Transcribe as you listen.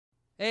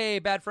Hey,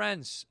 bad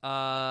friends.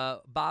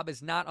 Bob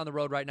is not on the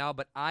road right now,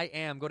 but I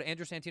am. Go to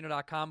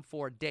andrewsantino.com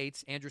for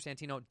dates,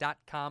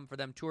 andrewsantino.com for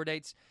them tour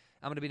dates.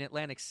 I'm going to be in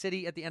Atlantic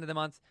City at the end of the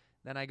month.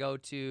 Then I go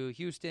to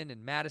Houston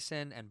and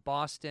Madison and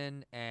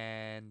Boston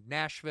and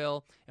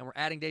Nashville, and we're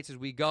adding dates as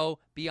we go.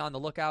 Be on the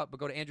lookout, but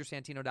go to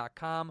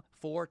andrewsantino.com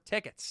for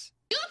tickets.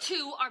 You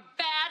two are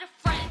bad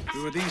friends.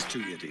 Who are these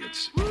two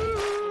idiots? A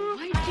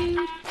white dude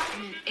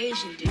and an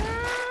Asian dude.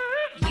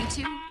 You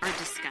two are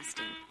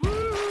disgusting.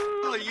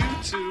 Well, you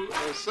two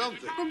are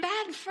something. We're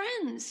bad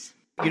friends.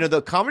 You know, the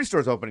Comedy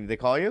Store's opening. They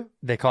call you?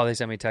 They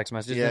send me text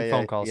messages and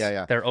phone calls.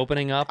 Yeah. They're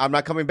opening up I'm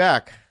not coming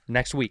back.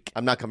 next week.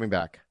 I'm not coming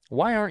back.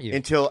 Why aren't you?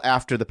 Until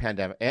after the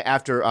pandemic.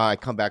 After I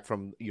come back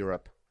from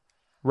Europe.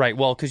 Right,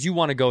 well, because you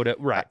want to go to...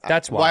 Right,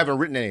 that's why. Well, I haven't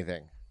written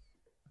anything.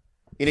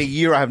 In a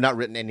year, I have not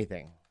written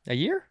anything. A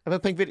year? I've been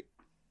playing video.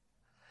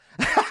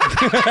 That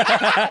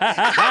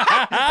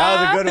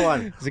was a good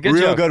one. It's a good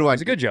Real joke. good one.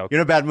 It's a good joke. You're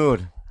in a bad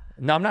mood.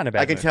 No, I'm not in a bad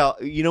mood. I can tell.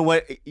 You know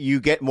what? You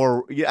get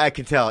more. I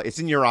can tell. It's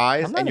in your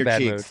eyes I'm not and in your a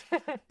bad cheeks.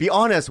 Be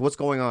honest. What's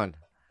going on?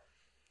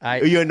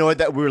 Are you annoyed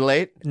that we were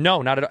late?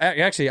 No, not at all.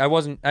 Actually, I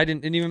wasn't. I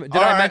didn't even... Did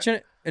I mention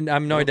it? And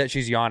I'm annoyed that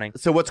she's yawning.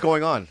 So what's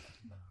going on?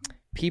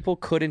 People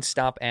couldn't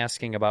stop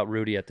asking about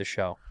Rudy at the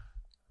show.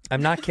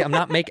 I'm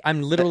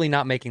literally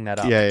not making that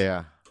up.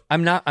 Yeah.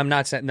 I'm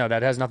not saying... No,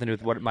 that has nothing to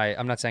do with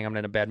I'm not saying I'm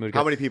in a bad mood.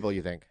 How many people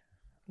you think?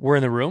 We're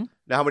in the room?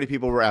 Now, how many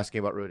people were asking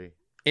about Rudy?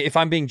 If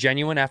I'm being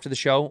genuine after the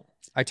show,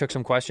 I took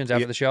some questions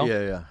after the show.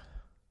 Yeah.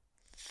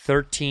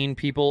 13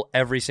 people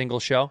every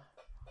single show.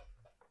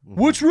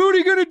 What's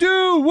Rudy going to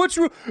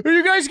do? Are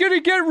you guys going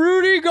to get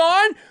Rudy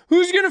gone?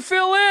 Who's going to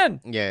fill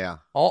in? Yeah.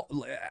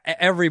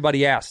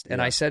 Everybody asked,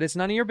 and I said, it's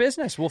none of your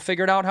business. We'll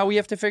figure it out how we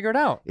have to figure it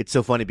out. It's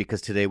so funny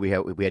because today we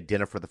had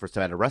dinner for the first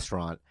time at a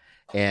restaurant,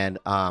 and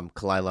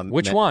Kalila...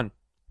 Which one?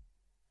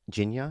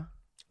 Jinya?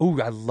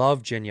 Ooh, I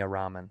love Jinya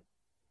ramen.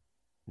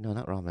 No,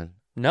 not ramen.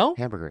 No?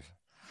 Hamburgers.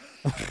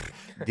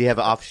 They have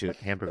an offshoot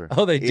hamburger.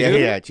 Oh, they do?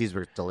 Yeah,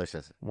 cheeseburger,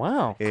 delicious.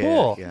 Wow,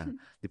 cool. Yeah.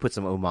 They put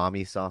some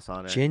umami sauce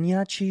on it.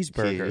 Jinya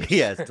cheeseburgers.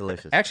 Yeah, it's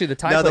delicious. Actually, the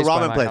Thai the place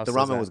by ramen my place. house The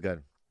does ramen that. was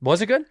good.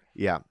 Was it good?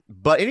 Yeah.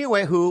 But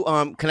anyway,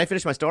 can I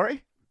finish my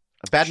story?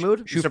 A bad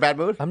mood? Mr. Bad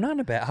Mood? I'm not in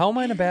a bad... How am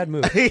I in a bad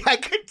mood? I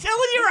could tell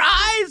with your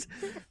eyes.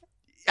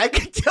 I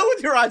could tell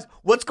with your eyes.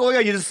 What's going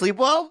on? You didn't sleep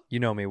well? You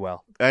know me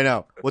well. I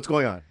know. What's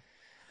going on?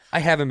 I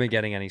haven't been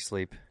getting any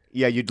sleep.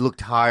 Yeah, you look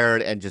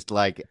tired and just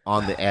like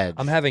on the edge.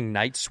 I'm having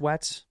night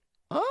sweats.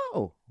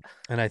 Oh.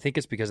 And I think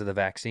it's because of the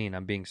vaccine.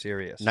 I'm being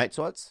serious. Night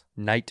sweats?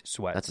 Night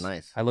sweats. That's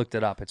nice. I looked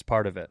it up. It's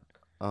part of it.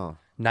 Oh.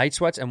 Night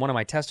sweats, and one of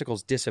my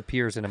testicles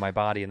disappears into my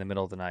body in the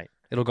middle of the night.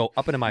 It'll go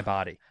up into my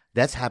body.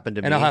 That's happened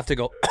to me. And I'll have to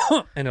go,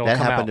 and it'll that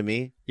come happened out. to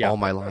me all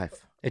my life.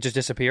 It just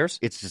disappears?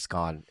 It's just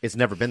gone. It's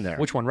never been there.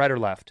 Which one, right or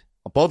left?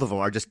 Both of them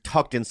are just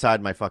tucked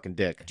inside my fucking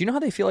dick. Do you know how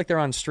they feel like they're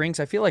on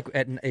strings? I feel like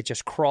it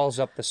just crawls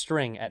up the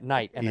string at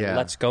night and then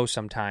lets go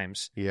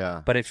sometimes.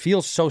 Yeah. But it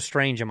feels so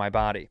strange in my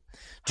body.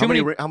 How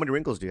many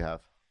wrinkles do you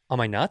have? On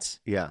my nuts?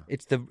 Yeah.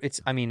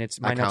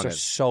 My nuts are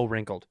so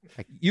wrinkled.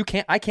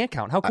 I can't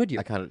count. How could you?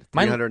 I counted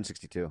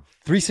 362.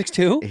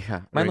 362?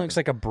 Yeah. Mine looks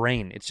like a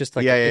brain. It's just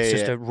like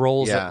it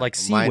rolls up like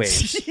sea Mine's,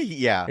 waves.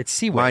 Yeah. It's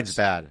sea waves. Mine's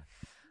bad.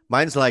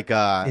 Mine's like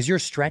Is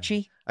yours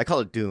stretchy? I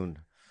call it Dune.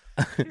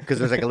 Because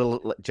there's like a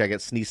little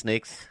giant sneeze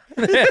snakes.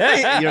 You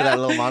know that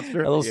little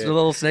monster? A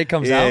little snake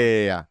comes out?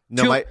 Yeah.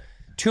 No,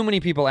 Too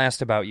many people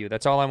asked about you.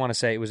 That's all I want to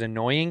say. It was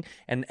annoying.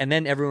 And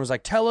then everyone was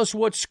like, tell us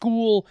what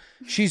school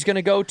she's going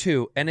to go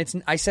to.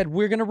 And I said,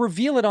 we're going to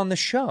reveal it on the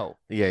show.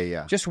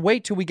 Yeah. Just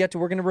wait till we're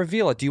going to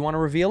reveal it. Do you want to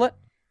reveal it?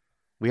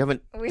 We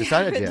haven't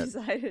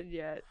decided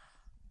yet.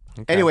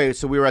 Okay. Anyway,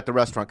 so we were at the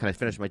restaurant. Can I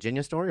finish my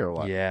Jinya story or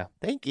what? Yeah.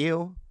 Thank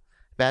you.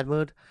 Bad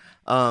mood.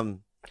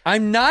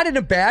 I'm not in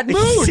a bad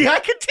mood. See, I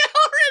can tell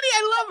already.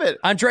 I love it.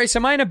 Andres,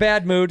 am I in a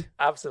bad mood?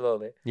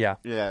 Absolutely. Yeah.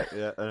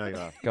 Yeah. I know you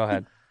are. Go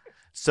ahead.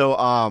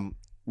 So,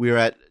 we were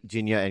at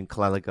Jinya and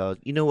Kalila goes,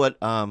 you know what,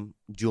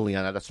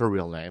 Juliana, that's her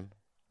real name.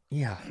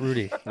 Yeah,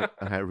 Rudy.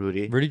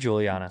 Rudy. Rudy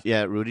Giuliana.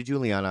 Yeah, Rudy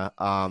Juliana.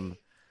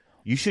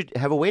 You should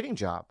have a waiting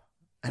job.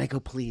 And I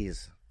go,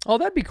 please. Oh,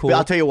 that'd be cool. But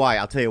I'll tell you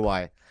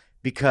why.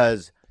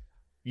 Because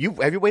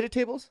have you waited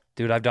tables?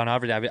 Dude, I've done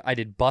everything. I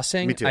did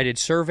busing. Me too. I did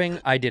serving.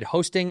 I did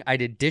hosting. I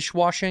did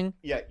dishwashing.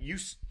 Yeah,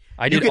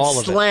 I did all of it.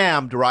 You get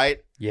slammed,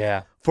 right?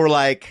 Yeah. For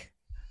like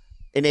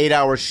an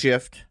 8-hour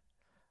shift.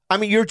 I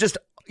mean, you're just,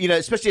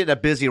 especially at a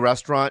busy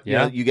restaurant,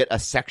 you get a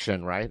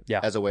section, right?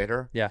 Yeah. As a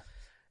waiter. Yeah.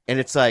 And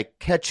it's like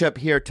ketchup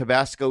here,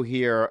 Tabasco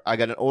here. I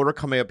got an order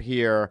coming up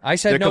here. I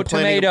said no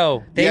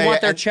tomato. They want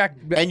their check.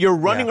 And you're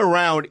running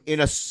around in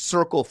a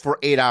circle for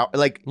 8 hours,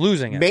 like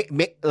losing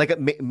it, like a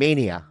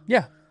mania.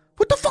 Yeah.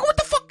 What the fuck?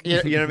 You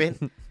know what I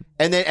mean?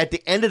 And then at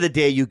the end of the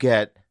day, you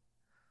get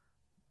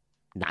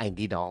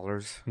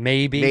 $90.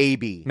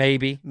 Maybe.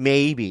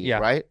 Yeah.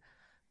 Right.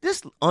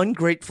 This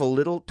ungrateful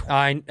little.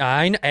 I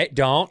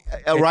don't.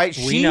 Right.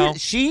 We know.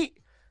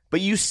 But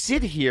you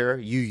sit here,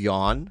 you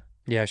yawn.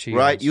 Yeah, she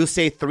right. yawns. You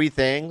say three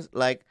things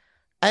like,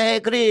 I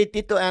agree,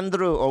 Tito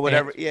Andrew, or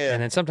whatever. Yeah.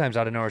 And then sometimes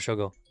out of nowhere she'll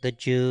go, the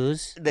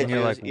Jews. The and you're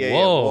Jews, like, yeah,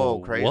 whoa,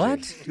 crazy.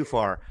 what? Too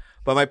far.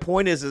 But my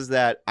point is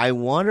that I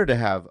want her to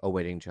have a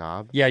waiting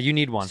job. Yeah, you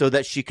need one. So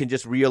that she can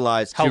just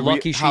realize How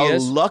lucky she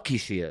is? How lucky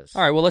she is.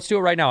 All right, well, let's do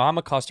it right now. I'm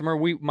a customer.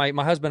 My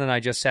husband and I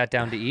just sat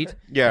down to eat.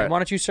 Yeah. Why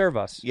don't you serve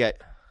us? Yeah.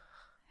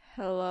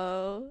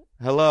 Hello.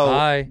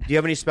 Hi. Do you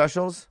have any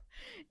specials?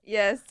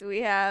 Yes,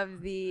 we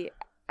have the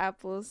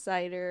apple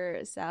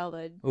cider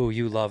salad. Ooh,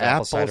 you love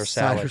apple cider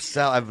salad.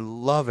 I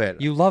love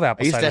it. You love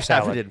apple I used cider to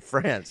salad. have it in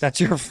France. That's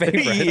your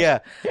favorite. Yeah.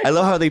 I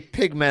love how they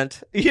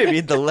pigment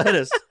the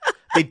lettuce.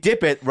 They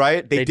dip it,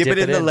 right? They dip it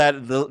in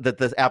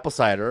the apple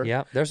cider.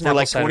 Yeah, there's an for apple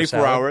like cider 24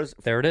 salad. hours.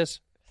 There it is.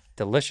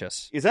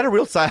 Delicious. Is that a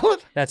real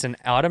salad? That's an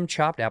autumn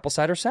chopped apple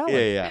cider salad.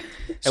 Yeah.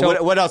 So,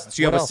 And what else?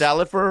 Do you what have else? a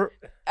salad for?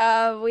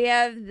 We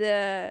have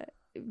the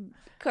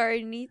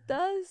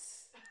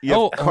carnitas. You have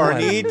Oh,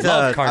 carnitas.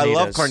 I love I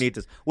love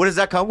carnitas. carnitas. What does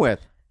that come with?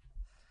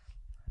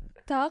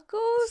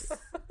 Tacos?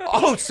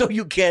 Oh, so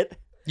you get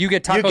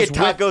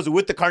tacos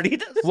with the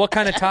carnitas? What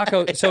kind of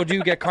taco? So do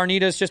you get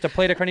carnitas, just a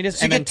plate of carnitas,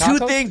 So you and get then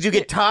two tacos? things. You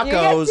get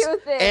tacos two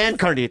things. and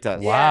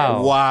carnitas.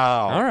 Wow.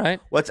 Wow. All right.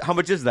 How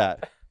much is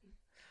that?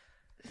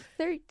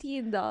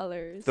 $13.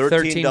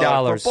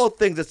 $13 for both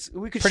things.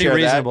 We could Pretty share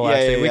reasonable, that.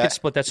 actually. Yeah, We yeah. could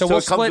split that. So,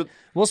 it comes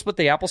we'll split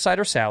the apple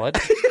cider salad,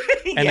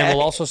 and then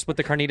we'll also split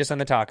the carnitas and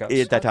the tacos.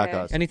 with the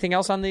tacos. Anything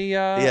else on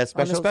the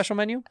specials? special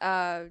menu?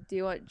 Do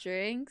you want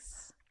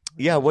drinks?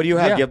 Yeah. What do you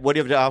have? Yeah. What do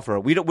you have to offer?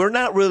 We're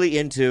not really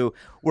into.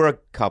 We're a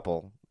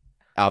couple,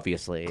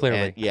 obviously.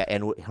 Clearly.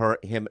 And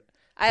him.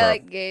 I Her.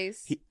 like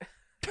gays.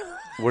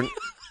 We're.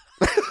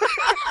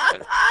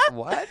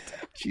 What?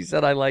 She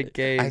said, "I like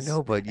gays." I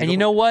know, but you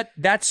know what?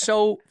 That's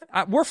so.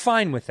 We're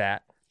fine with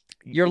that.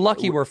 You're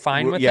lucky we're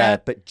fine with yeah,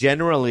 that. but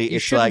generally, You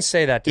it's shouldn't like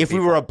say that to if we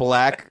people. were a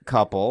black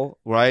couple,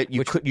 right?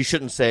 You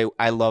shouldn't say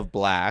I love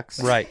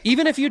blacks, Right.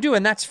 Even if you do,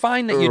 and that's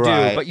fine that you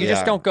Right, do, but you yeah.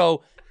 just don't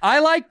go,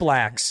 I like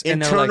blacks.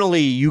 And they're like,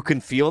 Internally, you can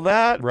feel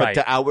that, Right.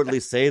 but to outwardly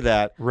say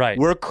that, Right.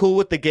 We're cool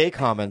with the gay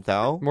comment,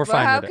 though. we're But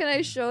fine how with can it.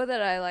 I show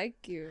that I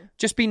like you?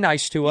 Just be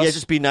nice to us. Yeah,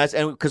 just be nice,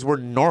 and because we're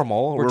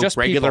normal, We're just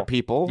regular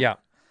people. Yeah.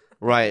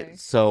 Right. Okay.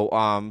 So,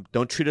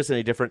 don't treat us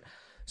any different.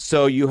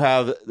 So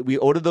we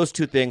ordered those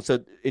two things.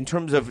 So in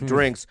terms of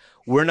drinks,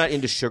 we're not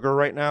into sugar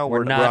right now.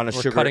 We're not. We're on a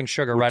We're sugar. cutting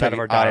sugar we're right out of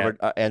taking our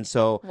diet. and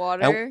so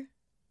Water?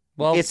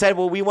 Well, it said,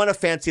 well, we want to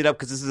fancy it up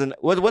because this is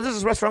what is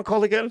this restaurant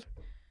called again?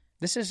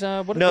 this is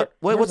What's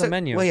what's the it?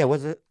 menu? Well, yeah,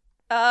 what's it?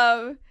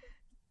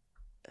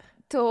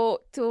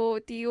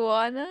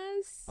 Tijuanas?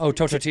 Oh,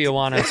 Toto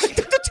Tijuanas.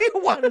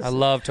 Tijuanas. I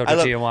love Toto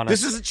Tijuanas.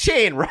 This is a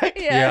chain, right?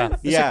 yeah, Yes.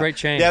 this is a great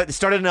chain. Yeah, it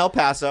started in El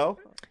Paso.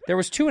 There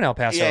was two in El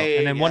Paso, Yeah,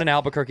 and then one yeah. in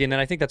Albuquerque, and then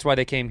I think that's why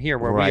they came here,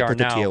 where right, we are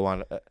Toto now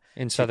Tijuana.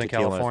 in Southern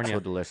Toto Tijuana is California. so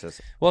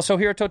delicious. Well, so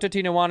here at Toto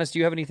Tijuanas, do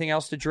you have anything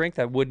else to drink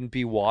that wouldn't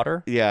be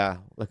water? Yeah.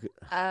 Look,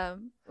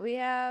 We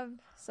have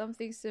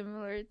something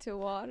similar to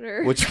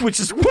water. which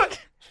is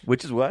what?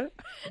 Which is what?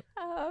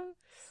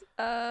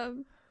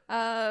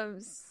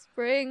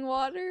 Spring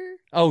water.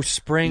 Oh,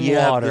 spring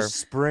Yeah, water. the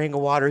spring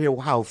water here.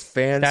 Wow,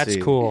 fancy. That's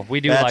cool. We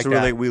do That's like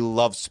really, that. we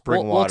love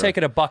spring We'll water. take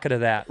it a bucket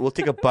of that. We'll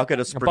take a bucket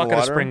of A spring bucket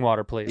water. of spring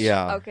water, please.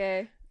 Yeah.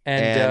 Okay.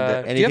 And, And, do you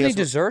have anything any else?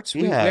 desserts?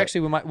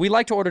 Yeah. We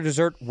like to order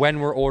dessert when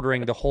we're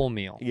ordering the whole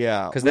meal.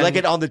 Yeah. 'Cause We then- like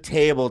it on the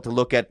table to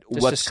look at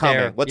Just what's to stare.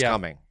 coming. What's Yeah,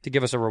 coming. to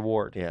give us a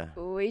reward. Yeah.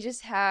 We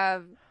just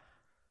have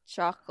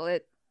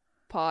chocolate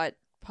pot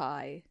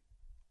pie.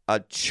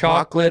 A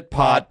chocolate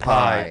pot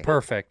pie.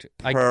 Perfect.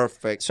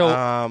 Perfect. So-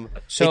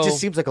 it just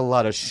seems like a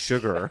lot of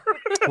sugar.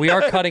 We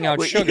are cutting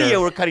out sugar. Yeah,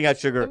 we're cutting out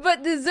sugar.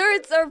 But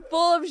desserts are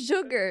full of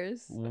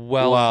sugars.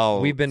 Well,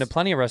 Well, we've been to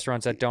plenty of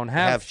restaurants that don't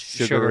have, have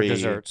sugar sugary-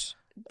 desserts.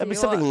 I mean, Do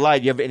you something want-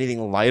 light. You have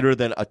anything lighter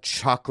than a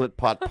chocolate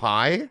pot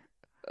pie?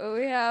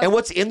 We have And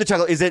what's in the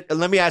chocolate? Is it?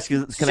 Let me ask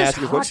you. Can I Just ask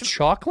you a hot question?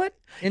 chocolate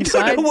No,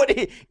 inside? no,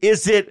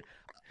 is it?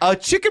 A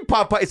chicken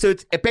pot pie. So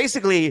it's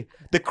basically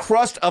the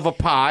crust of a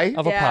pie.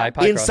 Of a Yeah. pie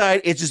crust.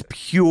 Inside, it's just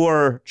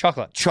pure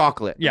Chocolate.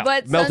 chocolate. Yeah.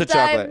 But melted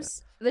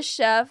sometimes the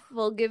chef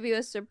will give you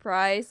a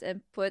surprise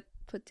and put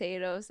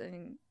potatoes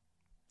and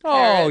Oh,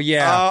 carrots.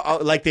 yeah.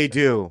 Like they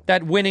do.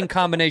 That winning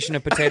combination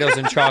of potatoes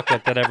and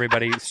chocolate that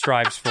everybody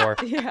strives for.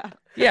 Yeah.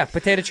 Yeah,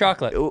 potato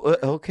chocolate.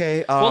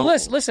 Okay. Well,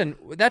 listen,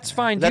 that's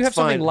fine. Do you That's have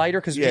something fine.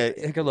 lighter? Because Yeah.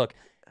 look,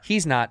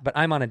 he's not, but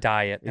I'm on a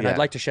diet, and Yeah. I'd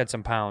like to shed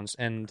some pounds,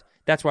 and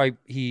that's why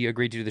he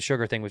agreed to do the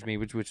sugar thing with me,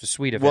 which was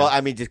sweet of him. Well,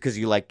 I mean, just because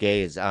you like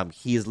gays,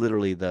 he's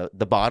literally the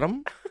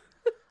bottom.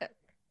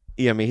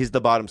 Yeah, I mean, he's the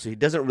bottom, so he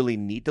doesn't really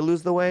need to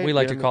lose the weight. we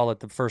like to you know call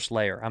it the first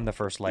layer. I'm the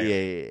first what I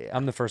layer. mean? Yeah.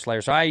 I'm the first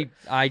layer. So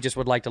I just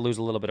would like to lose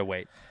a little bit of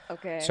weight.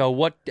 Okay. So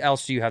what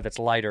else do you have that's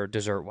lighter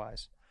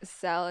dessert-wise?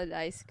 salad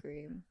ice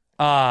cream.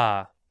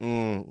 Ah,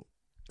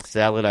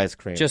 Salad ice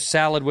cream. just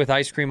salad with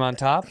ice cream on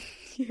top?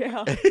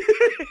 Yeah.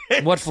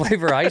 What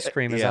flavor ice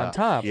cream is yeah. on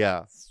top?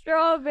 Yeah.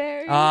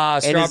 Strawberry. Ah,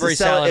 And it's strawberry a salad,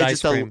 salad it's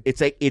ice just cream.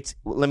 it's like it's.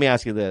 Let me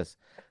ask you this: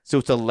 so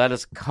it's a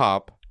lettuce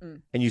cup,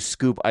 and you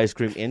scoop ice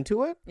cream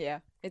into it. Yeah.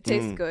 It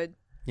tastes good.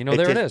 You know,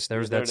 there it did. is.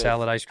 There's There that it is.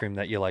 salad ice cream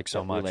that you like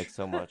so We much. like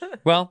so much.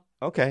 Well,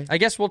 Okay. I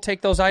guess we'll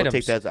take those We'll items.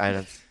 take those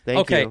items.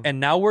 Thank you. Okay, and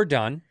now we're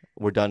done.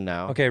 We're done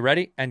now. Okay,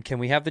 ready? And can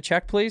we have the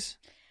check, please?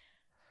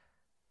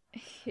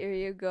 Here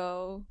you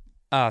go.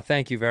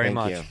 Thank you very Thank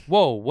much. you.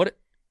 Whoa, what?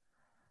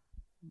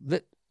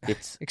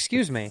 It's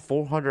Excuse me.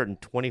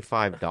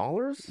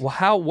 $425.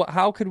 Well,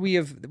 how could we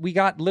have? We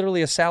got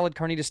literally a salad,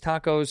 carnitas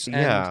tacos,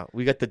 and,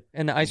 We got the.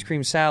 and the ice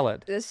cream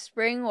salad. The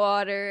spring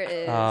water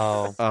is.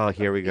 Oh,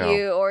 Here we go.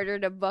 You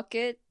ordered a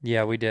bucket.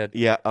 yeah, we did.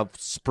 Yeah, of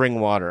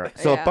spring water.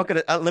 So Yeah. a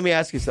bucket. Let me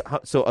ask you.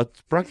 So a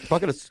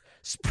bucket of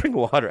spring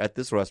water at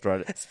this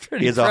restaurant It's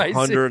pretty is pricey.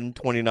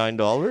 $129.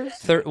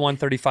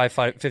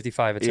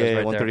 135.55. It says Yeah,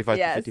 right 135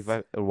 Yes. to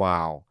 55.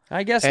 Wow. there.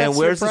 I guess. And that's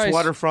where's the this price.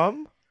 water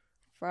from?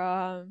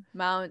 From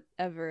Mount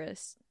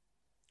Everest.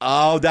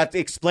 Oh, that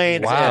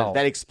explains Wow. it.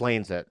 That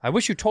explains it. I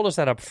wish you told us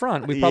that up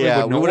front. We probably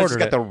wouldn't we have would have just ordered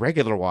got it. the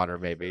regular water,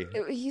 maybe.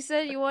 He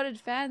said you wanted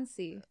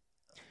fancy.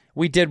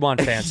 We did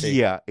want fancy.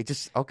 Yeah, it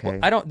just okay.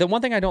 I don't. The one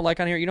thing I don't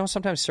like on here, you know,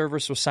 sometimes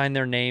servers will sign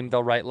their name.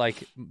 They'll write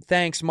like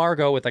 "Thanks,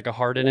 Margot" with like a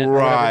heart in it. or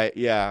whatever. Right?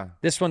 Yeah,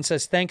 This one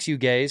says "Thanks, you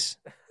gays."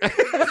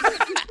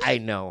 I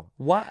know.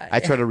 Why?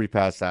 I try to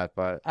repass that,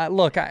 but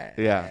Look,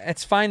 Yeah.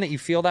 it's fine that you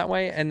feel that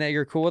way and that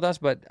you're cool with us,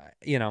 but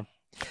you know,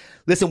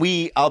 listen,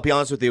 I'll be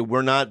honest with you,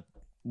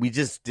 we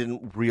just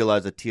didn't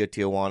realize that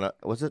Tijuana,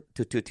 was it?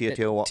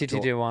 Tijuana?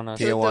 Tijuana.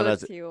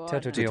 Tijuana's-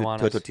 Toto Tijuana.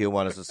 Tijuana.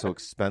 Tijuana's is so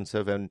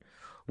expensive, and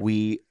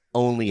we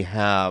only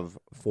have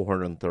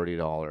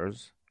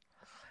 $430.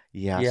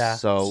 Yeah,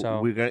 so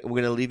so- we're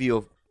gonna leave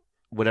you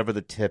whatever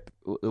the tip,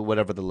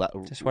 whatever the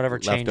Just whatever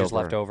change is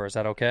left over. Is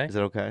that okay? Is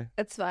it okay?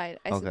 It's fine.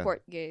 I Okay.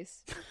 support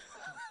gays.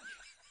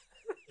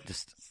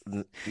 Just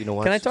you know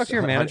what? Can I talk to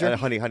your manager?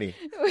 honey? Honey?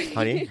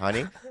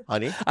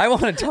 I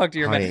want to talk to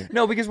your Honey. man.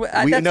 No, because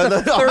that's No,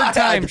 the no, third that's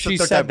time the she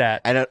third said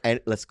time. that. And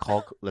let's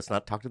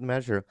not talk to the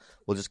manager.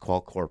 We'll just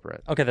call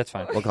corporate. Okay, that's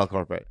fine. We'll call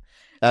corporate.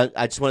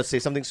 I just want to say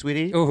something,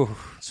 sweetie. Ooh,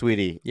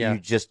 Sweetie, Yeah.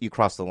 you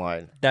crossed the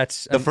line.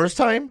 that's The first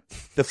time,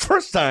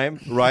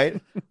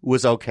 right,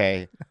 was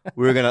okay.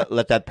 We were gonna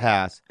let that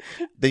pass.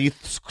 Then you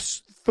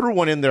threw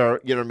one in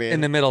there. You know what I mean?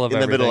 In the middle of the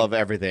middle everything. of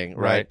everything,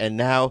 right? Right. And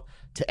now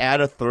to add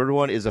a third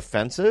one is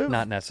offensive.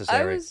 not I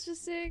necessary. was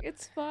just saying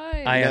it's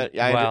fine.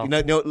 Wow.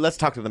 No, let's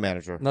talk to the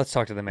manager. Let's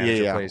talk to the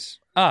manager, Yeah. please.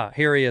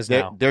 Here he is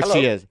There, now. there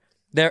she is.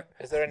 There,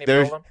 Is there any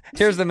There's- problem?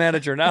 here's the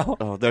manager now.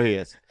 Oh, there he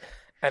is.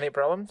 Any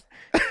problems?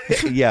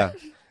 Yeah.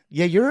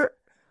 Your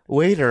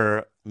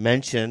waiter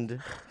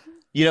mentioned.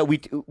 You know,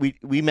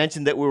 we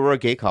mentioned that we were a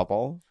gay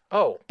couple.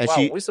 Oh, And wow,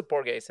 she- we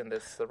support gays in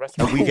this And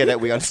restaurant. we get it.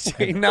 We understand.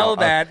 We know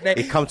that.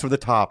 It comes from the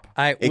top.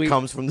 We-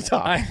 comes from the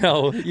top. I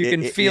know you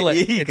can feel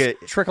it. you It's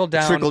can- trickled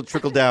down. Trickle down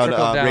Trickle down,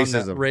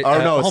 racism. ra- Oh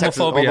no,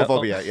 homophobia.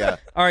 Homophobia. Yeah.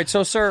 All right,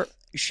 so sir,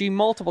 she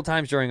multiple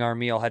times during our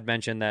meal had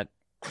mentioned that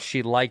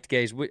she liked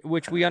gays,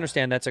 which we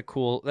understand.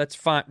 That's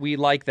fine. We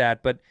like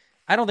that, but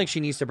I don't think she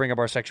needs to bring up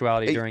our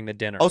sexuality during the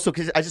dinner. Also,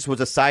 because I just was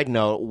a side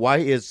note. Why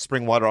is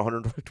spring water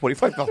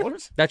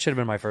 $125? That should have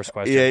been my first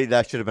question. Yeah,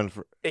 that should have been.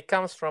 It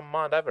comes from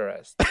Mount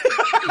Everest.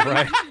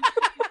 Right.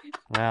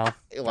 Well,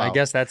 I Wow.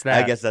 guess that's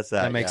that. I guess that's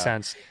that. That makes yeah.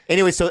 sense.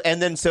 Anyway,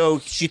 so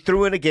she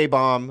threw in a gay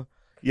bomb.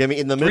 Yeah, I mean,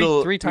 in the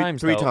middle, three times,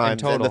 three though, in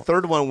times, and the total.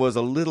 third one was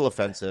a little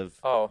offensive.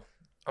 Oh,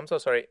 I'm so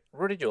sorry.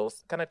 Rudy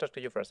Jules, can I talk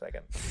to you for a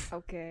second?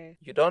 Okay.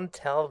 You don't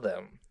tell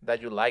them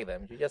that you like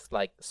them. You just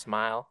like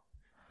smile,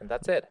 and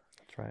that's it.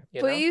 That's right.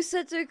 You But know? you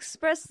said to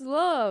express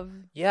love.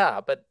 Yeah,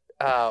 but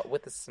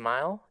with a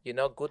smile,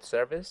 good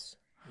service.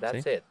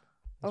 That's See? it.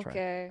 That's right.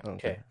 Okay.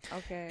 Okay.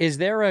 Okay. Is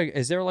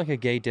there like a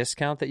gay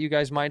discount that you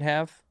guys might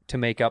have to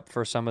make up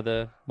for some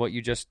of what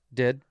you just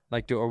did?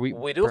 Like,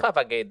 We do have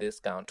a gay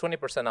discount,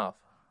 20% off,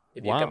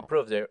 if you Wow. can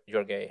prove that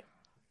you're gay.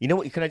 You know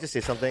what? Can I just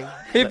say something?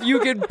 If you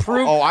can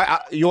prove. Oh,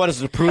 you want us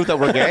to prove that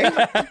we're gay?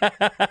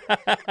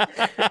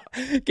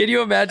 Can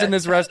you imagine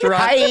this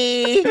restaurant? Hi.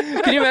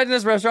 Can you imagine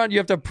this restaurant? You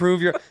have to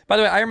prove your. By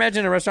the way, I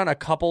imagine a restaurant, a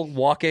couple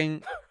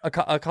walking, a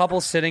couple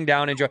sitting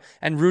down,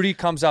 and Rudy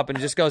comes up and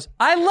just goes,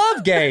 "I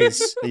love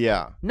gays."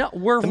 Yeah. No,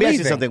 we're Let me ask you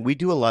leaving. something. We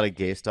do a lot of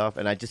gay stuff,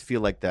 and I just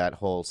feel like that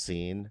whole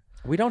scene.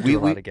 We don't do a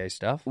we- lot of gay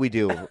stuff. We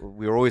do.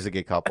 We're always a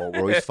gay couple.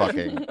 We're always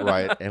fucking,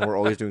 right? And we're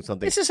always doing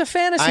something. This is a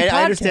fantasy I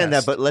podcast. understand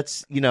that, but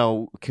let's,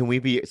 can we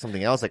be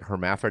something else like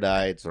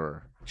hermaphrodites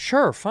or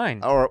sure,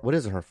 fine. what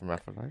is a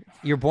hermaphrodite?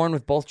 You're born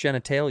with both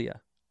genitalia.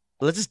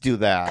 Let's just do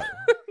that.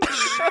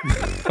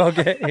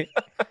 Okay.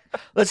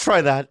 Let's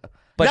try that.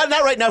 But-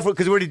 not right now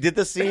because we already did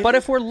this scene. But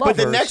if we're lovers,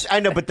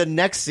 but the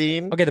next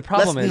scene. Okay, the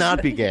problem let's is-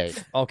 not be gay.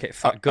 Okay,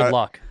 fine. Good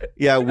luck.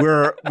 Yeah,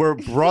 we're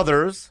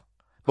brothers,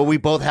 but we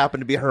both happen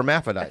to be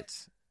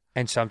hermaphrodites.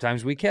 And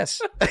sometimes we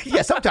kiss.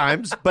 Yeah,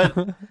 sometimes, but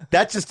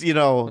that's just in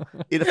a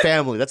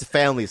family. That's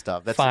family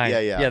stuff. That's Fine.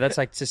 Yeah. That's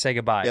like to say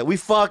goodbye. Yeah, we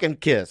fuck and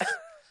kiss,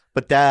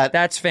 but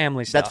that's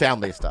family stuff.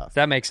 family stuff.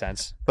 That makes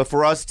sense. But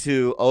for us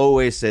to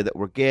always say that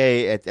we're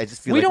gay, I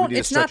just feel We like don't. we need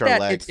It's to not stretch our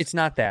that. legs. It's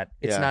not that.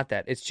 It's Yeah. not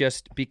that. It's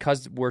just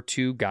because we're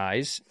two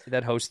guys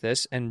that host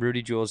this, and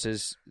Rudy Jules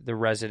is the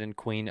resident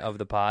queen of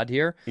the pod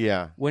here.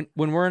 Yeah. When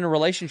we're in a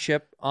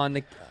relationship on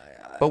the,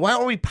 But why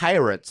aren't we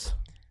pirates?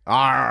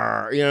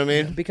 Arr, you know what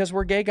I mean? Because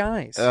we're gay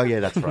guys. Oh yeah,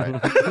 that's right.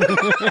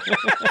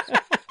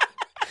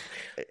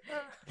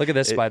 Look at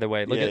this, by the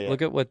way. yeah.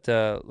 Look at what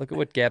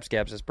Gabs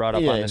has brought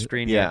up on the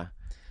screen Yeah.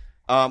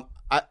 here.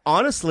 I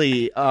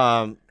honestly,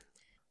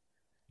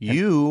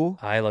 you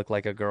I look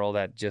like a girl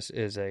that just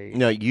is a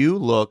you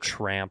look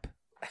tramp.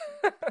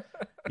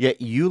 Yeah,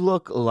 you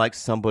look like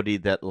somebody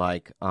that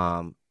like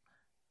I'm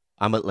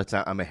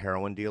a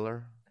heroin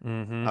dealer.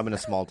 Mm-hmm. I'm in a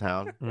small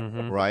town,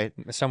 Mm-hmm. right?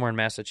 Somewhere in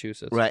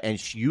Massachusetts. Right,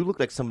 and you look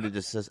like somebody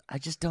that says, "I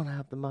just don't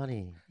have the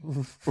money,"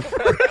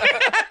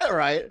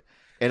 right?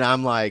 And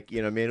I'm like,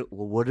 you know, what I mean,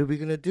 well, what are we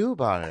gonna do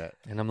about it?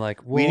 And I'm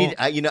like, well, We need,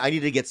 I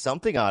need to get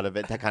something out of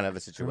it. That kind of a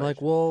situation. I'm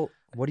like, well,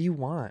 what do you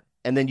want?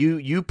 And then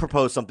you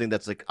propose something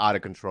that's like out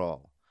of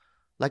control,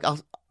 like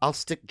I'll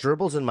stick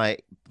gerbils in my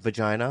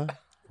vagina,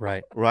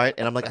 Right. right?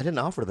 And I'm like, I didn't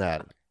offer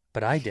that.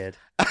 But I did.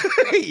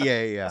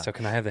 yeah. So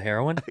can I have the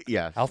heroin?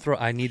 Yeah.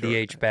 I need the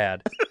H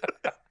bad.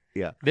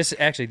 Yeah.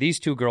 These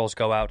two girls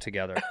go out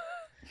together.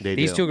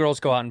 These two girls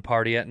go out and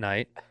party at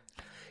night.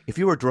 If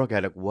you were a drug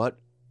addict, what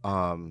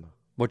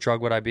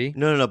drug would I be?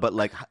 No, but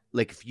like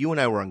if you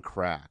and I were on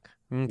crack,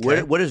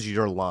 Okay. what is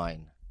your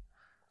line?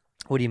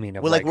 What do you mean?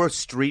 Well, like we're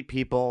street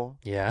people.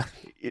 Yeah.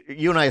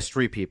 You and I are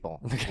street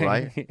people, Okay.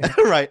 right?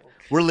 Right.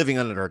 We're living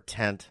under a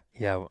tent,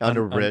 Yeah.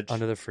 under a bridge,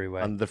 under the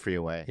freeway. under the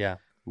freeway. Yeah.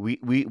 We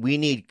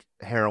need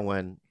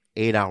heroin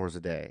 8 hours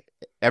a day.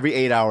 Every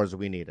 8 hours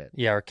we need it.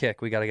 Yeah, our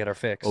kick. We got to get our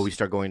fix. Or we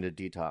start going to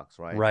detox,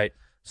 right? Right.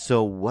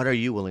 So what are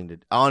you willing to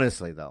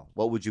honestly though?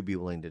 What would you be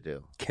willing to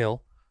do?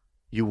 Kill.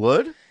 You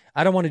would?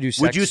 I don't want to do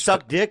sex. Would you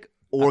suck dick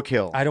or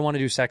kill? I don't want to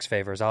do sex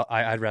favors.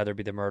 I'd rather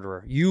be the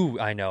murderer.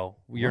 I know.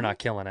 You're not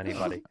killing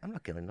anybody. I'm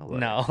not killing nobody.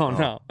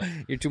 No.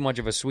 You're too much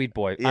of a sweet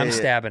boy. Yeah, I'm yeah.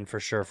 stabbing for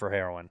sure for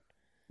heroin.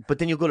 But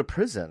then you'll go to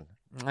prison.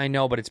 I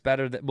know, but it's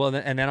better.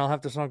 And then I'll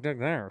have to suck dick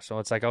there. So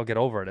it's like I'll get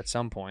over it at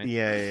some point.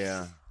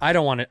 Yeah. I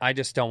don't want to. I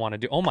just don't want to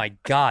do. Oh my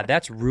God,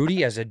 that's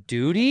Rudy as a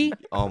duty.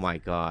 Oh my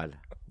God.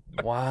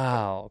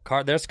 Wow.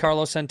 There's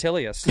Carlos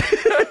Centilius.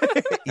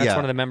 That's Yeah.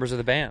 one of the members of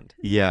the band.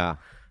 Yeah.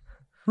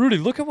 Rudy,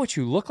 look at what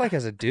you look like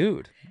as a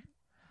dude.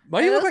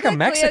 Why do you look like a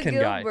Mexican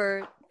guy?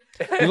 Gilbert.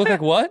 You look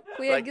like what?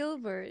 Kuya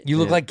Gilbert. You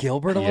look Yeah. like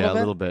Gilbert a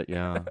little bit?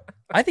 Yeah.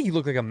 I think you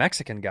look like a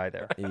Mexican guy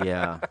there.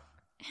 Yeah.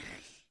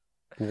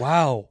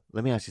 Wow.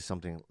 Let me ask you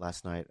something.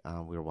 Last night,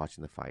 we were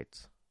watching the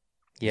fights.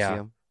 You see Yeah.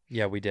 'em?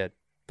 Yeah, we did.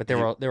 But there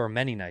were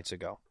many nights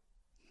ago.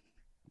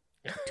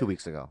 2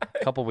 weeks ago. A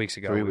couple weeks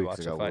ago, 3 we weeks watched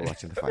ago, the we were fight.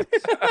 watching the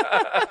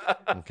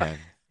fights. Okay.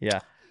 Yeah.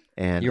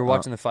 And You were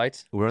watching the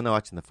fights? we were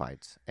watching the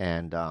fights,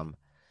 and I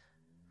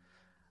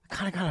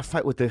kind of got a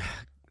fight with the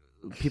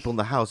people in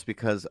the house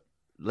because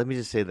let me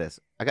just say this: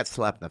 I got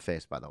slapped in the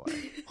face. By the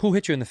way, Who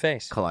hit you in the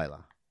face?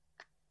 Kalila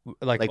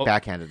Like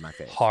backhanded my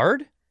face.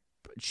 hard?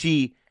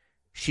 She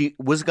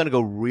was going to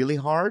go really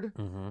hard,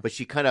 Mm-hmm. but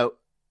she kind of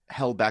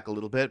held back a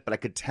little bit. But I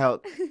could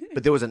tell.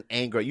 But there was an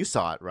anger. You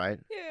saw it, right?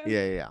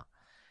 Yeah.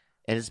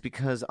 And it's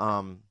because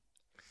Rose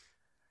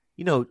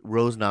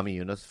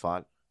Namajunas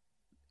fought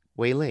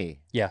Wei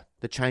Li. Yeah.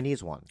 The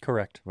Chinese one.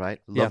 Correct. Right?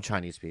 Love Yeah.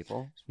 Chinese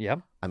people.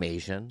 Yep. I'm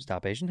Asian.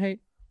 Stop Asian hate.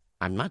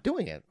 I'm not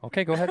doing it.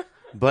 Okay, go ahead.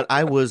 But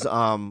I was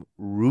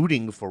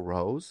rooting for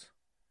Rose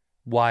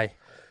Why?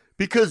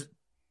 because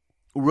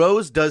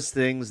Rose does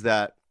things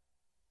that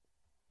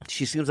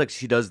she seems like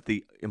she does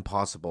the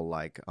impossible.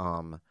 Like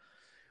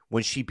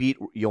when she beat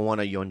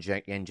Joanna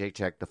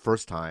Jędrzejczyk the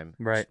first time,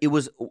 Right. It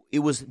was.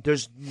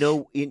 There's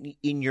no in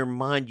your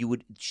mind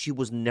she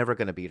was never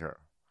going to beat her.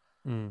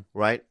 Mm.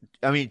 Right?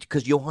 I mean,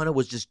 because Johanna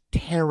was just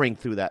tearing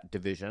through that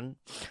division,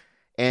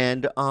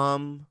 and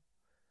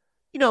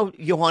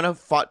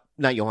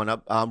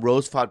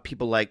Rose fought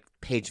people like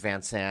Paige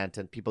Van Sant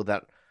and people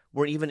that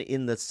weren't even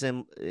in the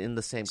same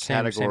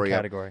category. Same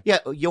category. Yeah,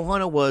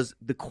 Johanna was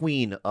the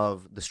queen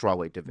of the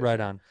strawweight division. Right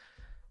on.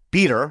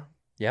 Beat her,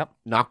 Yep.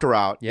 knocked her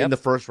out Yep. in the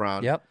first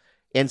round. Yep.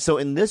 And so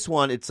in this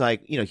one, it's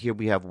like here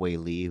we have Wei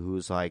Li,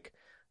 who's like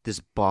this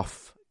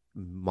buff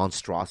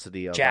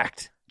monstrosity of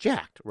Jacked. right?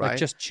 Like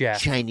just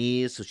jacked.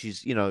 Chinese, so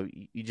she's you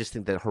just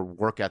think that her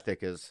work ethic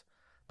is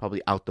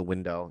probably out the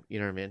window. You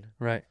know what I mean?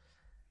 Right.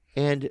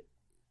 And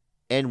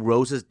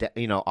Rose is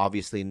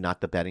obviously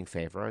not the betting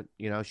favorite.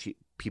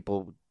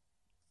 People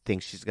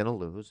think she's going to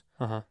lose,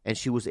 Uh-huh. and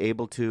she was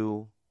able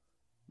to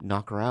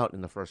knock her out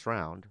in the first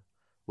round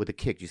with a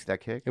kick. You see that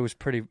kick? It was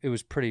pretty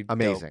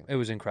Amazing. dope. It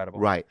was incredible.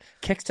 Right.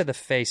 Kicks to the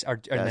face are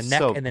in the That's neck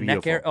so in the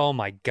neck area. beautiful. Oh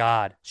my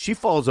God. She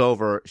falls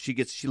over. She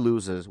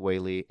loses, Wei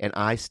Li, and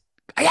I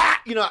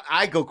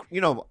go.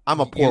 I'm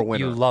a poor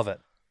winner. You love it.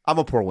 I'm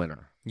a poor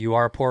winner.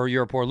 You're a poor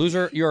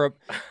loser.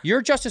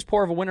 You're just as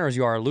poor of a winner as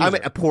you are a loser. I'm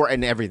a poor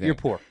in everything. You're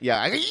poor. Yeah.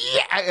 I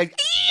went.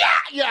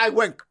 I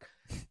went.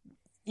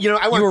 You were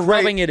crazy.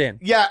 rubbing it in.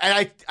 Yeah,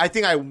 and I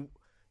think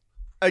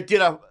I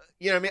did a.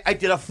 You know what I mean? I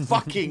did a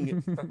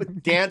fucking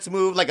dance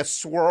move like a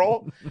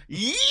swirl.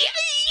 Yeah.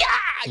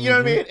 You know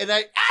what I mean? And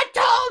I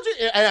told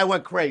you, and I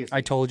went crazy.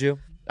 I told you.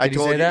 I Did you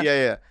told say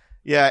you. that?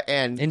 Yeah.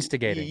 And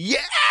Instigating. Yeah.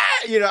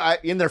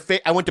 In their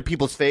face. I went to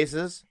people's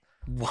faces.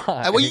 Why?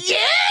 I went,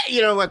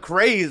 yeah. I went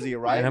crazy,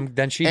 right? And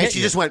then she and hit she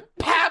you. just went,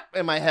 pap.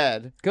 in my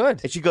head.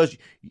 Good. And she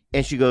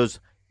goes,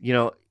 you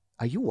know,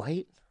 are you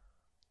white?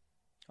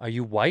 Are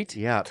you white?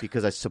 Yeah,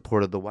 because I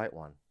supported the white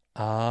one.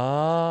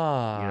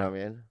 Ah. You know what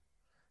I mean?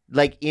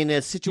 Like in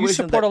a situation, You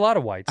support a lot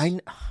of whites.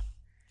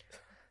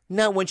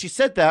 Now, when she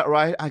said that,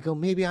 right, I go,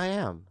 maybe I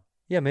am.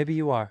 Yeah, maybe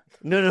you are.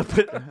 No,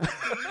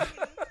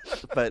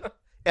 but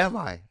am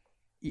I?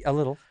 A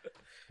little.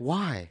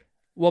 Why?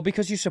 Well,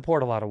 because you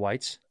support a lot of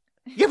whites.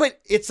 Yeah, but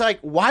it's like,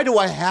 why do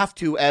I have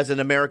to as an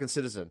American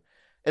citizen?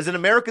 As an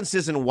American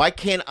citizen, why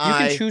can't You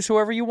I? can choose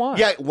whoever you want.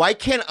 Yeah, why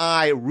can't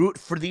I root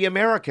for the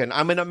American?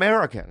 I'm an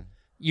American,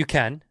 You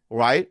can.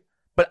 right?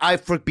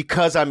 But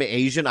because I'm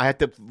Asian, I have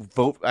to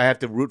vote. I have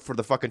to root for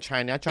the fucking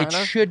China. It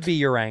should be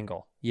your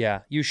angle.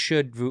 Yeah, you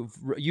should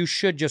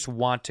just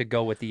want to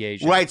go with the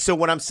Asian. Right. So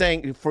what I'm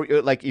saying, for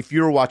like, if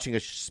you're watching a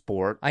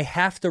sport, I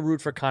have to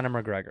root for Conor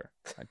McGregor.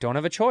 I don't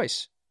have a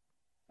choice.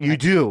 you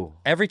do.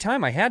 Every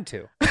time I had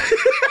to.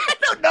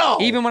 No.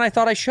 Even when I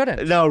thought I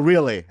shouldn't. No,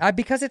 really.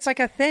 Because it's like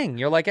a thing.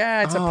 You're like,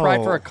 it's a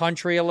pride for a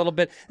country a little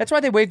bit. That's why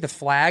they wave the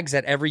flags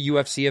at every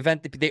UFC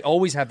event. They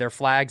always have their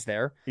flags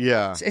there.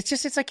 Yeah.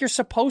 It's like you're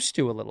supposed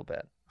to a little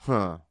bit.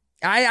 Huh.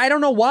 I don't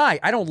know why.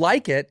 I don't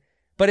like it,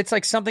 but it's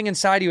like something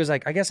inside you is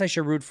like, I guess I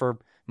should root for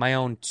my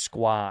own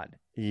squad.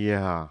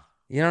 Yeah.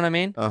 You know what I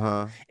mean?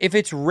 Uh-huh. If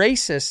it's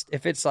racist,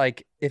 if it's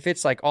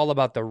like all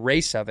about the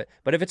race of it,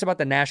 but if it's about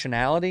the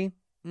nationality,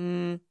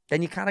 then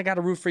you kind of got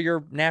to root for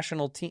your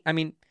national team. I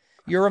mean,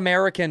 you're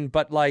American,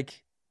 but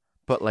like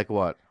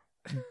what?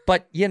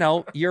 But you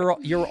know,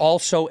 you're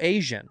also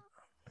Asian.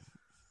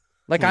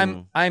 Like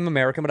I'm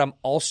American, but I'm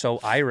also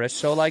Irish.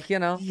 So like, you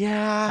know,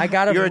 Yeah.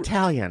 you're You're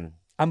Italian.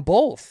 I'm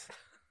both.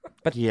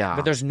 But Yeah.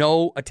 but there's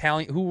no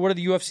Italian. What are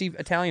the UFC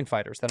Italian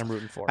fighters that I'm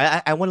rooting for?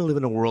 I want to live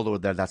in a world where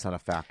that's not a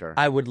factor.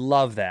 I would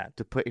love that.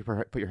 To put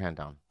your hand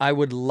down. I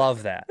would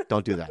love that.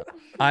 Don't do that.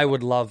 I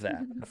would love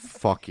that.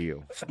 Fuck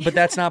you. But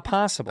that's not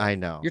possible. I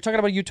know. You're talking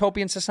about a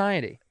utopian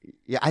society.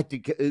 Yeah, I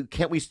think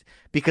can't we?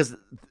 Because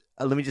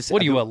let me just.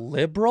 What are you, a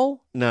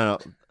liberal? No.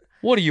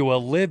 What are you, a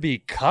libby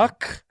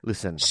cuck?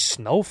 Listen,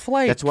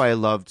 Snowflake? that's why I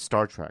loved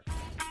Star Trek.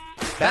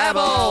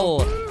 Babble!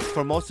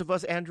 For most of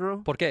us,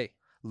 Andrew, ¿Por qué?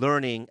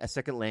 learning a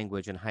second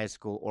language in high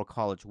school or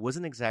college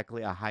wasn't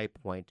exactly a high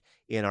point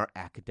in our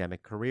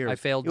academic careers. I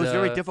failed. It was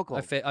very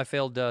difficult. I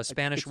failed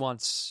Spanish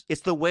once.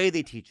 It's the way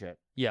they teach it.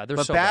 Yeah, they're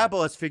But so bad.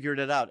 Babbel has figured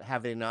it out,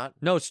 have they not?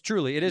 No, it's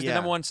truly. It is the Yeah.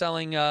 number one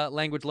selling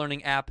language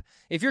learning app.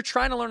 If you're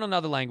trying to learn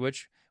another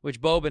language, which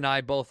Bob and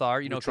I both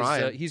are, you know,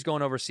 because he's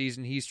going overseas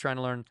and he's trying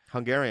to learn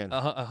Hungarian.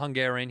 a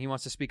Hungarian. He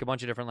wants to speak a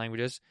bunch of different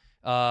languages.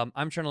 I'm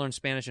trying to learn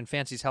Spanish, and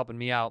Fancy's helping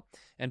me out.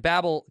 And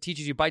Babbel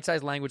teaches you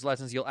bite-sized language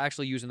lessons you'll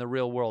actually use in the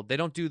real world. They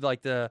don't do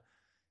like the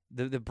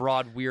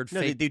broad, weird, No,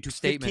 fake they do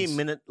statements.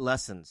 15-minute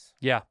lessons.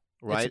 Yeah,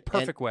 Right? It's a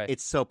perfect way.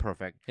 It's so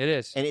perfect. It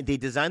is. And they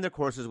design their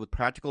courses with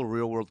practical,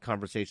 real-world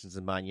conversations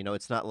in mind. You know,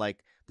 it's not like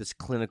this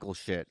clinical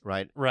shit,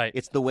 right? Right.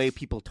 It's the way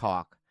people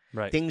talk.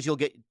 Right. Things you'll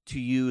get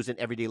to use in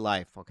everyday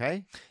life,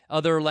 okay?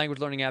 Other language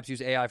learning apps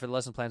use AI for the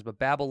lesson plans, but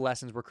Babbel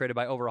lessons were created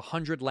by over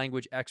 100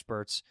 language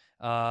experts.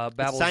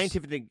 It's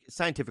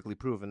scientifically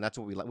proven. That's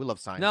what we like. We love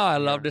science. No, I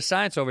love Yeah. the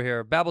science over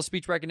here. Babbel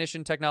speech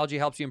recognition technology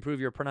helps you improve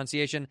your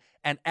pronunciation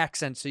and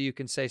accent, so you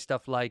can say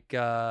stuff like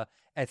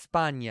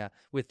España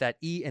with that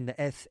E and the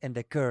S and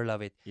the curl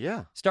of it.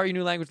 Yeah. Start your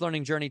new language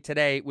learning journey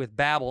today with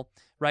Babbel.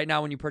 Right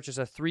now, when you purchase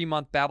a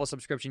 3-month Babbel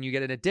subscription, you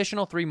get an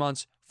additional 3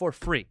 months for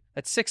free.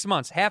 That's 6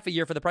 months, half a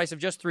year for the price of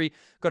just 3.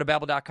 Go to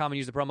Babbel.com and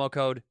use the promo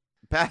code.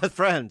 Bad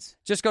friends.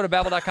 Just go to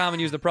Babbel.com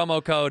and use the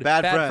promo code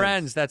Bad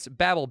Friends. That's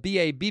Babbel,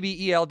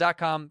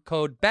 BABBEL.com,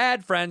 code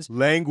Bad Friends.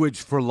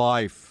 Language for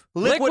life.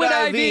 Liquid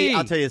IV.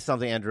 I'll tell you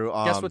something, Andrew.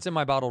 Guess what's in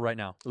my bottle right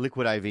now?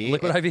 Liquid IV.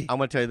 Liquid IV. I'm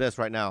going to tell you this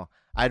right now.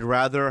 I'd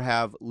rather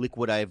have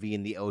liquid IV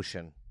in the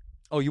ocean.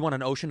 Oh, you want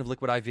an ocean of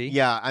liquid IV?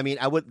 Yeah, I mean,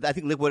 I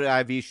think liquid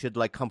IV should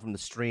like come from the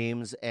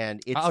streams,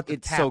 and Out the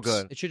it's so taps.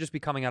 good. It should just be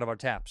coming out of our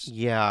taps.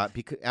 Yeah,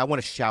 because I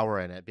want to shower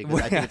in it because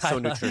I think it's so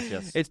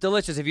nutritious. It's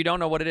delicious. If you don't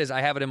know what it is,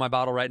 I have it in my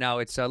bottle right now.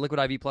 It's Liquid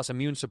IV plus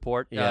immune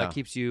support. Yeah.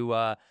 Keeps you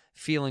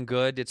feeling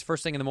good. It's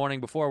first thing in the morning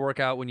before a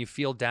workort when you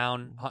feel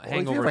down, Or if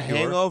hangover. you have a cure.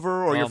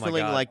 hangover, or Oh you're my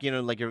feeling God. like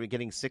like you're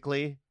getting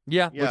sickly.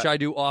 Yeah, Yeah. which I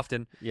do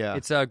often. Yeah.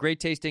 It's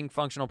great tasting,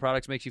 functional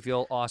products, makes you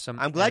feel awesome.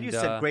 I'm glad you And,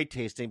 said great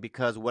tasting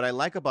because what I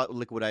like about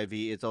liquid IV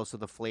is also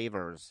the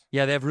flavors,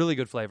 Yeah, they have really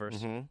good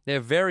flavors. Mhm. They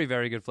have very,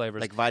 very good flavors.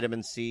 like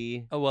vitamin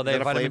C. Oh, well, Is they that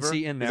have a vitamin flavor?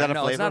 C in there. Is that a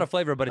No, flavor? it's not a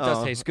flavor, but it does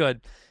Oh. taste good.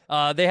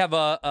 They have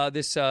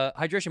this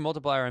hydration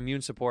multiplier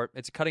immune support.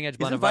 It's a cutting edge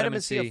blend Isn't of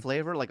vitamin C. a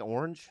flavor like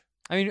orange?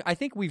 I mean, I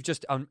think we've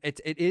just it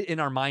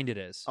in our mind it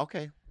is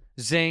Okay.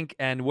 zinc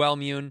and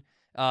Wellmune.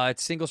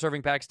 It's single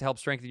serving packs to help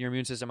strengthen your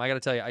immune system. I got to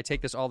tell you, I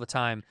take this all the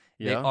time.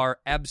 They Yeah? are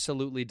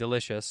absolutely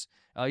delicious.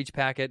 Each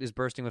packet is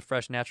bursting with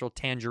fresh, natural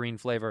tangerine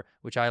flavor,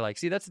 which I like.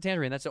 See, that's the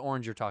tangerine. That's the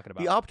orange you're talking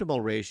about. The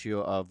optimal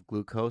ratio of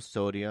glucose,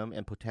 sodium,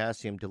 and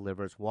potassium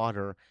delivers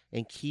water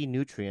and key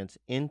nutrients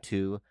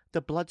into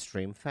the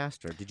bloodstream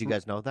faster. Did you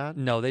guys know that?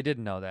 No, they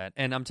didn't know that.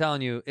 And I'm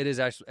telling you, it is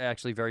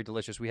actually very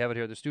delicious. We have it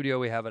here at the studio.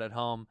 We have it at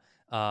home.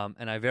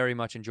 And I very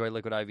much enjoy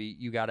Liquid IV.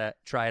 You got to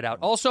try it out.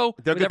 Also,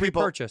 They're with good every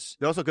people. purchase.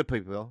 They're also good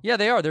people. Yeah,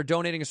 they are. They're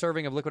donating a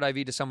serving of Liquid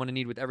IV to someone in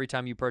need with every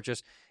time you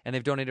purchase, and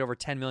they've donated over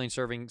 10 million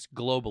servings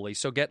globally.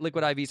 So get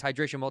Liquid IV's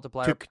hydration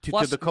multiplier To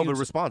the COVID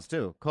response,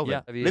 too. COVID.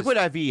 Yeah, IV Liquid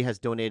IV has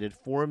donated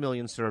 4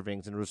 million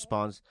servings in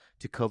response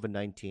to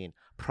COVID-19.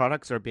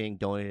 Products are being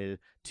donated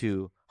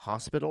to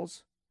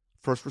hospitals,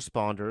 first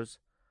responders,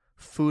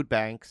 food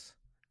banks,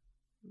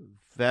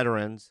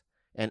 veterans,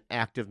 and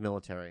active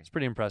military. It's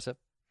pretty impressive.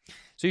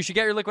 So you should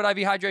get your Liquid IV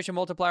Hydration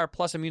Multiplier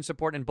plus immune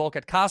support in bulk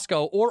at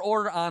Costco or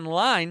order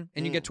online,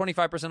 and you get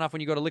 25% off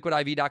when you go to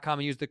liquidiv.com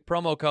and use the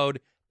promo code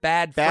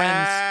BADFRIENDS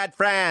Bad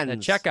friends. at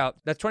checkout.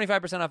 That's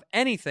 25% off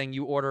anything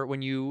you order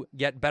when you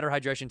get better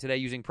hydration today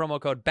using promo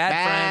code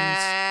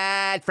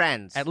Bad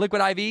friends. at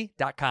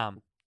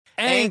liquidiv.com.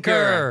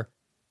 Anchor.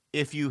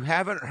 If you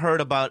haven't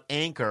heard about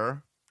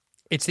Anchor,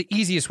 It's the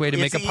easiest way to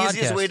make a it's podcast. the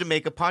easiest way to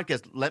make a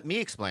podcast. Let me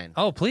explain.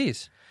 Oh,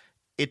 please.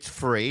 It's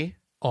free.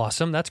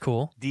 Awesome. That's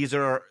cool.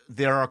 There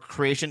are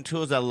creation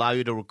tools that allow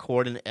you to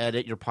record and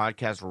edit your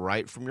podcast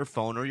right from your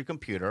phone or your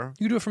computer.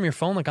 You do it from your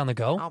phone, like on the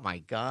go. Oh my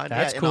God.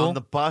 That's yeah, cool. And on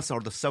the bus or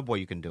the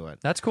subway you can do it.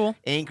 That's cool.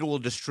 Anchor will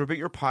distribute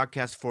your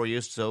podcast for you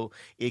so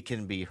it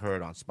can be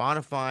heard on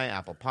Spotify,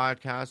 Apple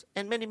Podcasts,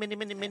 and many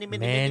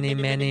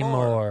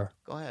more.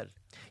 Go ahead.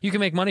 You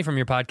can make money from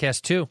your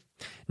podcast, too.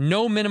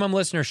 No minimum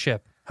listenership.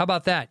 How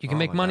about that? You can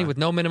make money with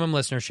no minimum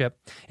listenership.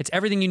 It's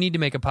everything you need to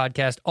make a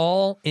podcast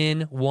all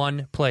in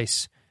one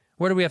place.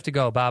 Where do we have to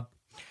go, Bob?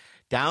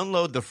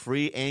 Download the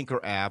free Anchor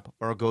app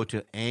or go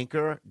to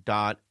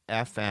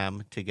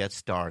anchor.fm to get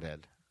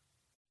started.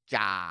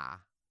 Ja.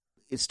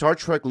 Star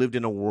Trek lived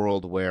in a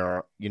world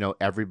where,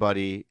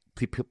 everybody,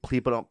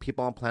 people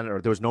on planet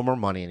Earth, there was no more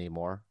money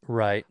anymore,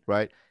 Right.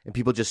 right? And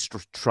people just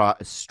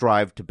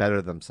strive to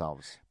better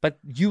themselves. But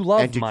you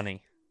love And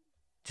money.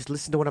 Just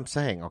listen to what I'm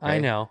saying, okay? I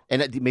know.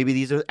 And maybe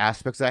these are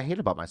aspects that I hate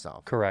about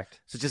myself.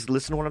 Correct. So just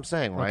listen to what I'm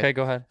saying, right? Okay,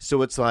 go ahead.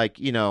 So it's like,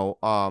 in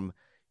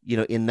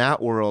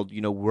that world,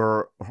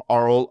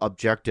 our whole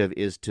objective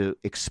is to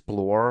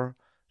explore,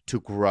 to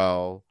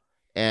grow,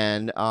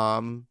 and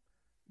to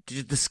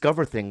just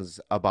discover things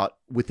about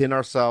within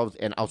ourselves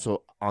and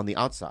also on the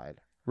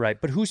outside.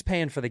 Right. But who's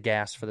paying for the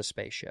gas for the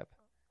spaceship?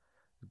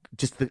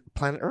 Just the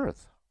planet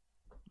Earth.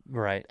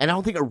 Right. And I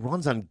don't think it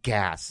runs on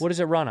gas. What does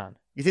it run on?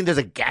 You think there's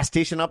a gas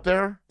station up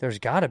there There's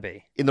got to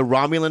be. in the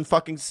Romulan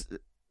fucking?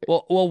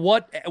 Well,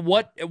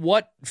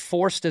 what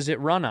force does it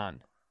run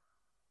on?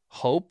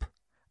 Hope?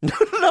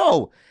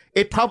 No.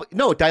 It probably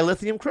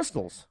dilithium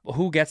crystals.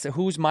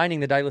 Who's mining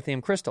the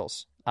dilithium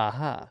crystals?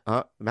 Aha.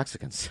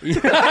 Mexicans.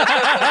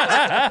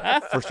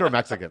 For sure,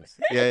 Mexicans.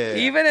 Yeah.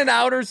 Even in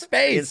outer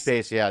space. In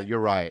space, yeah, you're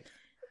right.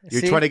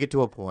 You're See? trying to get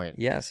to a point.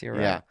 Yes, you're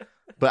right. Yeah.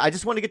 But I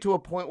just want to get to a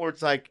point where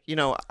it's like,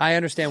 I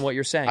understand what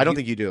you're saying. I don't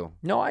think you do.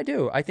 No, I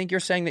do. I think you're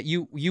saying that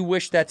you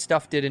wish that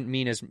stuff didn't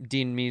mean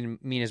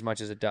as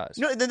much as it does.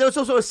 No, then there's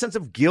also a sense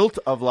of guilt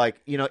of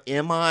like,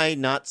 am I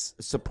not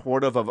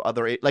supportive of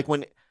other, like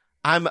when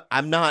I'm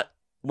not,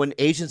 when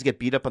Asians get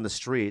beat up on the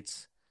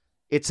streets,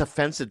 it's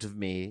offensive to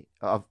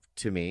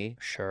me,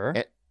 Sure.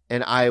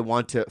 and I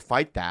want to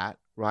fight that,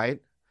 right?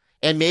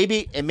 And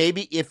maybe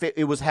if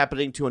it was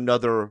happening to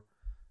another,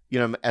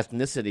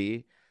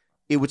 ethnicity,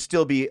 it would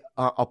still be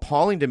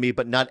appalling to me,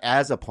 but not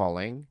as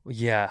appalling.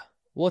 Yeah.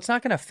 Well, it's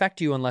not going to affect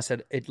you unless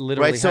it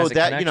literally right. So has a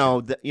that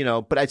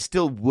connection. but I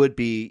still would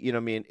be,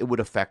 it would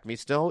affect me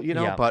still,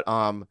 Yeah. But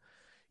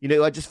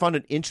I just found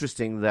it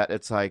interesting that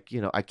it's like,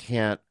 I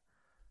can't,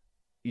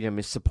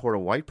 support a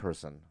white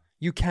person,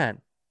 You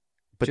can,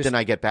 but then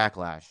I get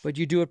backlash. but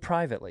you do it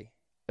privately.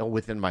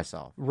 Within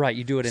myself, Right?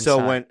 You do it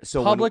inside.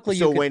 Publicly,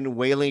 when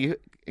Whaley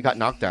got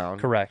knocked down,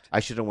 correct. I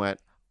should have went,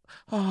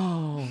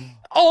 oh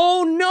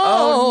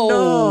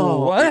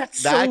no!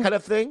 That's that so, kind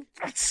of thing.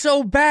 That's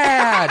so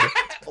bad.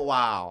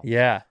 Wow.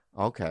 Yeah.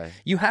 Okay.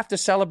 You have to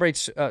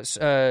celebrate.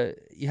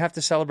 You have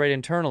to celebrate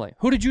internally.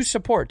 Who did you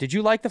support? Did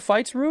you like the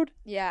fights, Rude?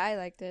 Yeah, I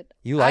liked it.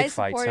 You like I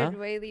fights, supported huh?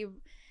 Whaley.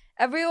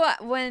 Everyone,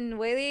 when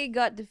Whaley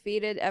got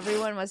defeated,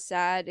 everyone was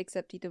sad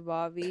except Tito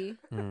Bobby.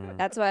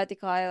 That's why Ate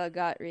Kyla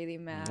got really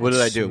mad. What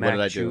did I do? What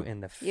did I Smacked you do?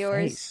 in the You were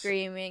face.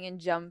 screaming and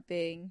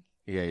jumping.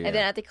 Yeah. And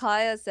then Ate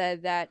Kyla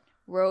said that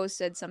Rose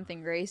said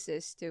something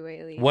racist to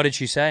Whaley. What did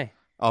she say?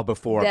 Oh,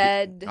 before.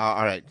 Dead.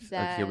 All right.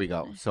 Dead. Here we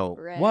go. So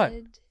Red. What?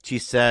 she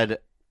said,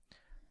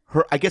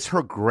 I guess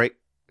her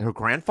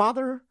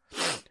grandfather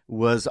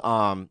was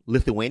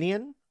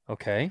Lithuanian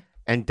Okay.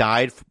 and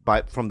died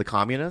from the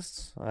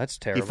communists. Well, that's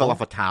terrible. He fell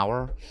off a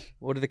tower.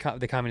 What did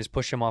the communists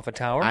push him off a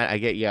tower? I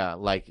get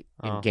like in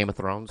Oh. Game of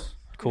Thrones.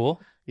 Cool.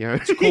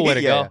 It's a cool way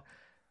to go.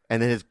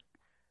 And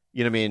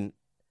then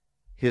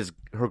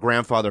her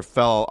grandfather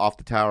fell off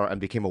the tower and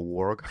became a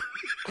warg.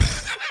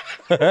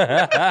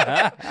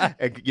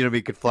 And,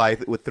 he could fly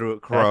through a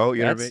crow.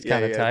 You know what I That's mean?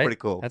 kind of tight. Pretty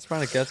cool. That's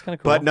kind of cool.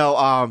 But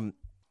no,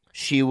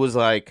 she was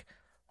like,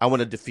 I want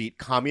to defeat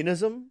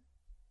communism.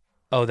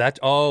 Oh,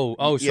 so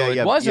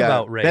it was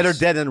about race. Better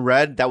dead than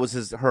red. That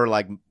was her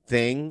like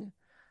thing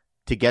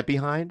to get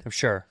behind.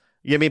 Sure.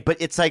 You know what I mean? But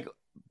it's like,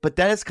 but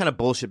that is kind of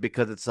bullshit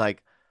because it's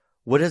like,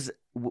 what is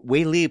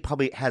Wei Li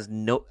probably has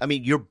no. I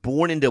mean, you're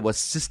born into a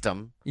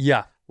system,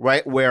 Yeah.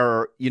 right?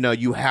 Where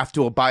you have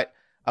to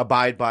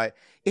abide by.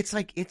 It's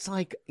like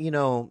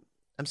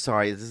I'm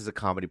sorry, this is a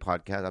comedy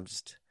podcast. I'm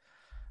just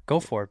Go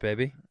for it,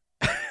 baby.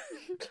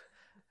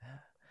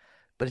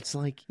 But it's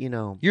like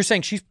You're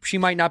saying she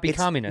might not be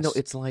communist. No,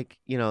 it's like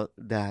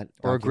that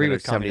Or agree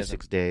with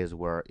 76 days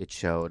where it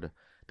showed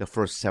the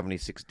first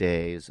 76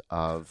 days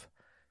of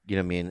the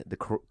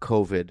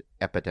COVID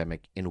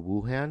epidemic in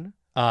Wuhan.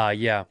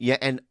 Yeah. Yeah,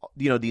 and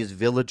these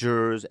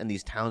villagers and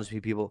these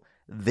townspeople,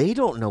 they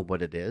don't know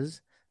what it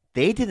is.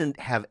 They didn't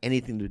have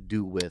anything to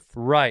do with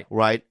Right.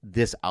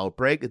 this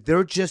outbreak.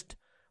 They're just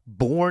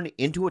born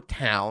into a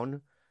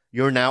town.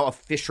 You're now a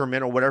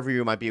fisherman or whatever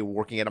you might be,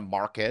 working at a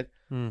market.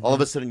 Mm-hmm. All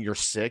of a sudden you're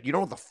sick. You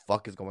don't know what the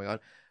fuck is going on.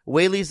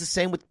 Wei Li's the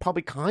same with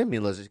probably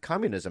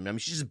communism. I mean,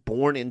 she's just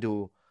born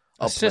into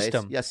a place.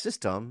 System. Yeah,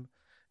 system.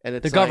 And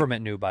it's The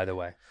government knew, by the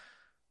way.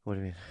 What do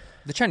you mean?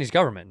 The Chinese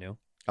government knew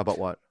About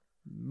what?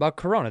 about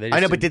Corona. They just I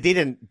know, but they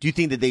didn't. Do you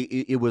think that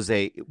it was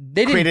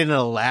created in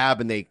a lab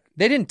and they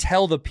didn't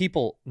tell the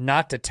people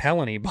not to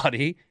tell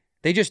anybody.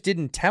 They just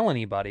didn't tell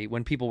anybody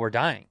when people were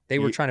dying. They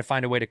were trying to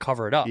find a way to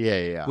cover it up.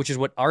 Yeah. Which is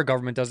what our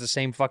government does, the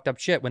same fucked up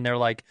shit when they're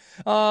like,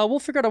 we'll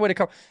figure out a way to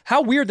cover.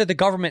 How weird that the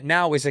government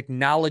now is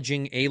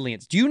acknowledging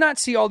aliens. Do you not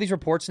see all these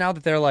reports now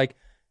that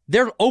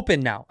they're open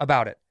now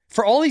about it?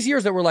 For all these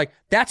years that were like,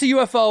 that's a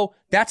UFO,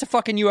 that's a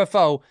fucking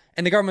UFO.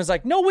 And the government's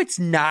like, no, it's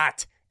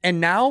not. And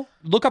now,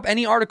 look up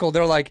any article.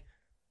 They're like,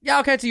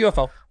 yeah, okay, it's a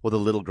UFO. Well, the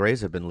little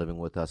Greys have been living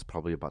with us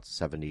probably about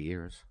 70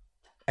 years.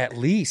 At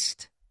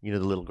least. You know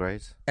the little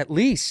Greys? At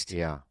least.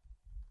 Yeah.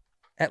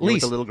 At You know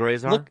least. what the little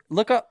Greys are?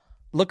 Look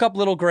up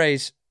little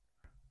grays.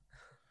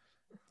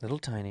 Little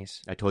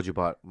tinies. I told you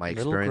about my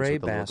Little experience gray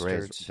with the little Greys,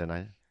 bastards. didn't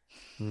I?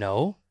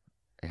 No.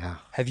 Yeah.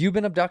 Have you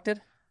been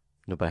abducted?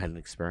 No, but I had an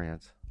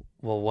experience.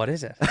 Well, what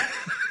is it?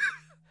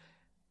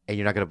 And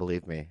you're not going to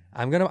believe me.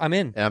 I'm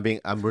in. And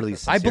I'm really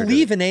sincere I to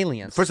believe this. in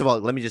aliens. First of all,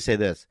 let me just say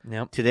this.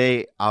 Yep.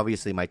 Today,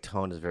 obviously, my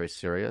tone is very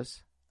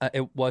serious.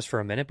 It was for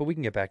a minute, but we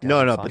can get back to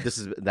No, that.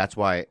 but that's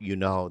why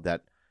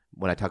that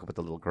when I talk about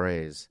the little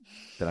Greys,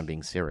 that I'm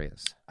being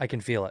serious. I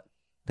can feel it.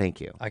 Thank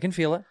you. I can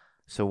feel it.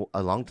 So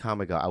a long time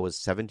ago, I was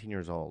 17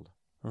 years old,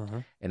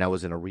 and I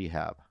was in a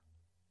rehab.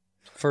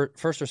 For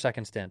first or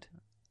second stint?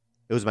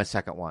 It was my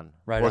second one.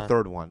 Right Or on.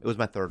 third one. It was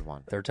my third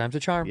one. Third time's a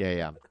charm.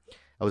 Yeah.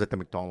 I was at the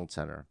McDonald's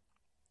Center,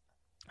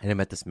 and I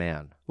met this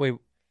man. Wait,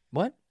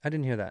 what? I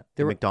didn't hear that.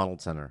 The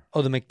McDonald's Center.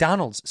 Oh, the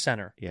McDonald's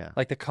Center. Yeah.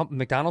 Like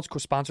McDonald's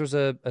sponsors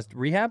a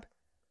rehab?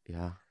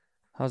 Yeah.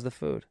 How's the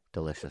food?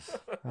 Delicious.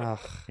 Ugh.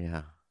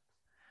 Yeah.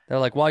 They're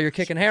like, while you're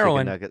kicking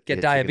heroin, Chicken nugget- get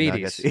yeah,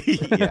 diabetes.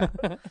 chicken nuggets.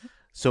 Yeah.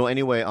 So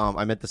anyway,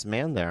 I met this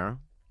man there,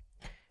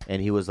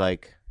 and he was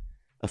like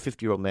a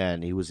 50-year-old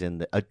man. He was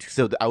in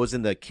I was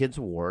in the kids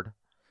ward,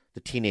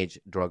 the teenage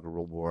drug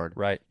ward.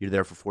 Right. You're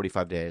there for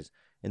 45 days.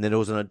 And then there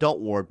was an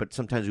adult ward, but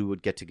sometimes we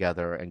would get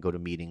together and go to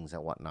meetings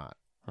and whatnot.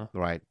 Huh.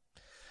 Right.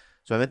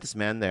 So I met this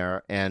man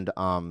there, and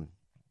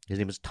his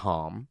name was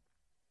Tom.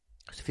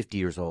 He was 50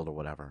 years old or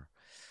whatever.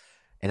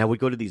 And I would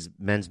go to these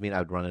men's meetings.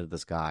 I would run into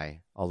this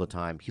guy all the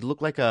time. He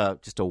looked like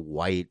just a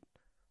white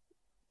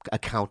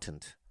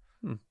accountant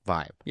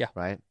vibe. Yeah.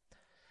 Right.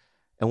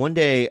 And one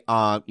day,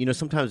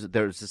 sometimes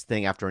there's this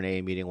thing after an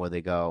AA meeting where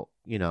they go,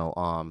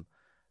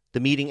 the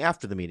meeting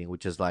after the meeting,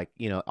 which is like,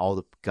 all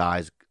the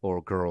guys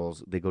or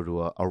girls, they go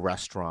to a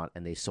restaurant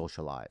and they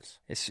socialize.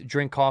 It's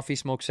drink coffee,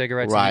 smoke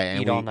cigarettes, Right.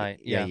 and eat all night.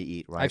 Yeah, you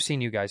eat, right? I've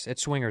seen you guys at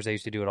swingers. They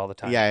used to do it all the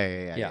time.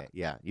 Yeah.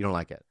 You don't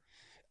like it.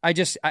 I can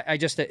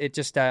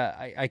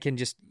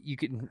just, you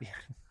can.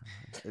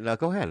 No,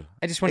 go ahead.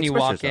 I just, when you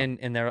Express walk yourself. in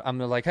and I'm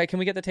like, hey, can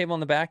we get the table in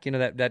the back?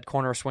 That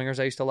corner of swingers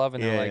I used to love.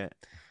 And they're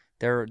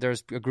like,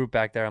 there's a group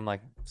back there. I'm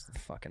like, it's the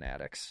fucking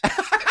addicts.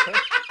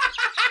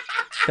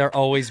 They're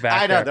always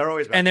back there. I know, they're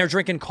always back and there. they're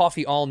drinking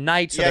coffee all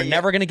night, so Yeah, they're yeah.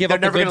 never going to give They're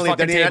up the never good gonna leave.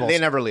 fucking They tables.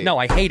 never leave. No,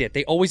 I hate it.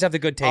 They always have the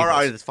good tables. All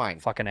right, it's fine.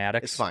 Fucking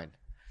addicts. It's fine.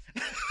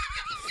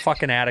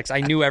 Fucking addicts.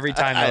 I knew every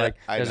time they're like,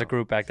 I there's a know.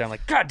 group back there. I'm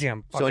like,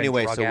 goddamn fucking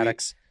drug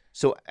addicts.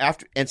 So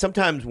after, and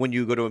sometimes when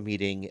you go to a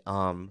meeting,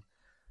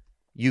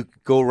 you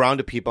go around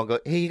to people and go,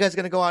 "Hey, you guys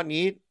gonna go out and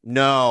eat?"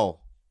 No,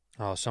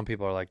 Oh, some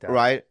people are like that.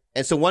 right?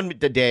 And so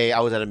the day I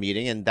was at a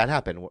meeting and that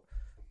happened.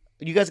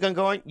 You guys gonna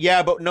go on?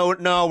 Yeah, but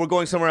no, we're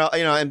going somewhere else.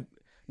 And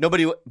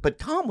nobody. But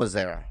Tom was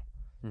there.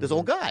 This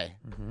old guy.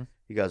 Mm-hmm.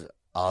 He goes,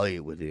 "I'll eat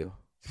with you."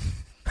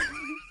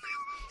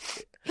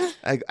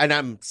 And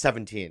I'm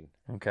 17.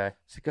 Okay.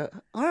 So I go,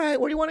 "All right,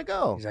 where do you want to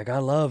go?" He's like, I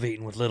love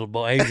eating with little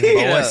boys.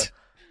 Yeah. boys.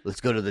 Let's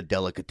go to the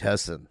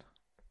delicatessen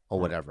or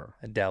whatever.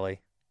 A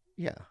deli.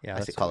 Yeah, Yeah, I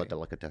that's say call what it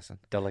delicatessen.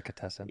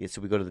 Delicatessen. Yeah,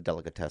 so we go to the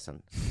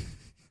delicatessen,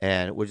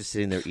 and we're just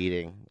sitting there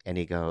eating, and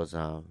he goes,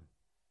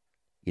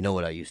 "You know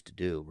what I used to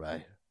do,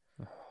 right?"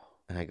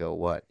 And I go,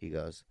 "What?" He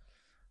goes,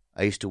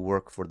 "I used to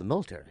work for the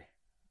military,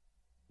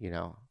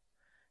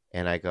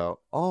 And I go,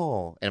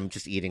 "Oh," and I'm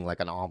just eating like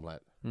an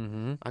omelet.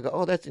 Mm-hmm. I go,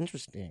 "Oh, that's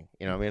interesting."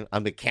 You know what I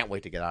mean? I can't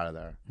wait to get out of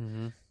there.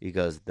 Mm-hmm. He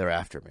goes, "They're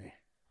after me."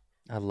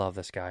 I love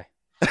this guy.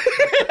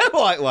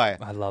 Why?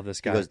 I love this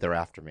He guy. goes, they're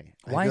after me.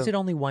 Why is it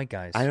only white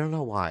guys? I don't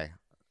know why.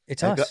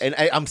 It's I us. go, and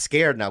I'm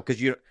scared now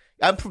because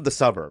I'm from the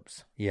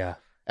suburbs. Yeah.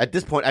 At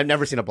this point, I've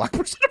never seen a black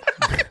person.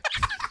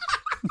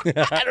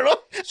 I don't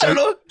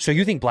know. So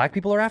you think black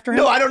people are after him?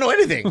 No, I don't know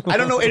anything. I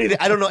don't know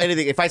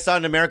anything. If I saw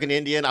an American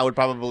Indian, I would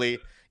probably,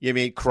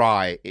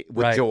 cry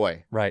with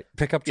joy. Right.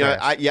 Pick up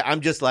trash.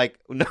 I'm just like,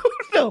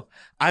 no.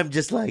 I'm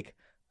just like,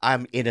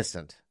 I'm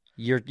innocent.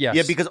 Yes.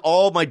 Yeah, because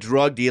all my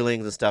drug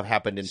dealings and stuff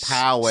happened in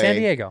Poway. San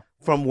Diego.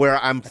 From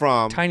where I'm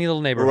from. Tiny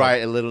little neighborhood.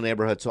 Right, a little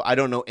neighborhood. So I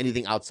don't know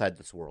anything outside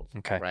this world.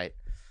 Okay. Right.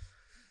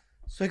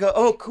 So I go,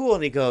 oh, cool.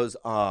 And he goes,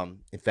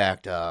 in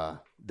fact,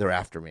 they're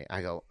after me.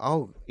 I go,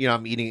 oh,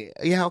 I'm eating.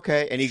 Yeah,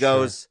 okay. And he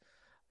goes,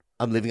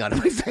 I'm living out of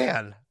my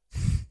van.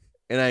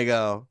 And I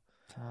go,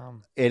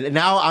 and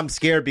now I'm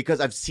scared because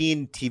I've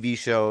seen TV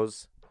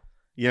shows.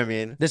 You know what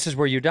I mean? This is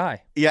where you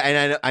die. Yeah,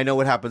 and I know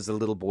what happens to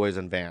little boys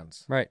in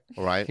vans. Right.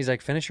 Right? He's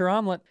like, finish your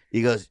omelet.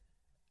 He goes,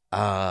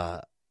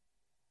 do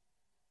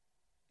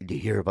you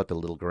hear about the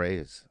little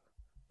grays?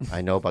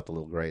 I know about the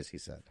little grays, he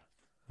said.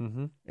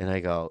 Mm-hmm. And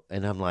I go,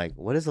 and I'm like,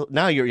 what is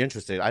now you're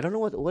interested. I don't know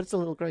what's the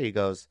little gray. He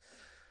goes,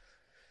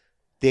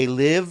 they've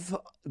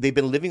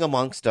been living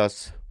amongst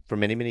us for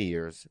many, many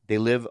years. They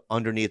live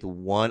underneath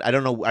one, I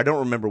don't know, I don't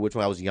remember which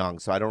one. I was young,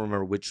 so I don't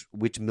remember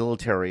which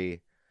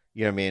military,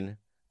 you know what I mean,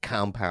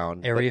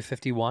 compound. Area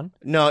 51?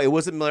 No, it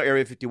wasn't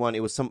Area 51.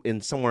 It was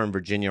somewhere in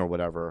Virginia or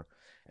whatever.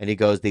 And he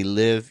goes, they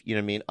live, you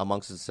know what I mean,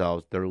 amongst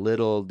themselves. They're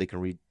little, they can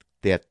read,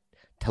 they have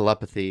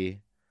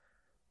telepathy,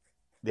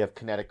 they have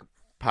kinetic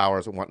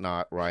powers and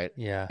whatnot, right?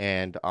 Yeah.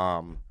 And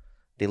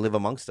they live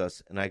amongst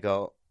us. And I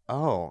go,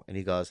 oh. And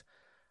he goes,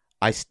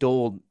 I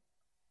stole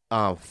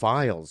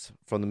files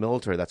from the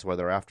military. That's why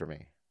they're after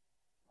me.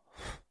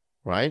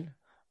 Right?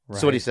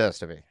 That's what he says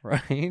to me.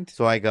 Right.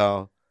 So I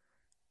go,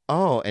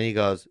 oh. And he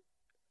goes,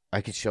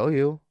 I can show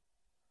you.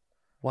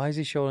 Why is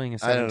he showing a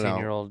I don't know.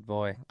 17-year-old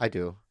boy? I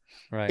do.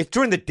 Right. It's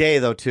during the day,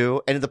 though,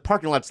 too. And the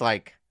parking lot's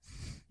like,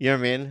 you know what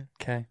I mean?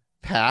 Okay.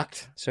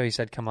 Packed. So he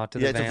said, come out to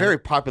the van. Yeah, it's a very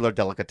popular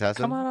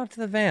delicatessen. Come on out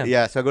to the van.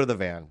 Yeah, so I go to the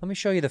van. Let me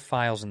show you the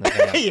files in the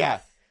van. Yeah.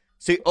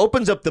 So he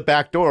opens up the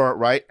back door,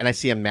 right? And I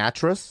see a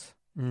mattress,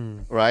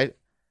 right?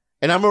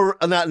 And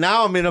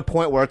now I'm in a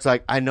point where it's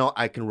like, I know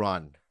I can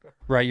run.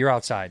 Right, you're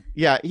outside.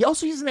 Yeah.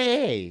 He's an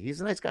AA. He's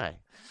a nice guy.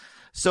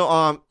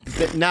 So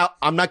now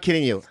I'm not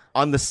kidding you.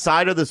 On the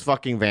side of this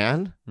fucking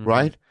van,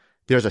 right?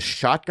 There's a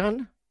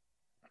shotgun,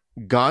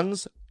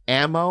 guns,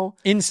 ammo.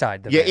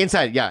 Inside the van. Yeah,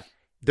 inside. Yeah.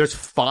 There's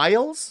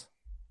files,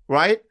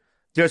 right?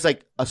 There's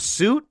like a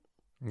suit.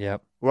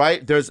 Yep.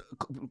 Right? There's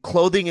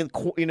clothing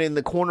in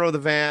the corner of the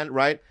van,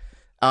 right?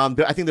 I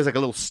think there's like a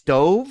little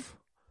stove.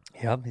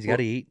 Yep, he's got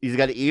to eat. He's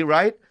got to eat,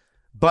 right?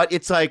 But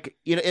it's like,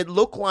 it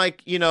looked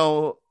like,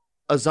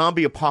 a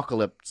zombie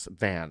apocalypse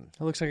van.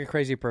 It looks like a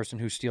crazy person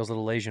who steals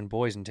little Asian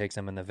boys and takes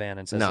them in the van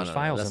and says No, there's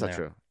files that's in not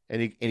there. true.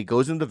 And he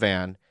goes in the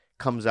van,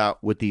 comes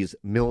out with these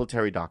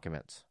military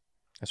documents.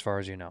 As far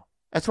as you know.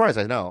 As far as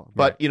I know.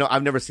 But,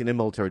 I've never seen a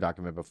military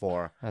document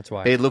before. That's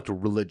why. They looked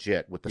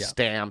legit with the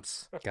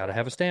stamps. Got to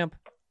have a stamp.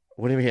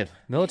 What do you mean?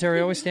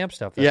 Military always stamp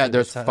stuff.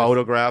 There's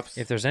photographs.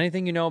 If there's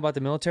anything you know about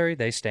the military,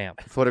 they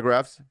stamp.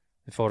 Photographs.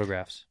 The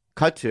photographs.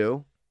 Cut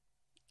to.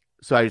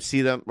 So I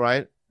see them,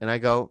 right? And I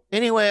go,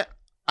 anyway,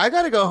 I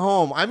got to go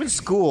home. I'm in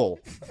school,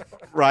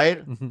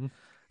 right?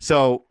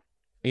 So,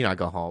 I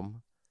go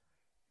home.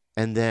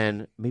 And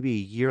then maybe a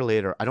year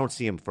later, I don't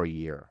see him for a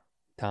year.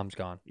 Tom's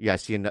gone. Yeah, I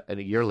see him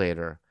a year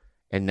later,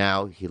 and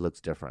now he looks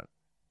different.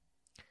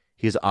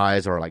 His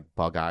eyes are like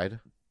bug-eyed.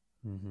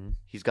 Mm-hmm.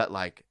 He's got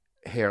like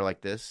hair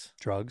like this.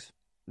 Drugs?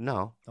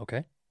 No.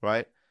 Okay.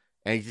 Right?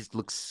 And he just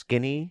looks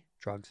skinny.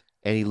 Drugs.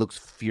 And he looks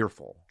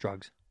fearful.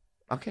 Drugs.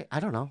 Okay, I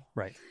don't know.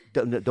 Right.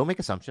 Don't make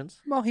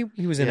assumptions. Well, he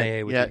was in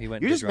AA with you. He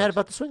went You're to just drugs. mad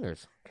about the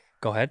swingers.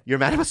 Go ahead. You're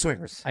mad about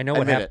swingers. I know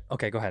what Admit happened. it.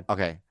 Okay, go ahead.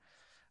 Okay.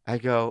 I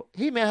go,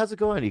 hey, man, how's it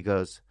going? He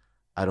goes,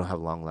 I don't have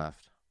long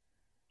left.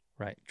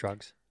 Right.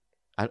 Drugs.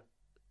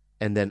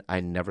 And then I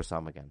never saw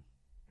him again.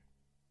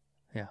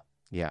 Yeah.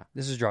 Yeah.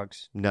 This is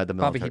drugs. No, the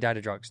military. Probably he died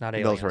of drugs, not the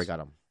aliens. military got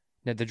him.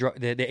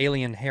 The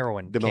alien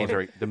heroin. The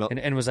military.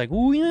 And was like,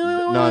 ooh,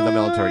 yeah. No, the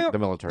military. The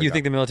military. You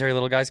think the military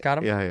little guys got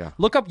him? Yeah.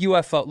 Look up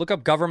UFO. Look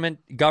up government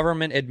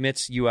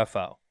admits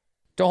UFO.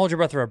 Don't hold your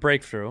breath for a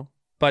breakthrough.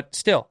 But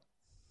still,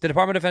 the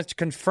Department of Defense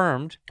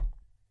confirmed.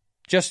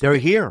 They're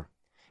here.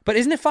 But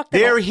isn't it fucked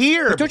up? They're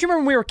here. But don't you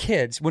remember when we were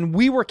kids? When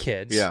we were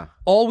kids,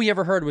 all we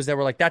ever heard was they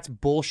were like, that's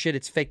bullshit,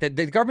 it's fake.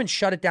 The government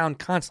shut it down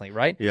constantly,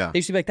 right? Yeah. They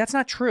used to be like, that's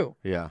not true.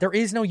 Yeah. There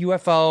is no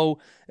UFO.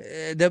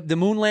 The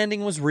moon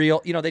landing was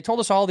real. They told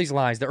us all these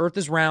lies. The earth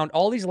is round.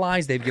 All these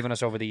lies they've given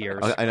us over the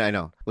years. I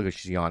know. Look,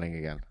 she's yawning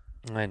again.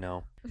 I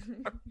know.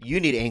 You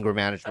need anger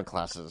management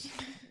classes.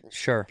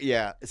 Sure.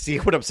 Yeah. See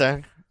what I'm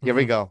saying? Here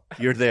we go.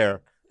 You're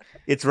there.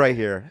 It's right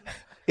here.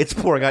 It's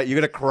pouring out. You're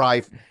going to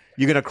cry.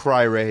 You're going to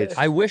cry, Rage.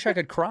 I wish I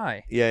could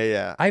cry.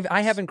 Yeah.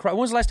 I haven't cried.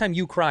 When was the last time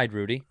you cried,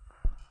 Rudy?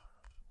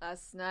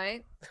 Last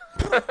night.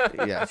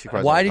 Yeah, she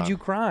cries. Why did you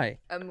cry?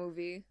 A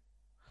movie.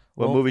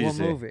 What movie did you What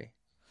see? movie?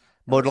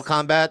 Mortal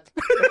Kombat?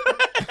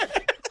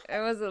 It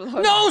was a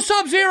love. No,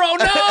 Sub-Zero,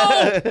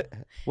 no!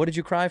 What did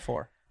you cry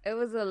for? It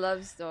was a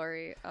love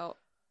story. A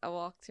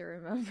Walk to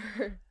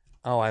Remember.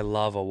 Oh, I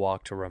love A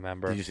Walk to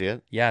Remember. Did you see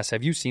it? Yes.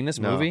 Have you seen this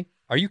No. movie?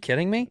 Are you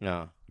kidding me?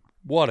 No.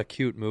 What a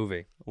cute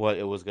movie. What?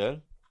 It was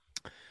good.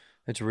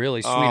 It's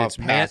really sweet. Oh, it's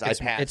pass. I it's,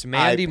 pass. it's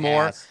Mandy I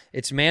Moore. pass.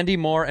 It's Mandy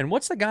Moore. And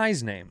what's the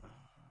guy's name?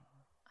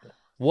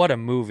 What a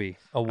movie.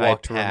 A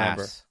Walk to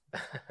Remember.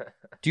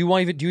 Do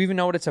you even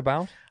know what it's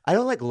about? I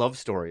don't like love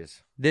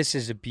stories. This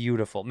is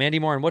beautiful. Mandy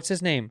Moore, and what's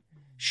his name?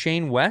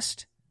 Shane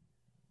West?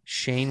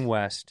 Shane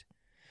West.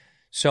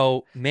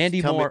 So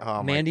Mandy Tell me- Moore, oh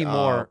my Mandy God.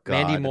 Moore, Oh,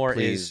 Mandy God, Moore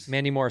please.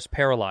 is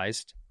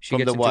paralyzed. She From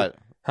gets the into- what?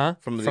 Huh?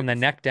 From From the- the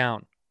neck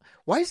down.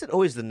 Why is it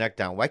always the neck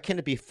down? Why can't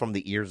it be from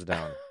the ears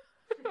down?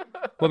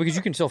 Well, because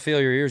you can still feel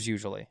your ears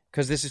usually.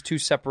 Because this is two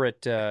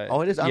separate.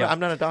 Oh, it is. yeah. I'm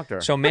not a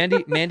doctor. So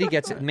Mandy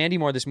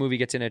Moore. This movie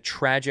gets in a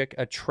tragic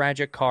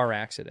car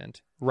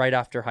accident right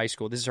after high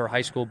school. This is her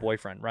high school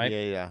boyfriend, right?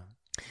 Yeah.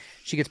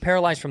 She gets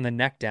paralyzed from the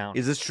neck down.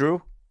 Is this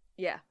true?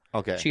 Yeah.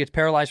 Okay. She gets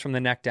paralyzed from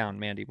the neck down,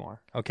 Mandy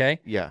Moore. Okay.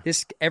 Yeah.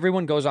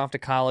 Everyone goes off to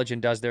college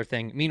and does their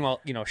thing.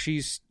 Meanwhile,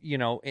 she's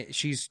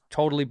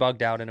totally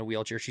bugged out in a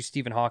wheelchair. She's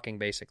Stephen Hawking,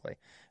 basically.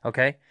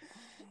 Okay.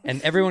 And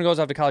everyone goes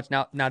off to college.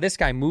 Now this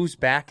guy moves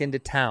back into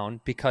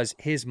town because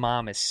his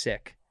mom is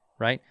sick,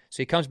 right? So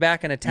he comes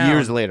back into town.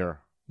 Years later.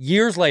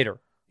 Years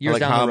Like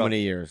down how the road.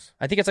 many years?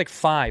 I think it's like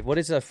 5. What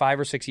is it? 5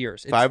 or 6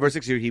 years? 5 or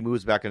 6 years. He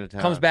moves back into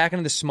town. Comes back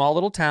into this small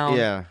little town.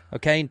 Yeah.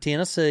 Okay, in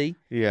Tennessee.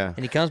 Yeah.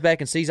 And he comes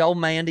back and sees old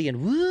Mandy and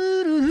in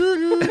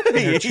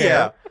her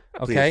chair.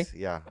 Yeah. Okay. Please.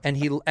 Yeah.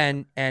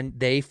 And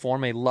they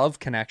form a love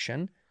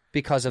connection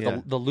because of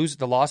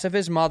the loss of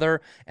his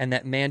mother, and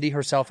that Mandy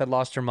herself had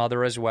lost her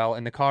mother as well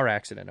in the car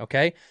accident.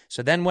 Okay.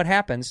 So then what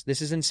happens?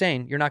 This is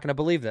insane. You're not going to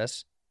believe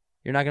this.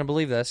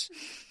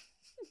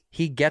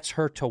 He gets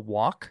her to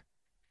walk.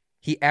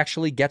 He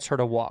actually gets her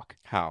to walk.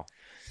 How?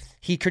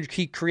 He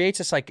creates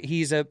this like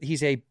he's a Why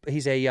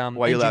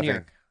are you engineer.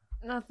 laughing?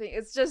 Nothing.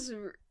 It's just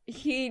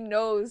he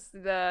knows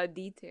the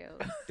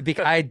details.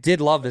 Because I did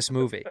love this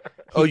movie.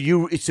 So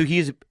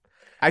he's.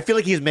 I feel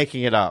like he's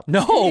making it up.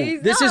 No,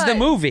 He's this is the not.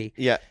 movie.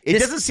 Yeah. It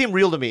doesn't seem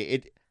real to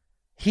me.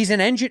 He's an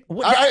engineer.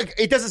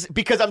 It doesn't,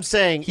 because I'm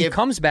saying He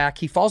comes back.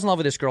 He falls in love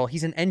with this girl.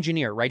 He's an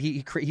engineer, right?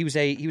 He was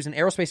an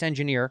aerospace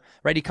engineer,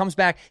 right? He comes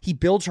back. He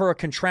builds her a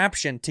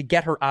contraption to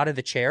get her out of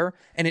the chair,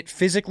 and it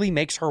physically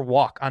makes her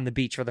walk on the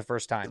beach for the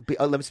first time.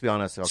 Let me be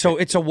honest. Okay. So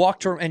it's a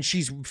walk to, and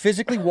she's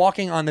physically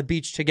walking on the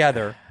beach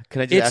together.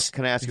 Can I just ask?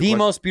 Can I ask you a the question?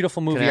 most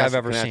beautiful movie I've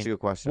ever Can I seen. ask you a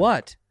question?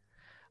 What?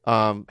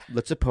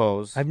 Let's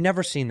suppose. I've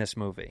never seen this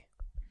movie,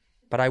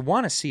 but I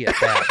want to see it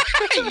bad.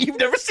 You've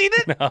never seen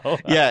it? No.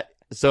 Yeah.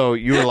 So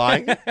you were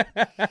lying?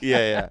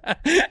 Yeah.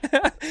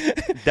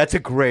 That's a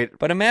great.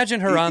 But imagine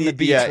her on the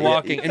beach Yeah.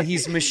 walking, and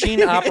he's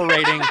machine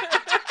operating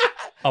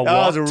a That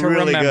walk was to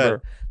really remember.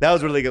 good. That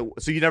was really good.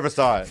 So you never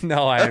saw it?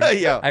 No, I have,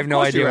 Yeah, I have of no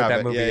course you idea what that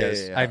haven't. movie Yeah,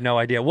 is. yeah. I have no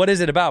idea. What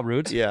is it about,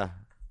 Roots? Yeah.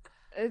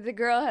 The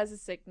girl has a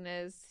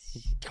sickness.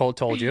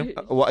 Told you.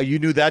 Well, you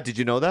knew that? Did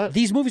you know that?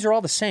 These movies are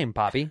all the same,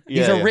 Bobby. These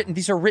Yeah, are yeah. written.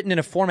 These are written in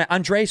a format.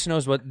 Andres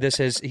knows what this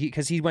is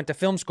because he went to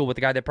film school with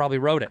the guy that probably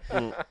wrote it.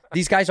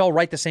 These guys all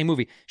write the same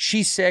movie.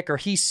 She's sick or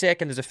he's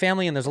sick, and there's a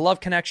family and there's a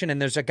love connection,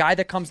 and there's a guy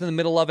that comes in the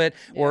middle of it,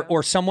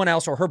 or someone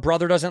else, or her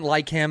brother doesn't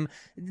like him.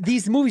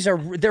 These movies are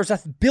there's a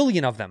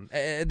billion of them.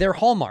 They're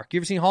Hallmark. You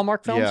ever seen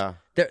Hallmark films? Yeah.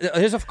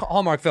 There's a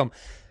Hallmark film.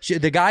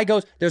 The guy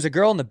goes, there's a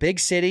girl in the big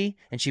city,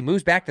 and she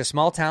moves back to a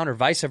small town, or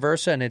vice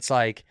versa, and it's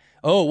like,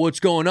 oh, what's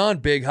going on,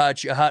 big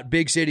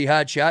big city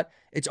hot shot?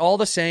 It's all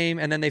the same,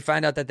 and then they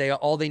find out that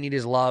all they need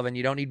is love, and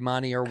you don't need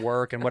money or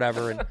work and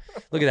whatever. And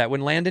look at that.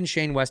 When Landon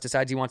Shane West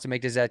decides he wants to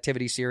make this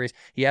activity series,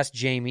 he asks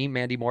Jamie,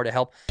 Mandy Moore, to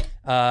help,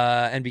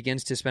 and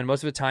begins to spend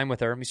most of the time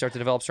with her. He starts to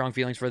develop strong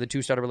feelings for the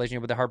two start a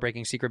relationship, but the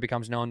heartbreaking secret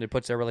becomes known that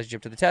puts their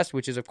relationship to the test,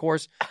 which is, of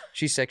course,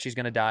 she's sick, she's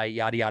going to die,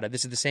 yada, yada.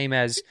 This is the same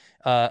as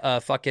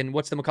fucking,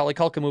 what's the Macaulay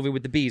Culkin movie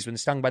with the bees, when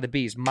stung by the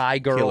bees? My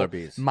Girl. Killer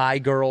Bees. My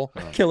Girl.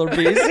 Killer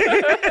Bees.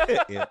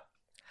 Yeah.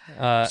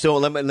 So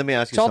let me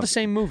ask you It's all something. the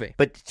same movie.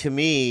 But to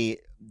me,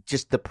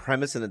 just the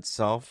premise in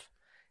itself,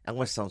 I'm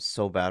going to sound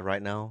so bad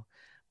right now,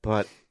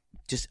 but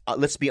just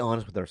let's be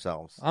honest with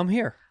ourselves. I'm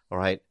here. All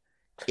right.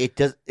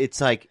 It's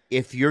like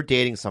if you're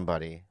dating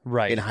somebody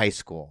Right. in high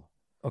school,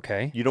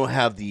 Okay. you don't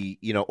have the,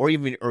 or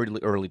even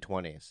early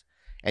 20s,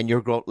 and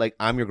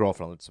I'm your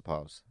girlfriend, let's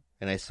suppose.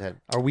 And I said,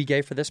 Are we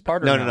gay for this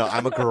part or no,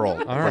 I'm a girl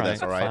for All right.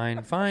 this, all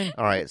right? Fine.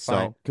 All right, so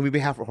Fine. can we be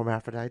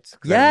hermaphrodites?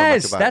 'Cause I don't know much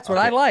Yes, about it. that's what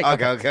I Okay.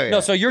 like. Okay. No, yeah.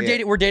 so you're Yeah.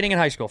 dating. We're dating in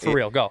high school for Yeah.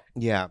 real. Go.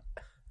 Yeah.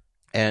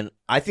 And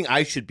I think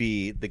I should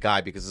be the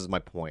guy because this is my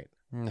point.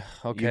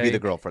 Okay. You be the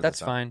girl for That's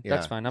this fine. time.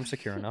 That's Yeah. fine. I'm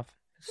secure enough.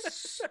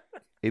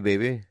 Hey,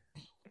 baby.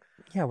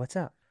 Yeah. What's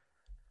up?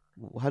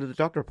 How did the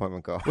doctor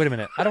appointment go? Wait a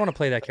minute. I don't want to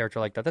play that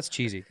character like that. That's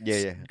cheesy.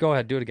 Yeah. Go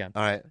ahead. Do it again.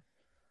 All right.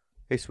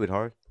 Hey,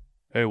 sweetheart.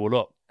 Hey, what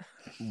up?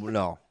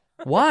 No,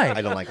 Why?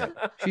 I don't like it.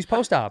 She's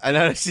post-op. I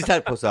know she's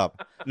not post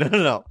up.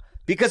 No.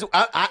 Because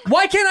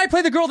Why can't I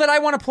play the girl that I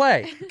want to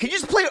play? can you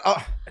just play?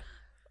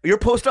 You're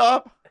post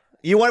up.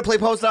 You want to play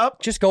post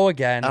up? Just go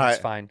again. All It's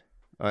right. fine.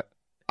 All right.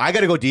 I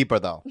got to go deeper,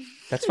 though.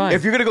 That's fine.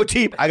 If you're going to go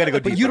deep, I got to go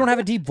deeper. But you don't have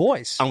a deep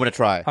voice. I'm going to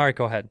try. All right,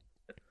 go ahead.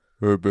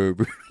 Hey,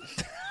 baby.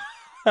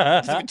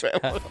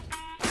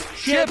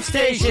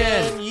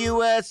 ShipStation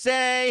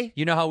USA.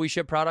 You know how we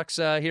ship products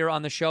here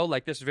on the show,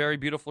 like this very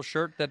beautiful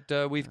shirt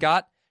that we've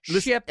got.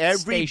 Listen,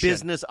 every ShipStation.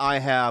 business I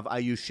have, I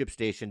use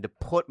ShipStation to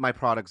put my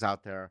products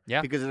out there.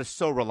 Yeah. Because it's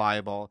so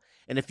reliable.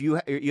 And if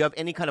you have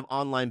any kind of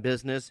online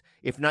business,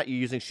 if not you're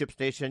using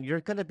ShipStation,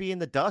 you're going to be in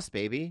the dust,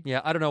 baby. Yeah,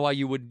 I don't know why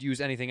you would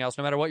use anything else.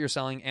 No matter what you're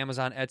selling,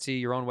 Amazon,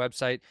 Etsy, your own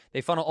website, they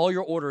funnel all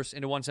your orders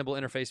into one simple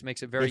interface.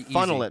 Makes it very easy.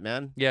 Funnel it,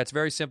 man. Yeah, it's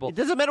very simple. It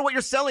doesn't matter what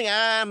you're selling.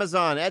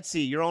 Amazon,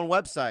 Etsy, your own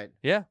website.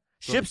 Yeah.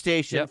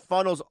 ShipStation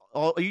funnels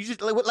all. You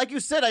just like you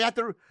said. I have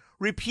to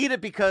repeat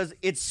it because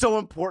it's so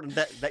important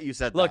that you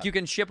said. Look, that. you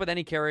can ship with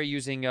any carrier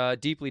using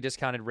deeply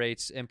discounted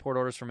rates, import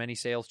orders from any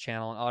sales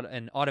channel,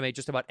 and automate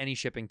just about any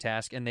shipping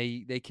task. And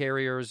they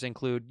carriers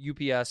include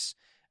UPS,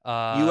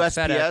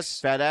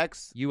 USPS,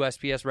 FedEx,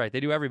 USPS. Right, they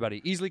do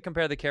everybody. Easily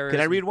compare the carriers.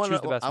 Can I read one?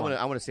 Choose the best I one.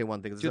 want to say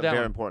one thing. This Do is that very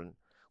one. important.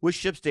 With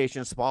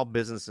ShipStation, small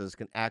businesses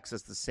can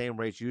access the same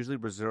rates usually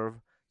reserved.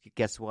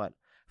 Guess what?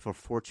 For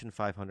Fortune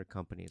 500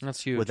 companies.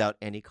 That's huge. Without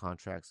any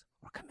contracts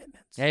or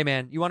commitments. Hey,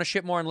 man, you want to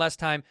ship more in less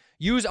time?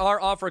 Use our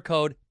offer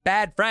code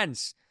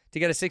BADFRIENDS to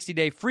get a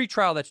 60-day free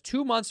trial. That's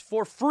 2 months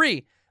for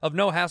free of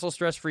no hassle,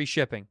 stress-free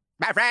shipping.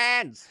 My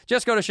friends.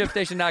 Just go to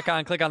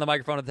ShipStation.com, click on the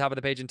microphone at the top of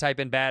the page, and type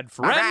in Bad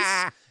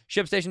Friends.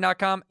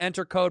 ShipStation.com,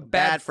 enter code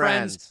Bad Bad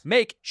Friends. Friends.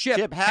 Make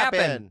ship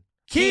happen.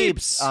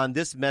 Keeps.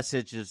 This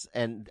message is,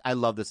 and I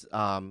love this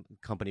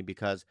company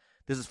because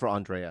this is for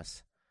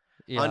Andreas.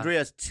 Yeah.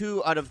 Andreas,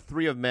 2 out of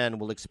 3 of men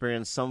will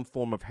experience some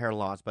form of hair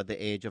loss by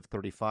the age of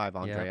 35,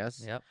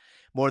 Andreas. Yep.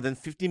 More than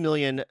 50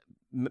 million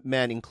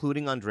men,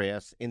 including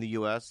Andreas, in the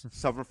U.S.,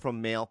 suffer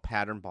from male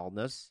pattern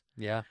baldness.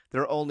 Yeah.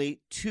 There are only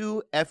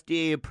 2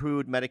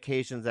 FDA-approved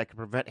medications that can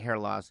prevent hair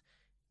loss,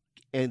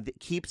 and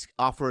Keeps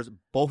offers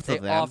both They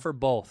of them. offer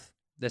both.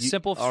 The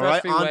simple, all right,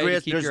 stress-free way to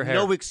Andreas, keep there's your hair.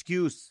 no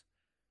excuse.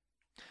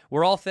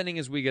 We're all thinning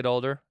as we get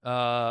older.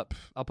 I'll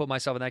put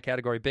myself in that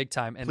category big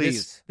time. And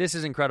Please. this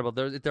is incredible.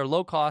 They're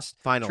low cost.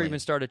 Finally.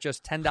 Treatments start at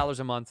just $10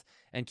 a month,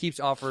 and Keeps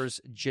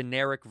offers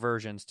generic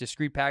versions,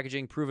 discreet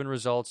packaging, proven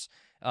results.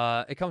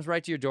 It comes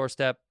right to your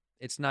doorstep.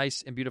 It's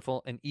nice and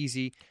beautiful and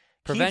easy.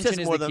 Prevention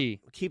is the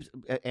key. Keeps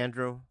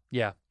Andrew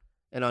Yeah.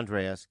 and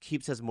Andreas.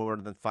 Keeps has more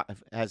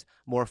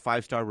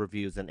 5-star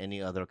reviews than any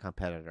other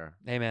competitor.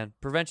 Hey, man.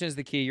 Prevention is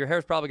the key. Your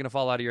hair's probably going to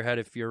fall out of your head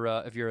if you're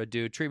a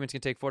dude. Treatments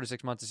can take 4 to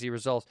 6 months to see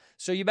results,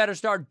 so you better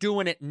start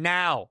doing it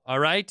now, all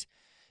right?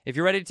 If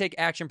you're ready to take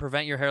action,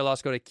 prevent your hair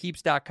loss, go to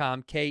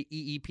Keeps.com,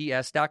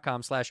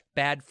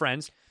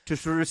 KEEPS.com/badfriends. To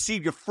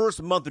receive your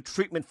first month of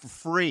treatment for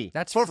free.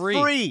 That's for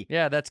free.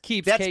 Yeah, that's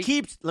Keeps. That's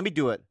Keeps. Let me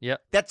do it.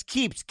 Yep. That's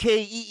Keeps,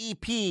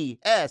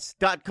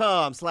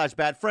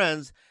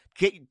 KEEPS.com/badfriends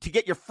to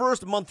get your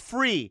first month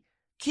free.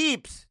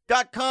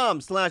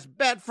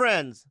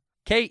 Keeps.com/badfriends.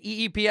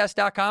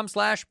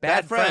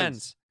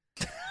 KEEPS.com/badfriends.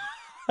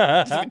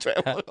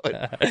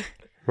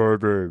 Hey,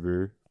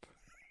 baby.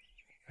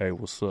 Hey,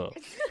 what's up?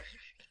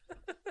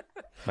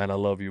 Man, I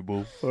love you,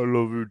 boo. I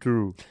love you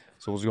too.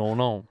 So what's going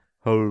on?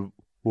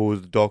 What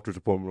was the doctor's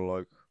appointment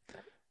like?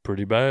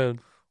 Pretty bad.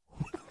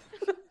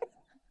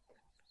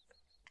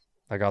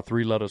 I got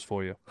 3 letters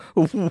for you.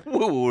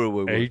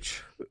 Wait.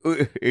 H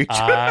H-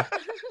 I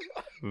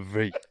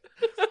V.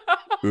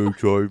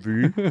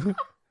 HIV.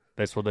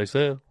 That's what they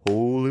said.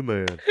 Holy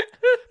man.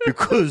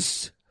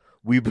 Because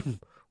we've been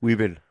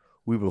fucking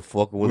with We've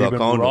our been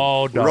condom.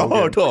 raw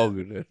dogging.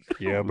 dogging it.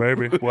 Yeah,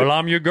 baby. Well,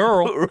 I'm your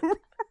girl.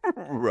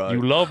 Right.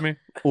 You love me.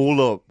 Hold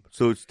up.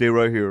 So stay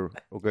right here,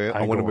 okay? I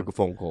ain't want to going. make a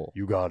phone call.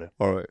 You got it.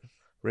 All right.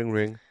 Ring,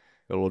 ring.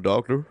 Hello,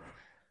 doctor. Let's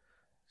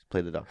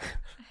play the doctor.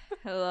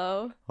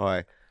 Hello.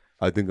 Hi.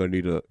 I think I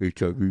need a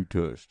HIV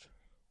test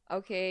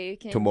Okay, you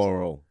can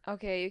tomorrow,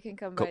 Okay, you can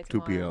come by 2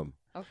 tomorrow. p.m.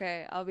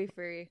 Okay, I'll be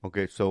free.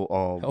 Okay, so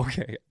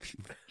Okay.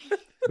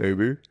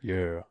 baby,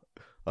 Yeah.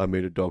 I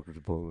made a doctor's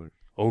appointment.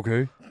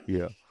 Okay.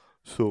 Yeah.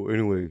 So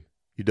anyway,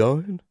 you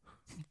dying?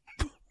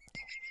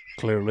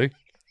 Clearly.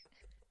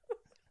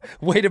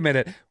 Wait a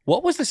minute.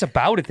 What was this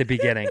about at the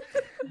beginning?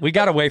 We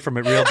got away from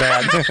it real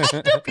bad.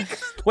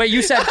 Wait,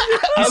 you said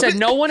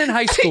no one in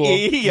high school.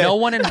 Yeah. No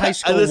one in high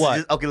school. Listen,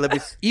 What? okay, let me.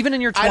 Even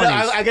in your I 20s.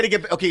 know. I gotta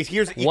get. Okay,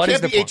 here's. It What is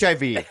can't the be point?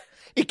 HIV.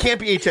 It can't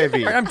be HIV.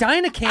 I'm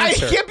dying of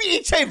cancer. It can't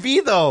be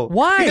HIV though.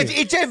 Why?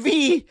 Because HIV.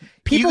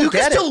 People you can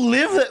get it. still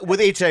live with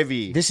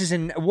HIV. This is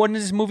in. When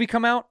did this movie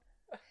come out?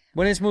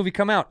 When did this movie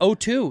come out?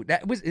 2002.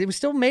 It was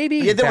still maybe.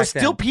 Yeah, there back were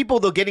still then. people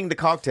though getting the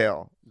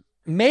cocktail.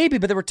 Maybe,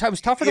 but it was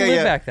tougher to Yeah, live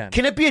yeah. back then.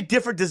 Can it be a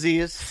different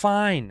disease?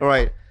 Fine. All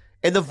right.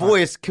 And the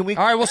voice, can we?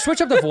 All right, we'll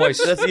switch up the voice.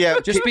 Yeah,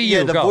 Just be Yeah,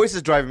 you. the Go. voice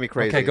is driving me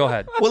crazy. Okay, go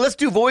ahead. Well, let's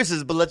do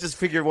voices, but let's just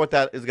figure what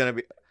that is going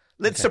to be.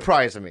 Let's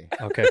surprise me.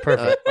 Okay,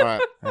 perfect. All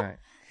right. All right.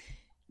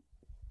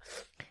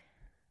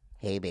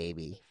 Hey,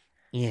 baby.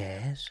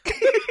 Yes.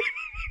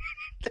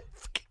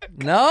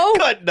 No?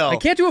 God, no. I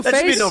can't do a Let's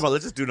face. be normal.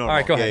 Let's just do normal. All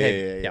right, go ahead. Yeah,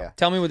 Hey, yeah.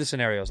 Tell me what the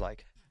scenario is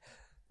like.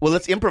 Well,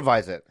 let's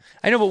improvise it.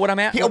 I know, but what I'm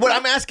What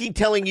I'm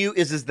telling you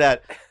is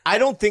that I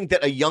don't think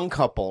that a young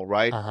couple,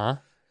 right?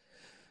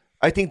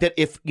 I think that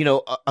if,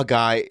 a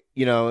guy,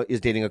 is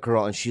dating a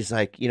girl and she's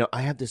like,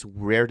 I have this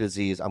rare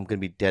disease, I'm going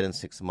to be dead in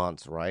 6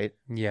 months, right?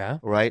 Yeah.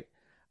 Right?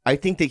 I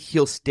think that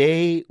he'll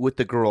stay with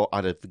the girl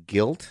out of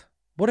guilt.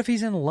 What if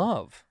he's in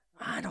love?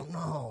 I don't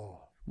know.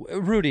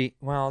 Rudy,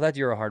 well,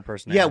 you're a hard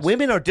person to Yeah, ask.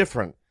 women are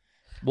different.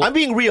 Well, I'm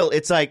being real.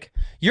 It's like...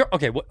 You're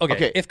okay.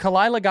 If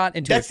Kalila got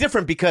into That's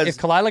different because... If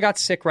Kalila got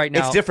sick right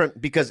now... It's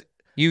different because...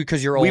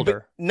 Because you're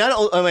older.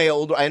 Not am I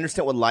older. I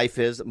understand what life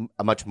is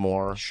much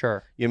more.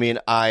 Sure. You know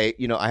what I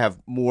mean? I have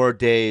more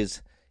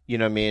days,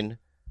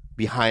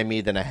 behind me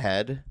than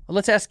ahead. Well,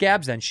 let's ask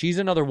Gabs then. She's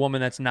another woman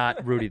that's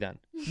not Rudy then.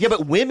 Yeah,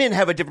 but women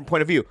have a different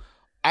point of view.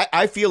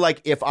 I feel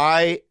like if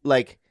I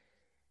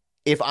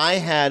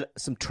had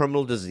some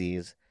terminal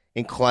disease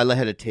and Kalila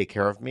had to take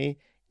care of me,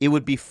 it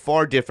would be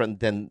far different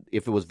than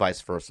if it was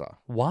vice versa.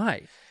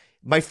 Why?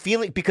 My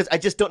feeling, because I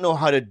just don't know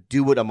how to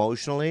do it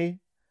emotionally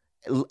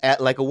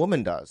like a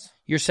woman does.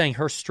 You're saying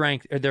her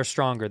strength, they're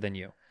stronger than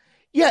you.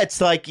 Yeah, it's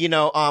like,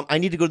 I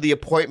need to go to the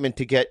appointment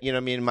to get,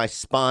 my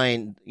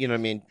spine,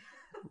 regenerated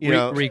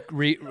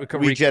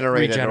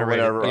or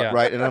whatever, yeah.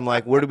 right? And I'm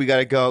like, where do we got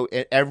to go?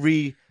 And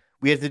we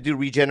have to do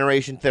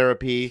regeneration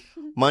therapy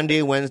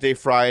Monday, Wednesday,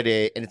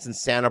 Friday, and it's in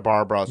Santa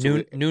Barbara.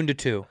 So noon to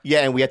 2. Yeah,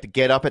 and we have to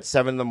get up at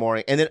 7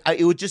 a.m. And then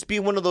it would just be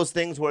one of those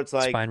things where it's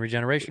like... Spine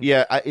regeneration.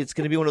 Yeah, it's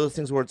going to be one of those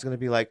things where it's going to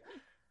be like,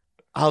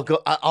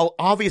 I'll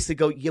obviously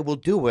go, yeah, we'll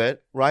do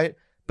it, right?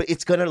 But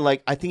it's going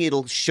to I think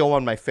it'll show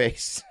on my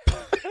face.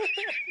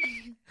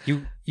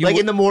 You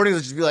in the mornings,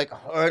 I'll just be like,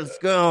 all right, let's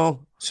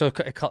go. So if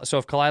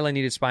Kalila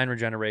needed spine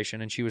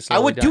regeneration and she was I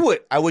would do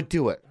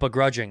it.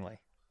 Begrudgingly.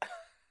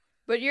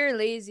 But you're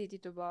lazy,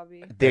 Tito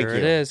Bobby. There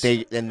it is.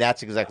 And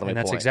that's exactly my point.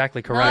 That's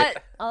exactly correct.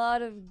 Not a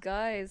lot of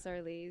guys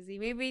are lazy.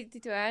 Maybe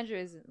Tito Andrew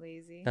isn't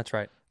lazy. That's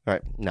right.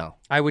 Right. No.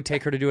 I would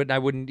take her to do it and I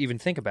wouldn't even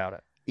think about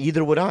it.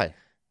 Either would I.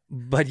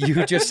 But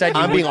you just said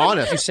you I'm being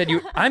honest. You said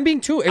I'm being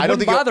too. It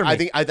wouldn't bother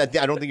me. I don't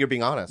think you're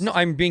being honest. No,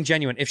 I'm being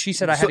genuine. If she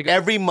said I had to go...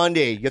 every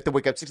Monday you have to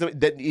wake up 6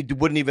 that it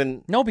wouldn't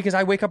even... No, because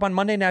I wake up on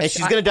Monday now. And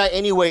she's going to die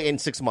anyway in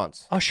 6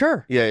 months. Oh,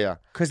 sure. Yeah.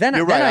 Because then,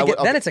 you're right.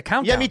 then it's a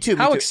countdown. Yeah, me too.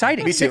 How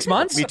exciting. Me too. 6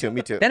 months? Me too.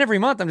 Then every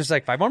month I'm just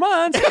like, 5 more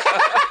months.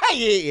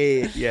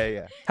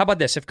 Yeah. How about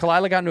this? If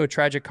Kalila got into a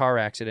tragic car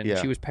accident and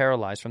she was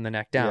paralyzed from the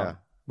neck down,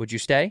 would you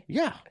stay?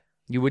 Yeah.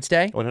 You would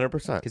stay? 100%.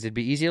 Because it'd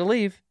be easy to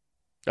leave.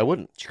 I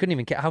wouldn't. She couldn't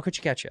even... How could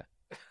she catch you?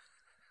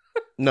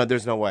 No,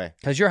 there's no way.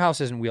 Because your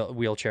house isn't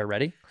wheelchair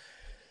ready.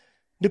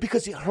 No,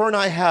 because her and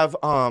I have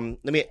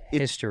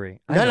history.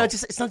 No,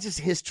 it's not just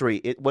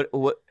history.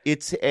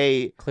 It's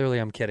a... Clearly,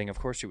 I'm kidding. Of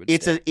course, you would.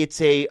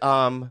 It's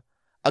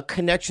a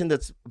connection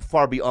that's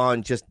far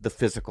beyond just the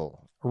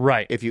physical.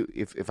 Right.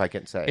 If I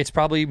can say. It's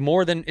probably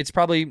more than... It's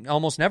probably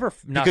almost never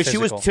not because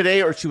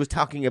physical. she was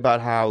talking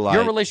about how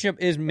your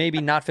relationship is maybe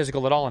not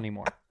physical at all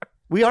anymore.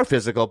 We are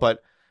physical,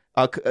 but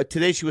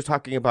today she was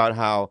talking about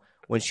how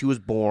when she was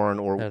born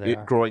or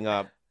growing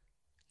up,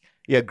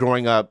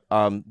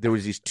 there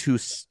was these 2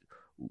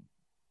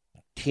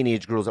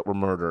 teenage girls that were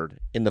murdered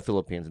in the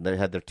Philippines, and they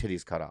had their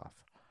titties cut off.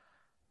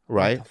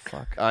 Right? What the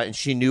fuck? And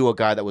she knew a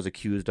guy that was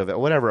accused of it,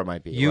 whatever it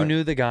might be. You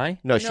knew the guy?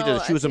 No, she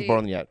didn't. She wasn't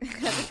born yet.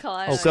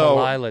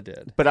 Kalila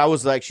did.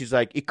 But she's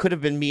like, it could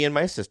have been me and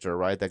my sister,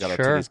 right? That got our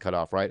titties cut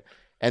off, right?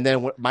 And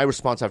then my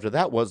response after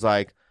that was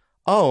like,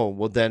 oh,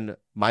 well, then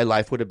my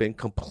life would have been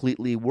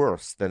completely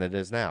worse than it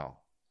is now.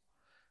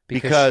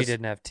 Because she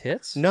didn't have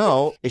tits?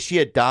 No. If she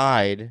had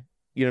died,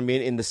 you know what I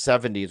mean, in the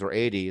 70s or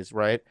 80s,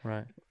 right?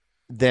 Right.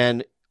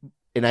 Then,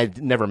 and I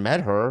never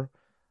met her,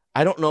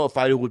 I don't know if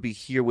I would be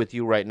here with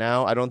you right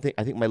now. I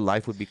think my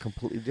life would be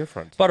completely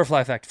different. Butterfly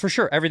effect. For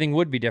sure. Everything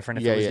would be different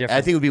if it was different.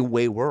 I think it would be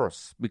way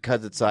worse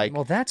because it's like...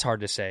 Well, that's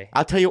hard to say.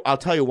 I'll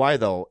tell you why,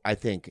 though, I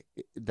think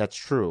that's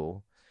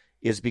true,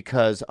 is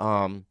because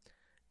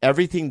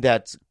everything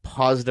that's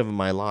positive in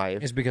my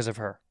life... Is because of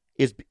her.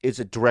 Is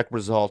a direct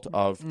result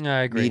of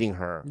meeting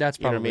her. That's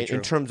probably true.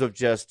 In terms of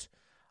just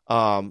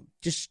the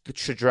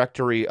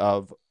trajectory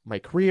of my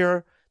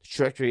career, the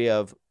trajectory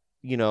of,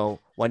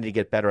 wanting to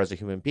get better as a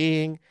human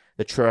being,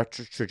 the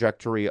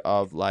trajectory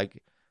of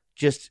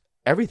just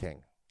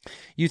everything.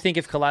 You think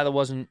if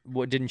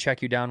Kalila didn't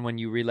check you down when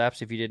you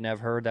relapsed, if you didn't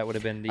have her, that would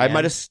have been the end? I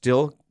might have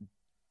still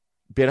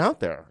been out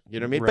there. You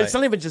know what I mean? Right. But it's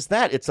not even just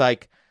that. It's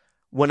like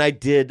when I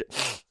did...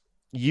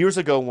 Years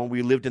ago, when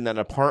we lived in that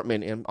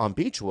apartment on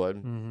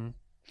Beechwood,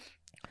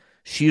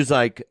 she was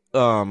like,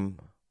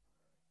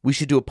 we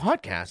should do a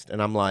podcast.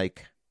 And I'm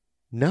like,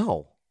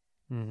 no.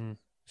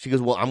 She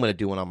goes, well, I'm going to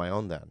do one on my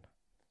own then.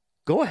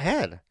 Go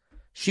ahead.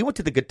 She went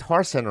to the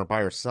Guitar Center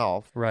by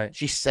herself. Right.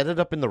 She set it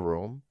up in the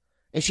room,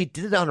 and she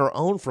did it on her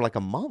own for like a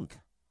month.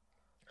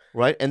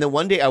 Right? And then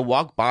one day I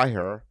walked by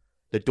her,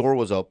 the door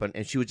was open,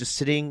 and she was just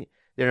sitting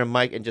there in a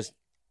mic and just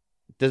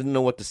doesn't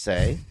know what to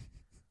say.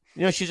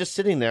 She's just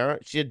sitting there.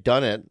 She had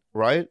done it,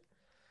 right?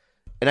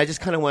 And I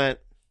just kind of went,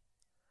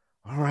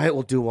 all right,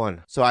 we'll do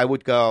one. So I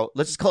would go,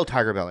 let's just call it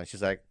Tiger Belly.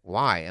 She's like,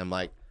 why? I'm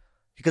like,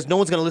 because no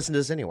one's going to listen to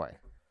this anyway.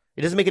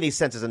 It doesn't make any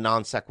sense as a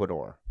non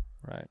sequitur,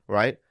 Right.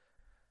 right?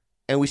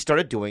 And we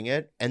started doing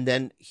it, and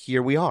then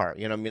here we are.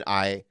 You know, what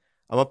I mean,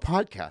 I'm a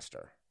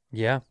podcaster,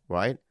 Yeah.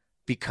 right?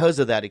 Because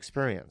of that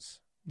experience.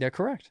 Yeah,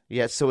 correct.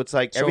 Yeah, so it's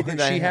like So everything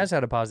that she I have- has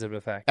had a positive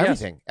effect.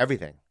 Yes.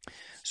 everything.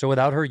 So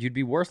without her, you'd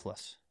be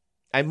worthless.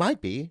 I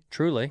might be.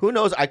 Truly. Who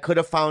knows? I could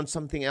have found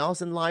something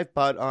else in life,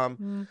 but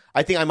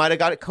I think I might have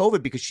got it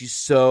COVID because she's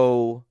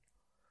so,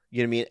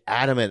 you know what I mean,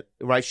 adamant,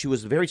 right? She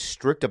was very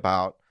strict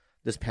about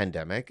this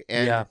pandemic,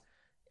 and Yeah.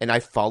 and I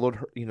followed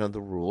her, you know,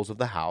 the rules of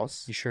the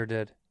house. You sure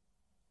did.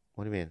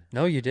 What do you mean?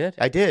 No, you did.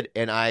 I did,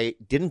 and I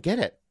didn't get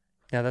it.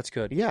 Yeah, that's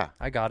good. Yeah,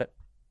 I got it.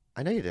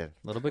 I know you did. A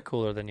little bit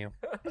cooler than you.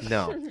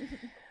 No,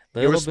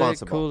 Little bit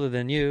Irresponsible. cooler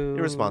than you.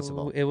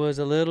 Irresponsible. It was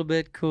a little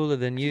bit cooler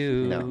than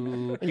you. No.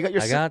 And you got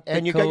your I si- got the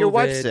and you got your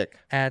wife COVID sick.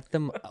 at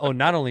the. Oh,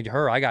 not only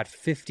her, I got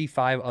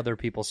 55 other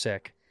people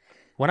sick.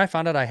 When I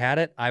found out I had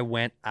it, I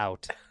went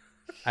out.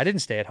 I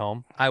didn't stay at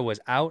home. I was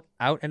out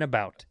and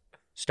about.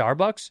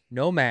 Starbucks,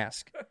 no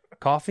mask.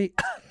 Coffee,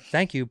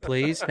 thank you,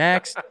 please.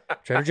 Next,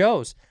 Trader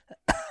Joe's.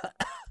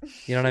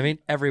 You know what I mean?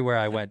 Everywhere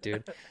I went,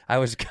 dude. I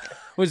was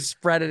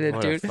spreading it,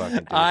 What a dude. fucking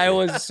douche, I dude.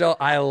 was so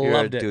I You're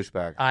loved a it.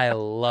 douchebag. I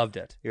loved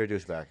it. You're a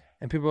douchebag.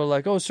 And people are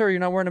like, "Oh, sir, you're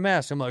not wearing a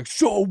mask." I'm like,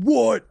 "So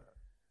what?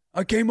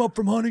 I came up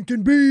from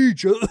Huntington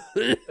Beach."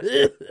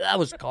 I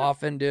was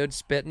coughing, dude,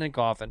 spitting and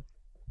coughing.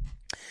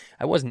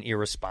 I wasn't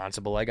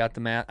irresponsible. I got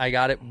the mask. I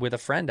got it with a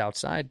friend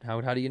outside.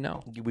 How do you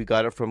know? We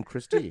got it from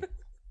Christy,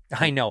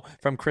 I know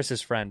from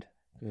Chris's friend,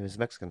 his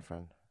Mexican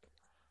friend.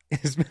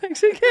 his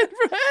Mexican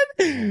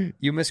friend.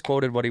 You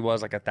misquoted what he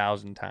was like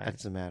 1,000 That times.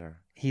 doesn't matter.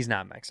 He's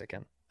not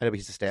Mexican. I know, but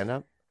he's a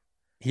stand-up.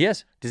 He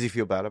is. Does he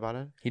feel bad about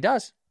it? He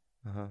does.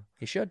 Uh-huh.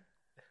 He should.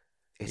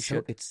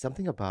 It's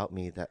something about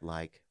me that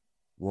like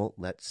won't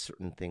let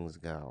certain things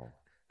go.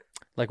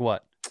 Like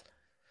what?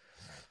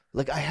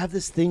 Like I have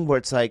this thing where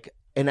it's like,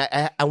 and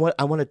I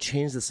want to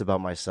change this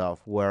about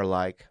myself, where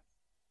like,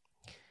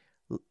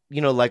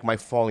 you know, like my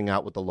falling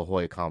out with the La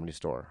Jolla Comedy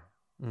Store.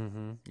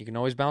 Mm-hmm. You can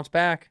always bounce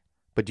back.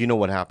 But do you know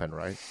what happened,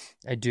 right?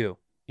 I do.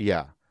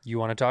 Yeah. You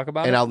want to talk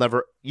about And it?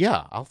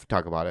 I'll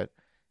talk about it.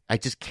 I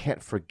just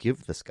can't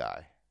forgive this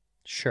guy.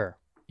 Sure.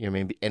 You know what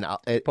I mean?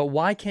 And But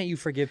why can't you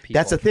forgive people?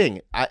 that's the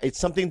thing. It's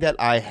something that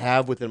I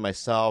have within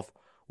myself,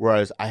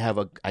 whereas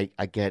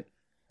I get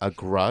a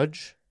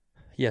grudge.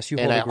 Yes, you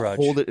and hold I a grudge.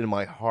 hold it in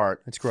my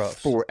heart. It's gross.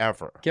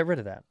 Forever. Get rid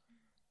of that.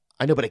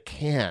 I know, but I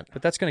can't.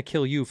 But that's going to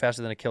kill you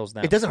faster than it kills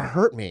them. It doesn't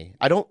hurt me.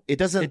 It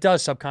doesn't. It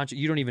does subconscious.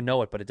 You don't even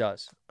know it, but it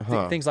does.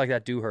 Huh. Things like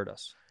that do hurt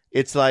us.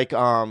 It's like,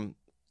 I'll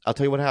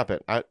tell you what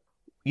happened.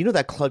 You know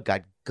that club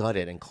got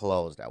gutted and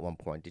closed at one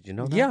point. Did you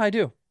know that? Yeah, I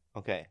do.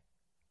 Okay.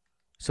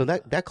 So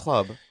that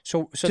club.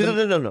 So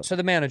No. So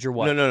the manager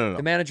what? No.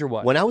 The manager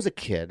what? When I was a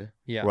kid,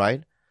 Yeah.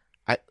 right?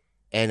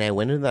 I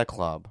went into that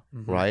club,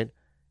 Mhm. right?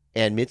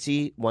 And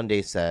Mitzi one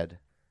day said,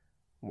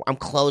 "I'm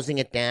closing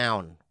it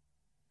down."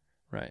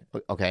 Right.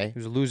 Okay. He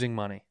was losing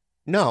money.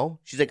 No,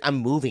 she's like, "I'm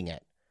moving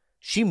it."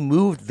 She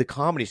moved the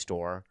Comedy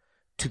Store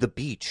to the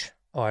beach.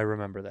 Oh, I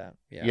remember that.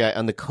 Yeah. Yeah,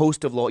 on the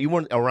coast of You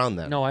weren't around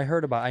then. No, I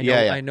heard about. I know.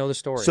 Yeah. I know the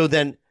story. So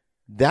then,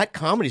 that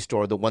Comedy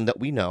Store, the one that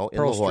we know in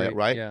Pearl La Jolla, Street,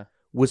 right, yeah.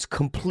 was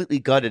completely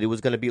gutted. It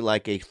was going to be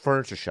like a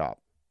furniture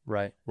shop,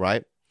 Right.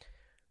 right?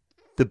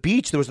 The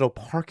beach, there was no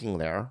parking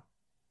there,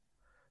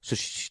 so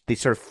they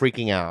started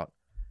freaking out.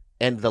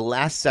 And the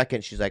last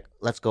second, she's like,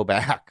 "Let's go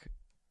back,"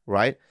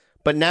 right?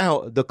 But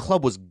now the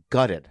club was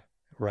gutted.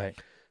 Right.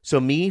 So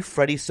me,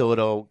 Freddie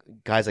Soto,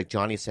 guys like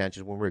Johnny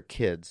Sanchez, when we were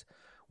kids,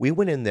 we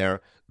went in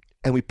there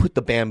and we put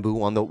the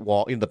bamboo on the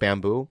wall, the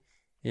bamboo,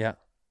 Yeah.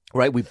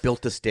 right? We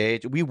built the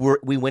stage. We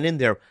went in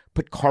there,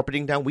 put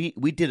carpeting down. We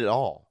did it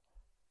all,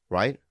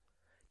 right?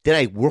 Then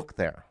I worked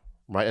there,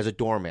 right, as a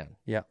doorman.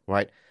 Yeah.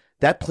 Right?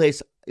 That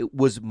place, it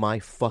was my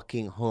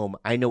fucking home.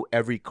 I know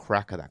every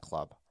crack of that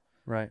club,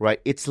 Right.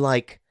 right? It's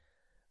like,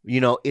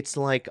 it's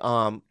like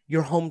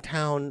your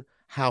hometown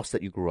house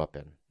that you grew up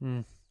in.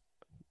 Mm.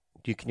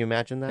 Can you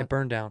imagine that? It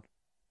burned down.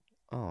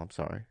 Oh, I'm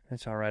sorry.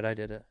 It's all right. I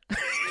did it.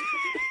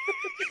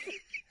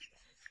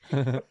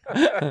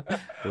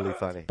 Really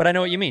funny. But I know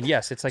what you mean.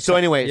 Yes, it's like So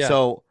anyway, yeah.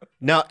 so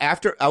now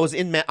after I was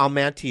on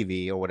Mad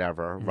TV or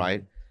whatever,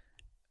 right?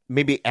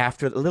 Maybe a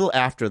little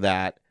after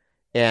that,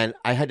 and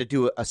I had to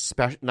do a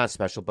stand-up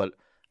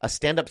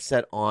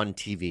set on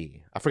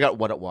TV. I forgot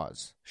what it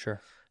was. Sure.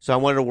 So I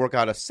wanted to work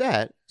out a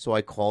set, so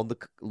I called the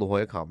La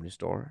Jolla Comedy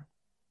Store,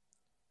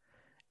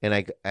 and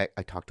I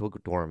talked to a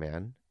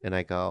doorman, and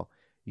I go,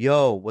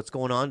 "Yo, what's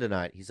going on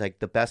tonight?" He's like,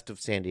 "The best of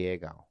San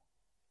Diego."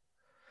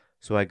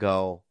 So I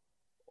go,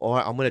 "Oh,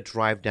 I'm going to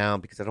drive down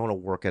because I don't want to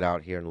work it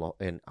out here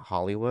in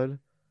Hollywood,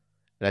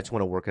 and I just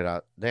want to work it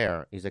out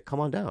there." He's like, "Come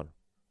on down."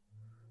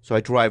 So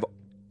I drive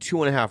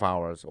 2.5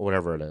 hours or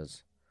whatever it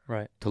is,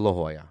 Right. to La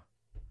Jolla.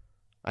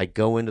 I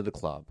go into the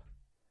club,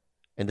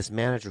 and this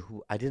manager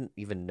who I didn't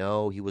even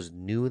know, he was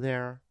new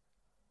there,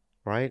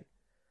 right?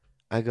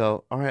 I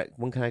go, "All right,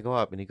 when can I go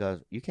up?" And he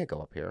goes, "You can't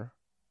go up here."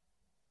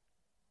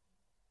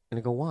 And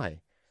I go,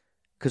 "Why?"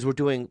 "Because we're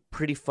doing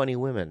Pretty Funny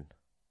Women."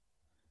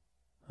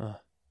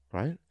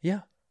 Right?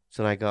 Yeah.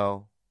 So then I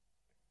go,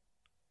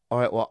 all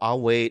right, well, I'll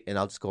wait and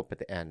I'll just go up at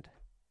the end.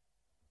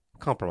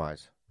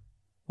 Compromise.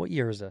 What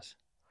year is this?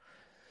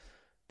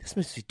 This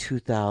must be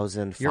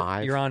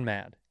 2005. You're on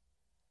Mad.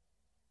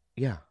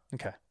 Yeah.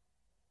 Okay.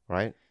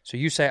 Right? So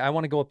you say, I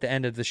want to go up the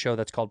end of the show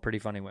that's called Pretty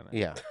Funny Women.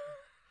 Yeah.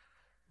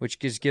 Which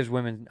gives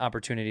women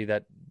opportunity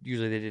that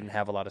usually they didn't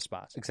have a lot of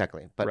spots.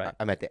 Exactly. But Right.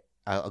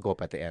 I'll go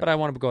up at the end. But I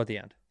want to go at the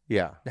end.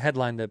 Yeah. The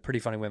headline, the Pretty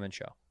Funny Women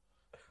show.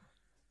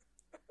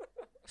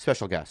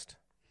 Special guest.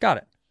 Got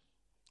it.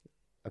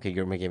 Okay,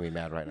 you're making me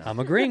mad right now. I'm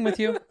agreeing with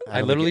you. I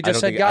don't literally think- just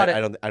don't said think- got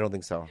it. I don't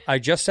think so. I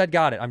just said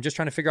got it. I'm just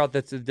trying to figure out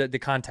the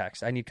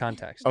context. I need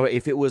context. Oh,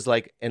 if it was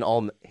like an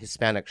all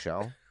Hispanic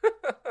show,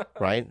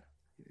 right?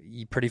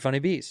 Pretty Funny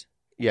Bees.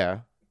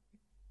 Yeah.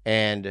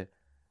 And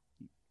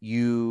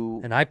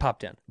you And I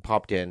popped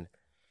in.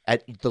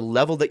 At the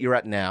level that you're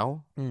at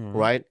now,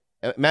 right?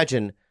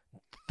 Imagine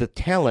the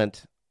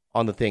talent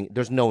on the thing.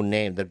 There's no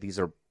name that these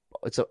are.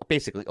 It's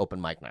basically open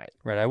mic night.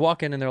 Right. I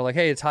walk in and they're like,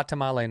 hey, it's hot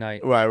tamale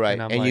night. Right.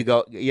 I'm And like, you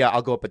go, yeah,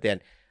 I'll go up at the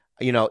end.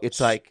 You know, it's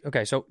like,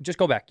 okay, so just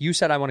go back. You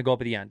said I want to go up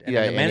at the end. And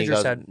yeah, then the and he manager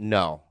goes, said,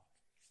 no.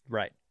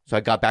 right. So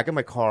I got back in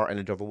my car and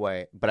I drove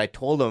away. But I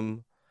told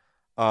him,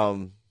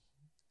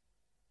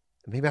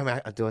 maybe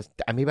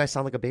I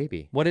sound like a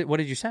baby. What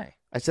did you say?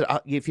 I said,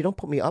 if you don't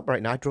put me up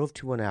right now, I drove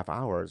 2.5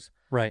 hours.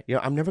 Right. You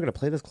know, I'm never going to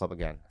play this club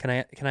again. Can I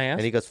ask?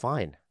 And he goes,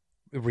 fine.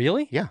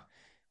 Really? Yeah.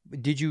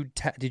 Did you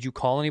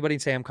call anybody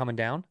and say I'm coming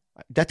down?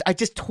 I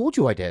just told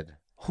you I did.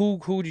 Who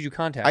did you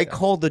contact? I then?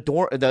 called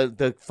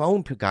the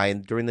phone guy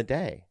during the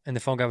day. And the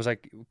phone guy was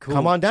like, cool.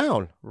 Come on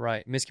down.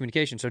 Right.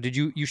 Miscommunication. So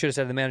you should have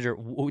said to the manager,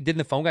 didn't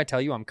the phone guy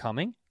tell you I'm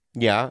coming?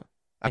 Yeah.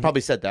 I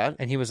probably said that.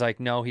 And he was like,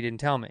 no, he didn't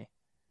tell me.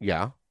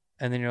 Yeah.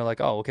 And then you're like,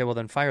 oh, okay, well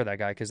then fire that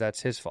guy because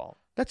that's his fault.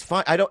 That's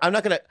fine. I'm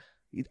not going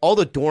to, all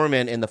the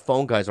doormen and the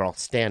phone guys are all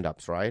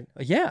stand-ups, right?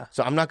 Yeah.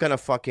 So I'm not going to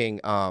fucking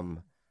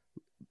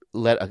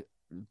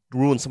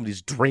ruin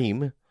somebody's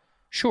dream.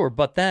 Sure,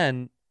 but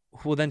then,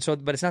 but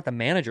it's not the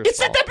manager's It's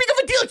fault. not that big of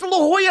a deal. It's La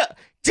Jolla.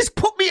 Just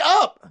put me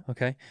up.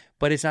 Okay,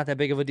 but it's not that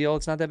big of a deal.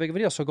 It's not that big of a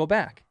deal. So go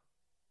back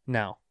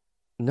now.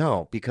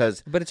 No,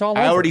 because But it's all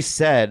I over. already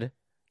said,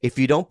 if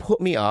you don't put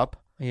me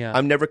up, Yeah.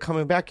 I'm never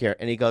coming back here.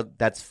 And he goes,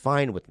 that's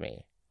fine with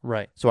me.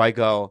 Right. So I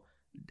go,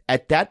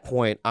 at that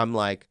point, I'm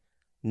like,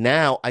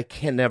 now I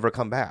can never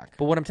come back.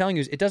 But what I'm telling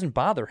you is it doesn't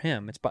bother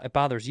him. It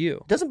bothers you.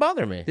 It doesn't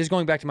bother me. This is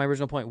going back to my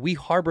original point. We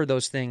harbor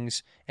those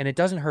things, and it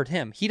doesn't hurt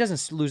him. He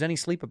doesn't lose any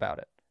sleep about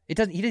it. It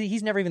doesn't.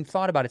 He's never even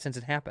thought about it since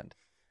it happened.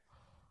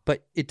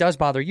 But it does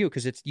bother you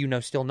because it's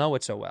still know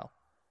it so well.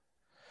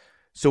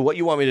 So what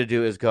you want me to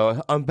do is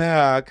go, I'm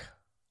back.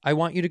 I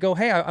want you to go,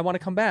 hey, I want to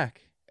come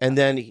back. And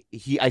then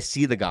I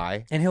see the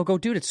guy. And he'll go,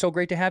 dude, it's so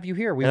great to have you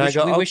here. We And I wish,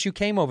 go, we "Oh." wish you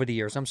came over the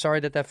years. I'm sorry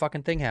that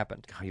fucking thing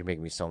happened. God, you're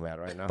making me so mad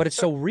right now. But it's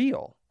so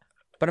real.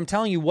 But I'm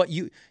telling you what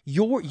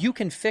you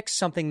can fix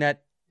something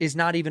that is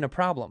not even a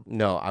problem.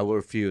 No, I will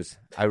refuse.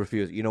 I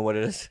refuse. You know what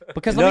it is?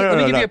 Because let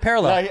me give you a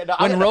parallel.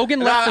 When Rogan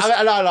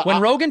left,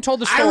 when Rogan told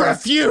the story, I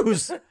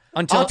refuse.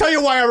 Until, I'll tell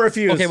you why I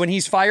refuse. Okay, when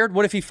he's fired,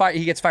 what if he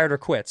gets fired or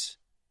quits?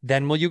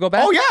 Then will you go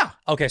back? Oh yeah.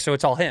 Okay, so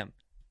it's all him.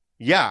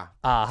 Yeah.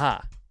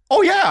 Aha.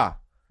 Oh yeah.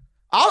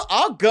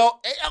 I'll go,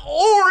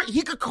 or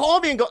he could call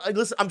me and go,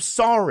 listen, I'm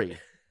sorry.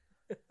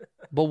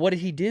 But what did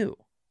he do?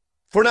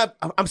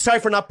 I'm sorry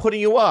for not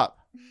putting you up.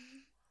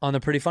 On the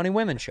Pretty Funny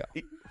Women show.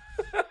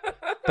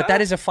 But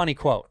that is a funny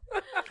quote.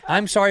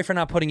 I'm sorry for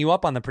not putting you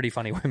up on the Pretty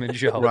Funny Women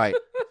show. Right.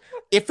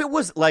 If it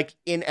was like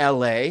in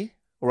LA,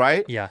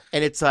 right? Yeah.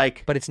 And it's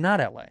like, but it's not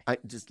LA.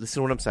 Just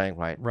listen to what I'm saying,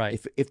 right?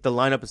 Right. If the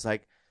lineup is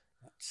like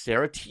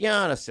Sarah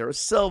Tiana, Sarah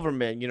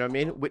Silverman, you know what I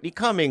mean? Whitney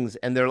Cummings,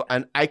 and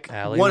I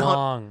Ali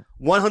Wong.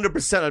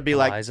 100% I'd be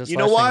like, Liza you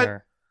know what?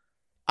 Schlesinger.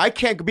 I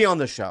can't be on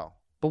the show.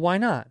 But why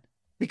not?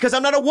 Because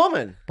I'm not a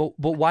woman. But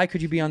why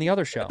could you be on the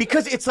other show?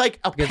 Because it's like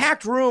a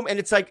packed room, and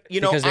it's like,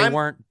 because they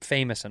weren't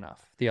famous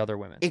enough, the other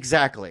women.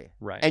 Exactly.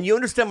 Right. And you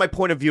understand my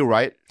point of view,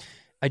 right?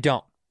 I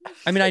don't.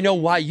 I mean, I know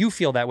why you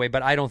feel that way,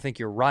 but I don't think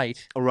you're right.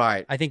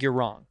 Right. I think you're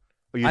wrong.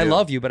 I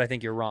love you, but I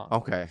think you're wrong.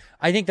 Okay.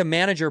 I think the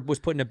manager was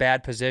put in a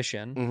bad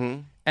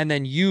position, and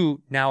then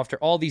you now, after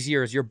all these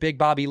years, you're Big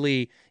Bobby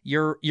Lee.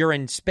 You're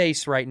in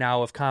space right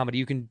now of comedy.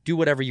 You can do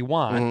whatever you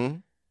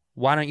want.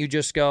 Why don't you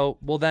just go?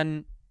 Well,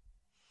 then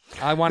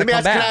I want to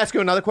come back. Can I ask you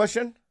another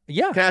question?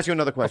 Yeah. Can I ask you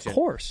another question? Of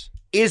course.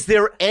 Is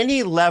there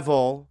any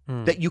level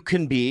that you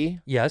can be?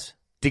 Yes.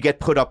 To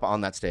get put up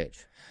on that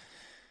stage?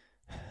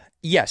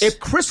 Yes. If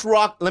Chris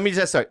Rock, let me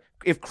just say,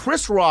 if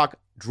Chris Rock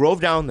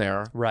drove down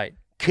there, right,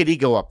 could he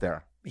go up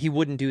there? He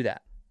wouldn't do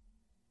that.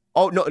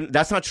 Oh no,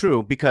 that's not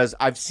true because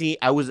I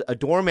was a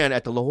doorman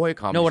at the La Jolla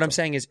Comedy. No, what Show. I'm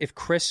saying is if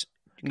Chris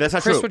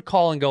true. would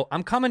call and go,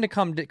 I'm coming to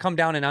come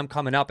down and I'm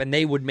coming up, and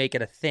they would make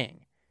it a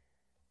thing.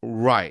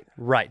 Right.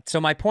 Right. So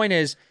my point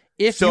is,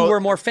 if you were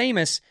more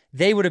famous,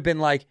 they would have been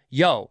like,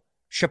 yo,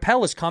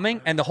 Chappelle is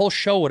coming, and the whole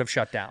show would have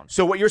shut down.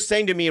 So what you're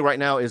saying to me right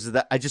now is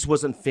that I just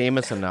wasn't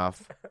famous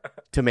enough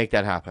to make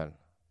that happen.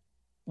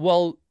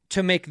 Well,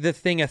 to make the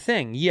thing a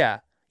thing, yeah.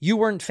 You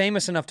weren't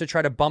famous enough to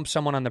try to bump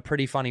someone on the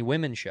Pretty Funny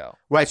Women show.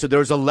 Right, so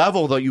there's a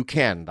level that you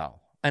can, though.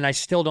 And I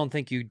still don't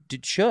think you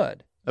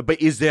should.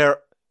 But is there?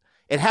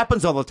 It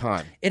happens all the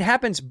time. It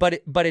happens, but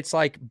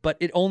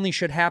it only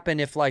should happen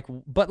if I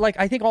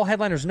think all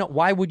headliners know.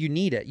 Why would you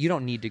need it? You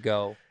don't need to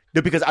go.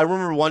 No, because I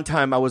remember one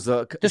time I was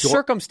the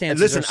circumstances.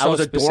 Listen, are so I was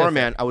a specific.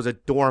 doorman. I was a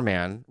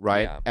doorman,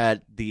 right, Yeah.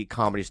 at the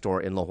Comedy Store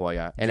in La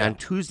Jolla. And Yeah. on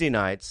Tuesday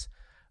nights,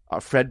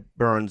 Fred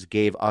Burns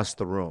gave us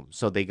the room.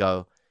 So they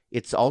go,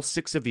 it's all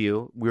 6 of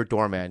you. We're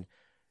doorman.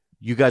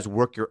 You guys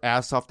work your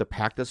ass off to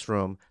pack this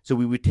room. So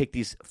we would take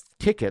these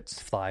tickets,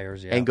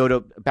 Flyers, yeah. and go to,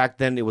 back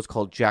then it was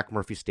called Jack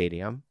Murphy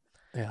Stadium.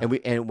 Yeah.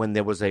 And when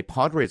there was a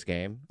Padres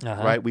game,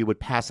 Uh-huh. right, we would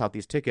pass out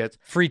these tickets.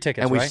 Free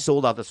tickets, and we right?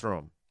 sold out this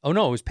room. Oh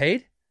no, it was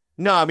paid.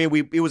 No, I mean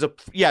it was a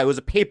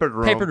papered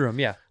room. Papered room,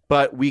 yeah.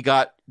 But we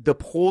got the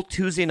whole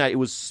Tuesday night. It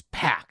was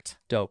packed.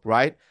 Dope.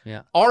 Right?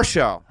 Yeah. Our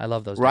show. I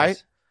love those. Right?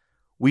 Days.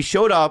 We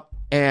showed up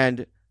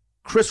and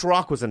Chris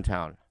Rock was in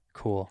town.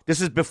 Cool.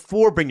 This is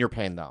before Bring Your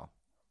Pain, though.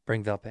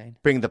 Bring the pain.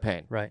 Bring the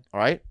Pain. Right. All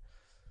right?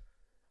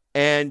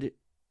 And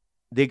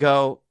they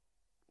go,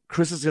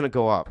 Chris is going to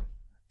go up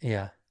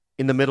Yeah.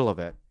 in the middle of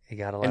it You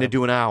gotta let and to him.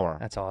 do an hour.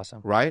 That's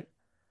awesome. Right?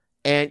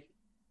 And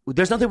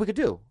there's nothing we could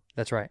do.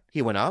 That's right.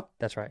 He went up,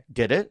 That's right.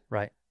 did it,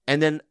 Right.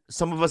 and then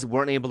some of us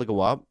weren't able to go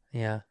up.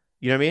 Yeah.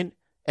 You know what I mean?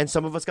 And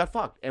some of us got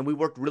fucked, and we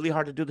worked really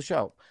hard to do the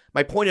show.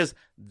 My point is,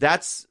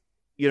 that's,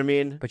 you know what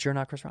I mean? But you're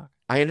not Chris Rock.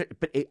 I know.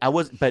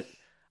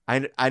 I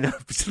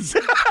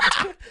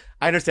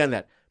understand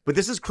that. But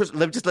this is Chris.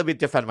 Let me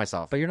defend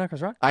myself. But you're not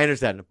Chris Rock. I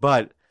understand.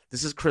 But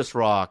this is Chris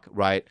Rock,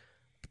 right?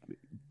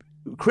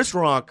 Chris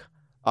Rock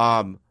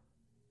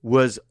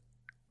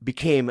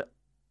became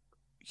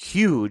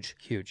huge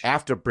Huge.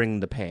 after Bring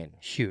the Pain,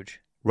 Huge.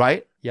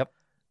 right? Yep.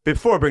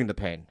 Before Bring the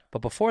Pain. But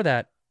before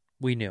that,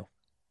 we knew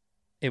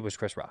it was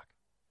Chris Rock.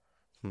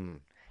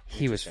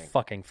 He was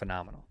fucking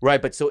phenomenal.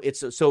 Right, but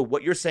so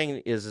what you're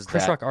saying is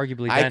Chris that Rock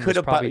arguably I then could was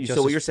have probably just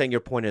so what as- you're saying, your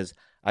point is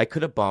I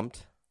could have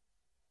bumped,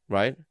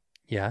 right?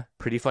 Yeah.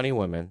 Pretty Funny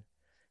Women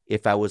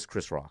if I was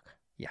Chris Rock.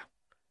 Yeah.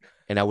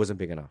 And I wasn't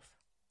big enough.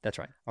 That's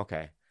right.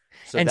 Okay.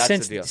 So And that's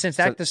since the deal. since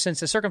So- that since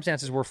the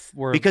circumstances were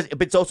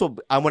but it's also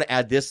I want to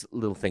add this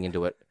little thing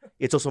into it.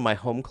 It's also my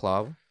home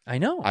club. I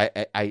know. I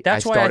That's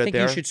I why I started think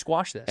there, you should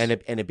squash this.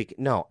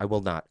 no, I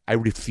will not. I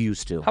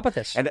refuse to. How about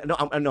this? And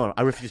no,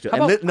 I refuse to.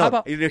 How about, no, how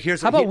about,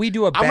 here's how about we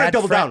do a I'm gonna bad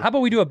double friend? down. How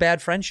about we do a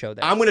bad friend show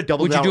then? I'm going to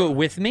double Would down. you do it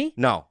with me?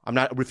 No, I'm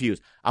not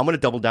refuse. I'm going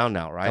to double down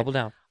now, right? Double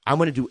down. I'm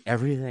going to do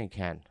everything I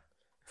can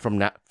from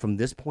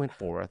this point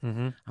forward.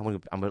 Mm-hmm.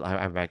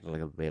 I'm acting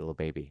like a little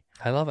baby.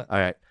 I love it. All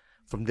right.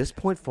 From this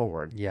point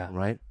forward, Yeah.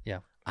 right? Yeah.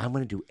 I'm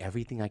going to do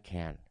everything I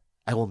can.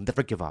 I will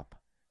never give up.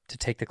 To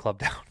take the club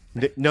down.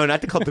 No,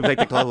 not the club to make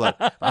the club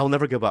up. I will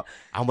never give up.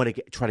 I'm going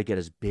to try to get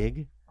as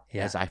big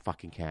Yeah. as I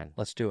fucking can.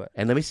 Let's do it.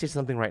 And let me say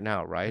something right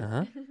now, right?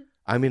 Uh-huh.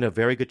 I'm in a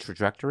very good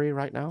trajectory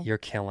right now. You're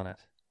killing it.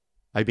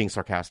 Are you being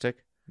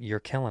sarcastic? You're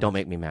killing Don't it.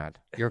 make me mad.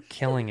 You're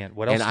killing it.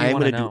 What else And do you I'm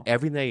want to going to know? do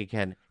everything I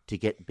can to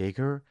get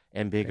bigger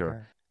and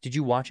bigger. Did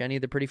you watch any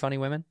of the Pretty Funny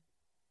Women?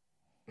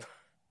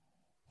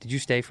 Did you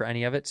stay for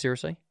any of it?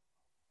 Seriously?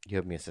 You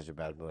have me in such a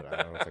bad mood.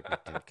 I don't know if I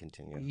can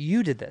continue.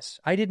 You did this.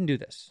 I didn't do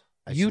this.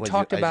 I just You wanted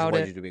talked I just about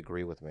wanted it. you to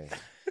agree with me.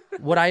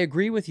 What I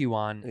agree with you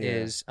on Yeah.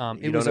 is You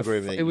it was don't agree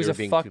with a me. it was You're a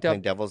being fucked playing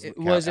up. devil's It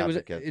was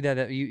advocate.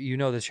 you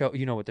know the show.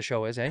 You know what the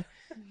show is, eh?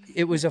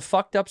 It was a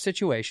fucked up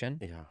situation.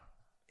 Yeah.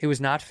 It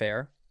was not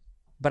fair,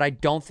 but I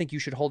don't think you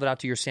should hold it out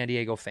to your San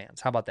Diego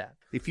fans. How about that,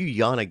 If you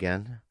yawn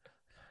again.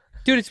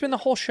 dude? It's been the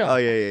whole show. Oh,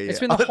 yeah. It's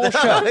been the whole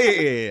show.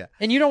 yeah.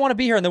 And you don't want to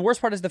be here. And the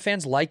worst part is the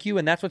fans like you,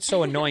 and that's what's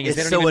so annoying. Is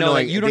It's they so don't even know that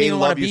annoying. you don't They even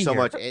want love to you be so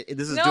here. much.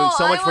 This is No, doing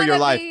so I much for your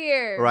wanna life. be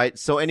here. Right?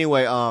 So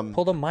anyway,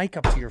 Pull the mic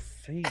up to your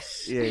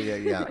face.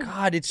 yeah.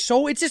 God, it's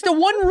just a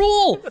one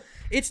rule.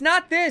 It's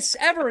not this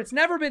ever. It's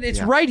never been. It's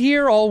Yeah. right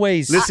here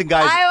always. Listen,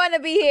 guys. I want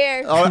to be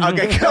here. Oh,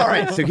 okay, all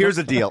right. So here's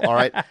the deal. All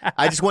right,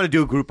 I just want to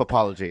do a group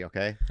apology.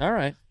 Okay, All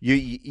right.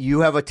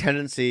 you have a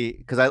tendency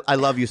because I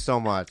love you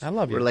so much. I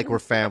love you. We're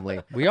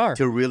family. We are.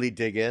 To really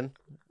dig in,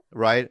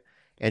 right,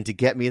 and to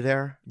get me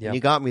there. Yeah. And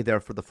you got me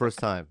there for the first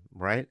time,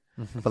 right?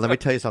 But let me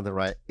tell you something,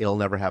 right? It'll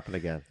never happen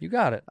again. You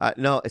got it.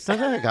 No, it's not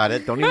that I got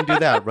it. Don't even do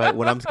that, right?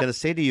 What I'm going to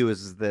say to you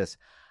is this: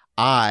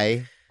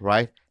 I,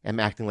 right,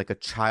 am acting like a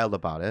child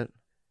about it,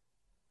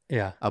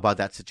 Yeah. about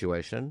that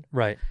situation,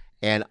 Right.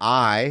 and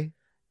I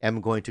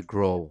am going to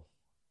grow.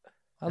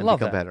 I and love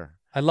become that. better.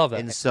 I love that.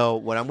 And so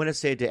what I'm going to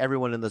say to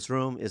everyone in this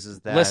room is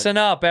that Listen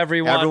up,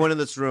 everyone. everyone in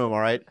this room, all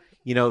right,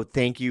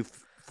 thank you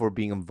for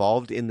being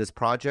involved in this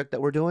project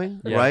that we're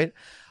doing, Yeah. right?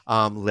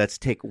 Let's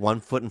take one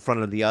foot in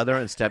front of the other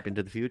and step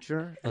into the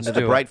future, Let's into the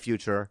do it. bright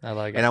future. I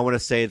like it. And I want to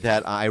say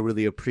that I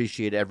really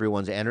appreciate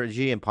everyone's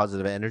energy and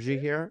positive energy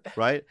here,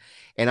 right?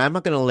 And I'm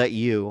not going to let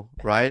you,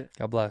 right?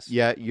 God bless.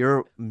 Yeah,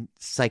 your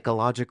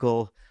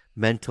psychological,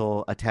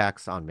 mental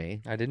attacks on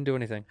me. I didn't do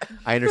anything.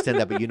 I understand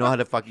that, but you know how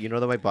to you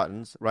know my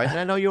buttons, right? And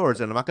I know yours,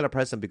 and I'm not going to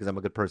press them because I'm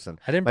a good person.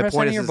 I didn't my press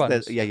point any of is your this-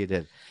 buttons. yeah, you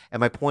did. And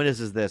my point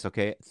is this,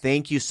 okay?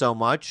 Thank you so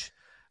much,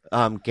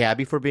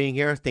 Gabby, for being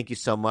here. Thank you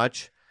so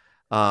much,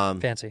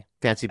 Fancy.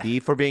 Fancy B,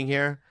 for being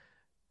here.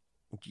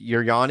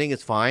 You're yawning.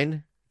 It's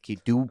fine.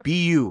 Be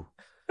you.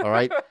 All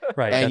right.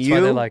 Right. And that's you, why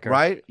they like her.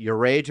 right? Your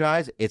rage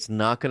eyes. It's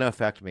not going to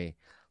affect me.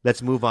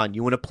 Let's move on.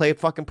 You want to play a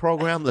fucking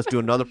program? Let's do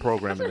another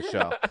program in the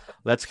show.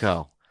 Let's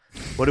go.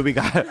 What do we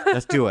got?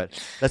 Let's do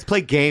it. Let's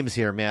play games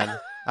here, man.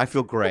 I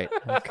feel great.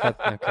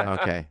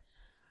 Okay.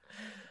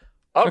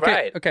 All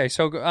right. Okay.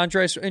 So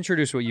Andres,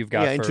 introduce what you've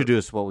got. Yeah,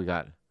 introduce what we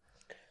got.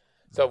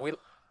 So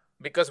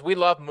because we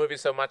love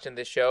movies so much in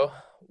this show,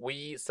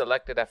 we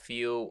selected a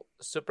few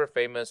super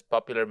famous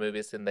popular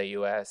movies in the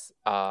U.S.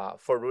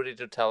 For Rudy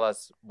to tell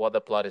us what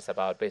the plot is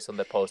about based on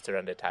the poster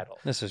and the title.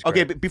 This is great.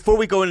 Okay, but before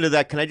we go into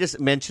that, can I just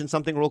mention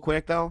something real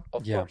quick, though?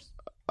 Of Yeah.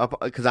 course.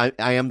 Because I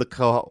am the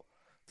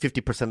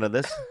 50% of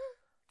this.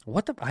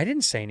 What the? I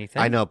didn't say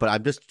anything. I know, but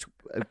I'm just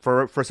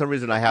for some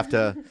reason I have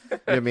to. You know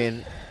what I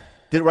mean,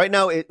 right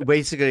now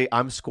basically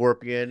I'm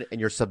Scorpion and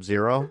you're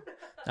Sub-Zero.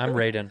 I'm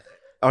Raiden.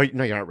 Oh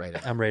no, you're not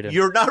Raiden. I'm Raiden.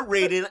 You're not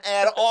Raiden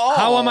at all.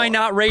 How am I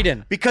not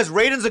Raiden? Because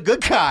Raiden's a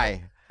good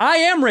guy. I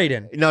am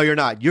Raiden. No, you're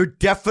not. You're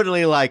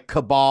definitely like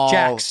Cabal.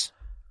 Jax.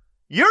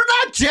 You're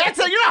not Jax.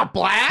 You're not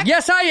black.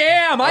 Yes, I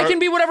am. I can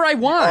be whatever I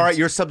want. All right,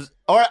 you're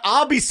All right,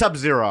 I'll be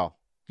Sub-Zero.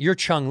 You're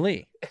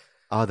Chung-Li.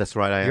 Oh, that's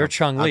right. I am. You're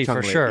Chung-Li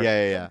for sure.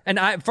 Yeah.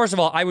 And first of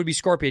all, I would be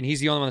Scorpion.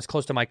 He's the only one that's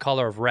close to my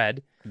color of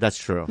red. That's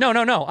true. No.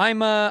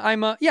 I'm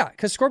yeah,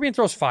 because Scorpion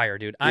throws fire,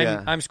 dude.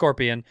 I'm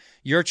Scorpion.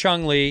 You're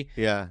Chung-Li.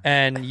 Yeah.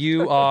 And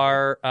you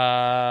are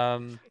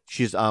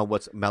She's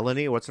what's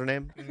Melanie? What's her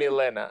name?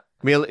 Milena.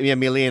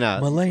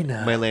 Milena.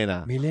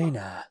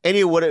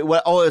 Anyway,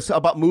 what? Oh, it's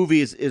about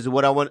movies. Is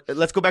what I want.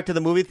 Let's go back to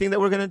the movie thing that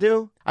we're gonna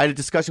do. I had a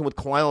discussion with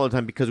Kalila all the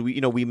time because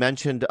we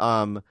mentioned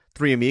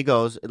Three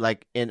Amigos,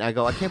 and I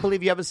go, I can't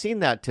believe you haven't seen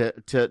that to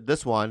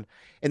this one,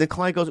 and then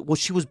Kalila goes, well,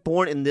 she was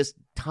born in this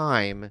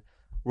time,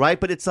 right?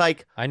 But it's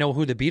like I know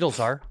who the Beatles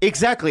are.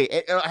 Exactly.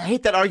 I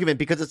hate that argument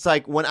because it's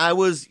like when I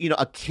was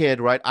a kid,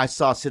 right? I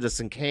saw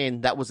Citizen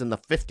Kane. That was in the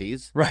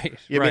 50s. Right.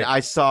 I mean, I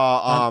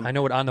saw I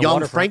know what On the Young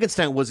Waterfront.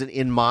 Frankenstein wasn't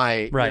in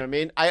my. Right. You know what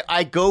I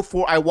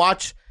mean? I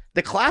watch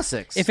the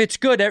classics. If it's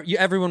good,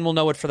 everyone will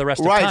know it for the rest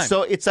of right, time.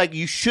 so it's like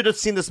you should have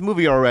seen this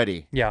movie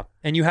already. Yeah,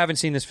 and you haven't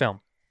seen this film.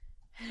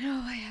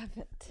 No, I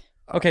haven't.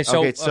 Okay,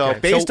 so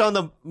based on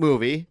the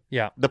movie,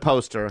 yeah, the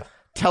poster,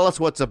 tell us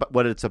what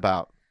it's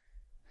about.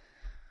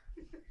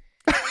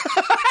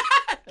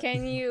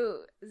 Can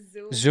you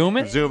zoom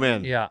in? Zoom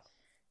in. Yeah.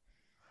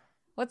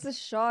 What's a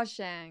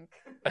Shawshank?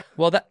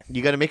 Well, that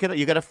you got to make it.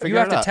 You got to figure. You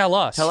have it to out. tell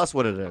us. Tell us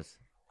what it is.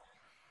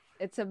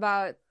 It's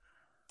about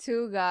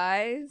two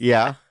guys.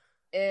 Yeah.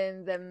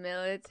 In the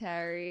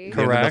military.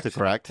 Correct.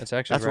 Correct. That's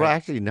actually That's right. what I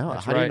actually know.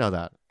 That's How do right. you know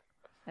that?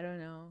 I don't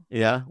know.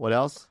 Yeah. What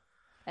else?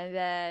 And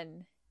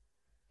then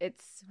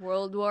it's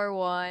World War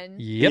One.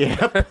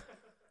 Yep.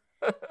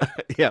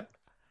 Yep.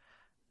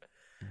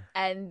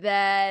 And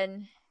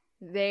then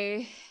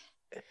they.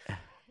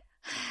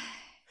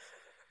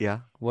 Yeah.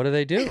 What do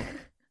they do?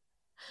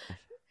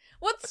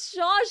 What's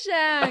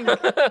Shawshank?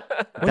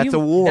 That's a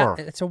war.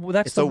 That's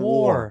It's the a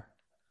war. war.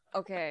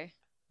 Okay.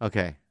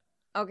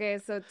 Okay,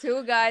 so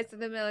two guys in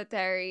the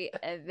military,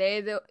 and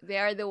they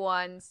are the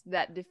ones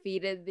that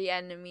defeated the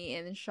enemy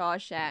in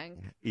Shawshank,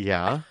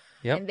 Yeah.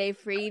 Yep. and they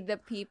freed the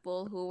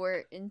people who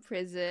were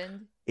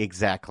imprisoned.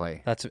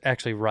 Exactly. That's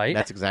actually right.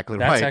 That's exactly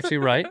right. That's actually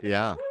right.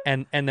 Yeah.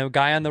 And the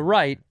guy on the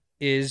right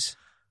is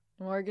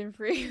Morgan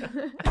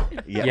Freeman.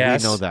 Yeah.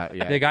 Yes. We know that.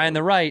 Yeah. the guy on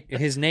the right.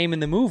 His name in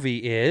the movie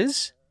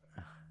is.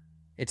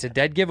 It's a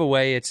dead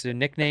giveaway. It's a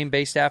nickname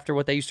based after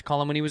what they used to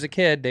call him when he was a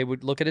kid. They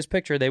would look at his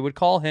picture. They would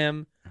call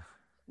him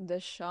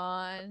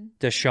Deshaun.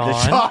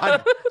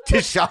 Deshaun.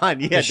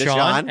 Deshaun. Yeah.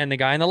 Deshaun. And the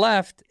guy on the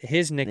left,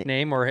 his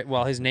nickname,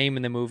 his name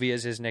in the movie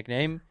is his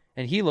nickname,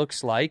 and he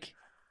looks like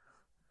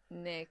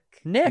Nick.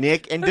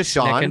 Nick and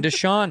Deshaun. Nick and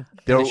Deshaun.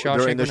 They're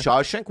Shawshank in the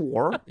Shawshank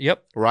War.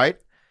 Yep. Right.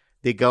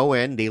 They go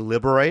in. They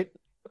liberate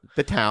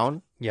the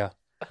town. Yeah.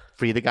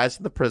 Free the guys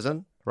from the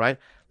prison. Right.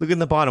 Look in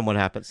the bottom. What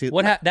happens? See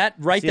That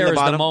right see there in is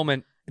the the bottom?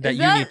 moment that Is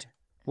you that- need.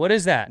 What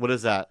is that? What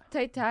is that?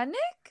 Titanic?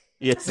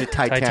 It's the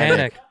Titanic.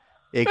 Titanic.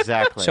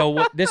 Exactly.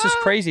 So this is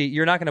crazy.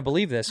 You're not going to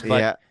believe this, but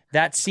Yeah.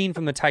 that scene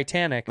from the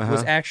Titanic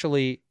was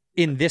actually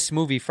in this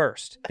movie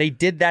first. They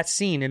did that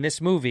scene in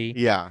this movie,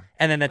 Yeah.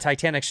 and then the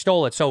Titanic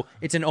stole it. So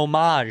it's an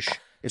homage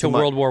It's to a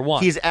World War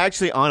One. He's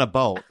actually on a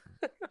boat.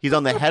 He's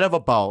on the head of a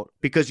boat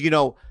because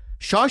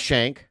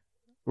Shawshank,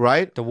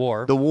 right? The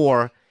war.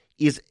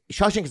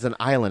 Shawshank is an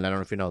island. I don't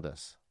know if you know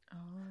this.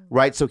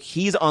 Right, so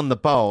he's on the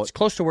boat. It's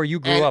close to where you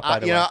grew And up, by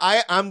the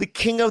way. I'm the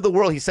king of the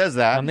world. He says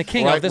that. I'm the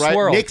king of this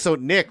world.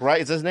 Nick, right?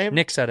 Is his name?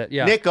 Nick said it.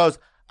 Yeah. Nick goes,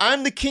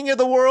 I'm the king of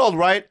the world,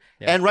 right?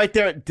 Yeah. And right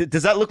there,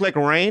 does that look like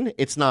rain?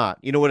 It's not.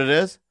 You know what it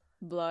is?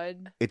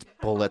 Blood. It's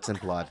bullets and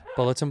blood.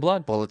 Bullets and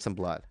blood. Bullets and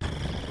blood.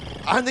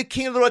 I'm the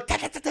king of the world.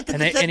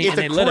 And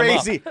they lit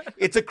him up.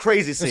 It's a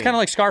crazy scene. It's kind of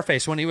like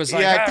Scarface when he was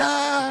like,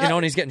 Yeah,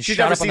 when he's getting She's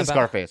shot never up on seen the back.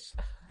 Scarface.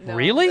 No.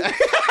 Really?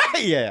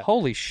 Yeah.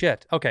 Holy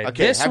shit. Okay.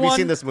 Okay, This have one, you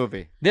seen this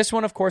movie? This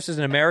one, of course, is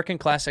an American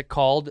classic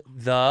called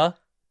The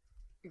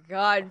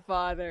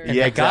Godfather. And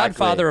Yeah, The exactly.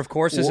 Godfather, of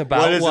course, is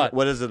about what?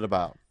 What is it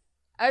about?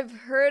 I've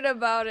heard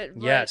about it.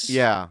 But Yes.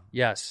 Yeah.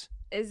 Yes.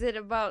 Is it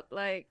about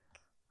like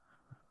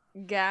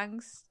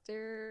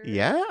gangster.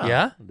 Yeah.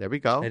 Yeah? There we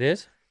go. It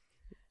is?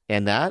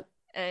 And that?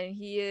 And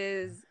he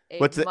is a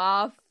What's it-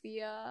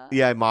 mafia.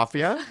 Yeah,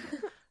 Mafia.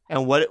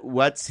 And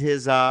what's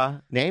his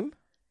name?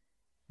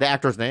 The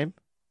actor's name?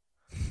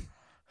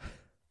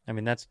 I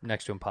mean, that's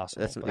next to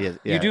impossible. That's but yeah.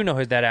 You do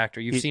know that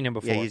actor. You've seen him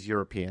before. Yeah, he's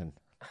European.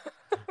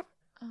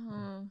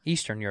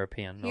 Eastern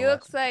European. No He less.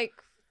 looks like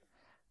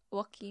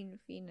Joaquin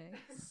Phoenix.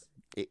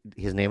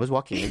 His name is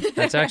Joaquin.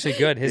 That's actually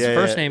good. His Yeah,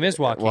 first yeah. name is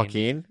Joaquin.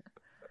 Joaquin.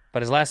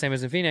 But his last name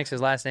isn't Phoenix.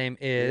 His last name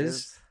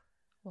is...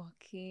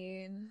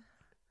 Joaquin.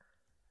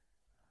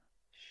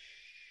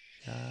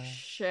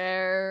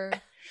 Share.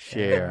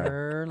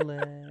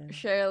 Sherlinger.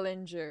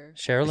 Sherlinger.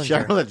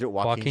 Sherlinger.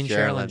 Joaquin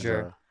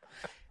Sherlinger.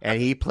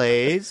 And he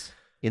plays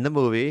in the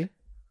movie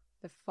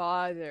The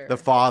father. The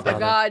Father. The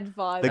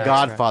Godfather. The That's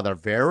Godfather.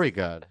 Very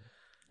good.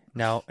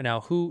 Now,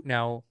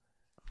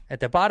 at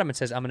the bottom it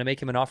says, I'm going to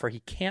make him an offer he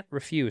can't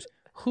refuse.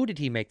 Who did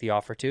he make the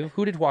offer to?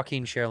 Who did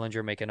Joaquin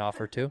Sherlinger make an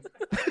offer to?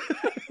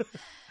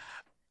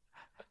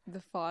 The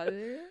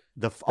father.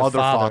 The The other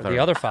father. The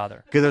other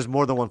father. Because there's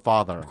more than one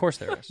father. Of course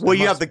there is. Well,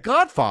 you There have the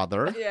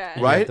Godfather, Yeah.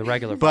 right? the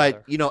regular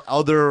But, father.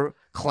 other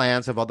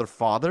clans have other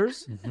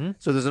fathers. Mhm.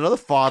 So there's another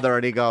father,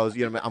 and he goes,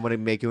 I'm going to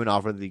make you an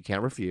offer that you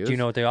can't refuse. Do you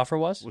know what the offer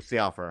was? What's the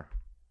offer?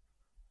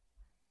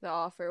 The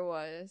offer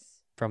was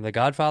From the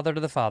Godfather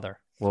to the father.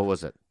 What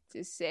was it?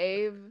 to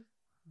save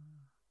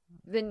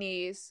the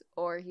niece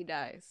or he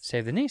dies.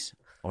 Save the niece.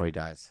 Or he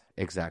dies.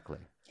 Exactly.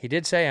 He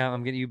did say,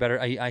 "I'm getting you better."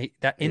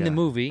 That in the Yeah.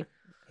 movie,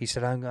 he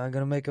said, "I'm going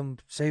to make him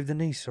save the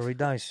niece, or he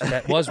dies."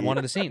 That was one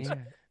of the scenes.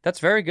 That's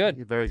very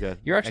good. Very good.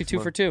 You're actually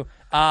Excellent. 2 for 2.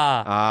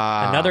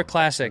 Another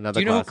classic. another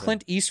Do you know classic. who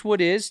Clint Eastwood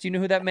is? Do you know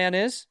who that man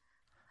is?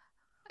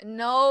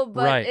 No,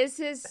 but Right. is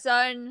his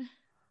son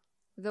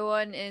the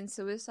one in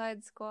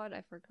Suicide Squad?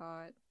 I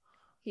forgot.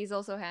 He's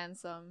also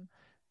handsome.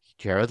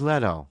 Jared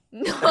Leto.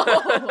 No.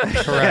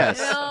 Correct.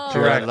 No.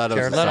 Jared Leto's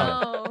Jared the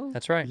Leto. son. No.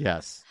 That's right.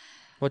 Yes.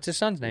 What's his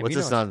son's name? What's You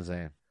his know son's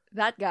name?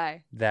 That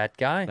guy. That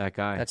guy. That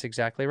guy. That's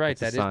exactly right.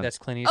 That's his son. That's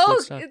Clint Oh,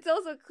 Eastwood's son. it's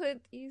also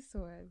Clint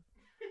Eastwood.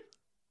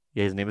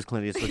 Yeah, his name is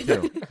Clint Eastwood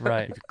too.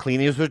 Right.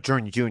 Clint Eastwood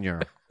Jr.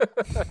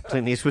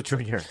 Clint Eastwood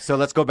Jr. So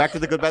let's go back to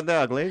The Good, Bad, and the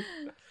Ugly.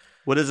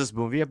 What is this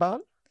movie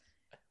about?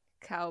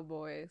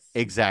 Cowboys.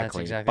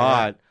 Exactly. exactly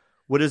but right.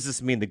 what does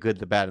this mean? The good,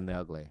 the bad, and the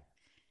ugly.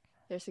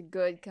 There's a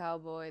good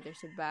cowboy,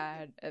 there's a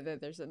bad, and then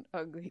there's an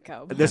ugly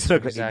cowboy. That's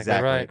exactly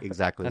right.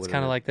 Exactly. That's what it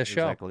kinda is. like this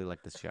show. Exactly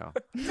like this show.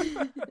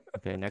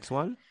 Okay, next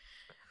one.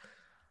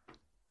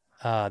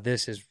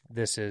 This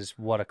is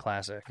what a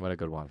classic. What a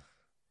good one.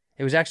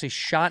 It was actually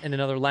shot in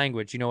another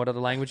language. You know what other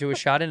language it was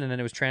shot in, and then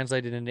it was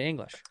translated into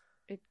English.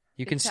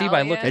 You can see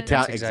by looking.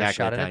 Italian? It's exactly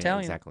shot in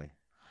Italian. Exactly.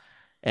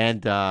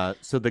 And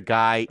so the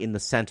guy in the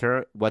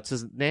center, what's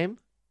his name?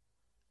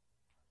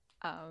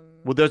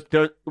 Well,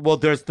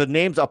 there's the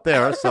names up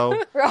there. So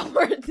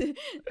Robert De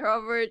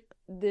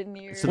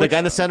Niro. so the guy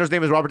in the center's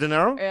name is Robert De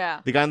Niro.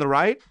 Yeah. The guy on the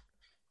right.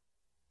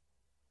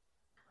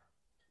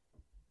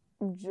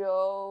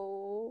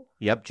 Joe.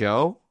 Yep,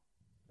 Joe.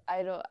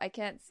 I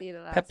can't see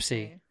the last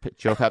Pepsi. name.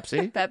 Joe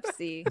Pepsi.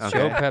 Pepsi. Okay.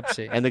 Joe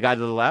Pepsi. And the guy to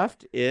the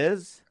left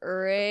is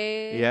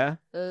Ray. yeah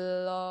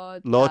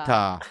Lota.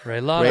 Lota.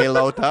 Ray Liotta. Ray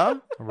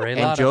Lota Ray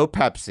and Liotta. Joe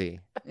Pepsi.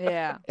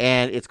 Yeah.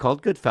 And it's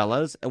called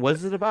Goodfellas. And what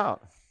is it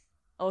about?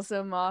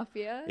 Also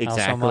mafia.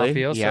 Exactly.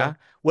 mafioso. Yeah.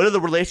 What are the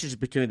relationships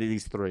between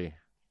these three?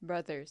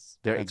 Brothers.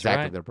 They're That's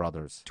exactly right. they're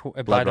brothers.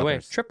 By Blood the way,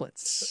 brothers.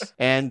 triplets.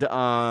 And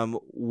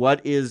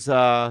what is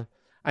I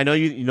know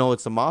you know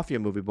it's a mafia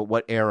movie, but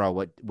what era?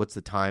 What's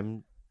the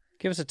time?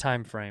 Give us a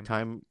time frame.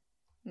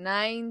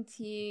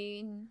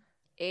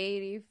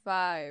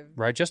 1985.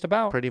 Right, just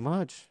about. Pretty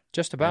much.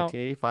 Just about.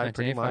 1985,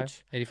 pretty 1985,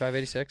 much. 85,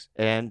 86.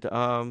 And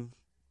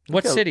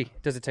What okay. city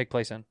does it take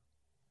place in?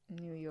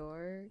 New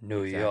York.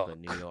 New Exactly, York.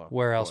 New York.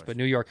 Where of else course. but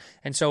New York?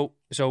 And so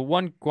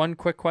one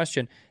quick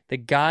question. The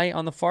guy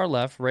on the far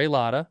left, Ray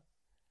Liotta,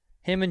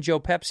 him and Joe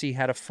Pepsi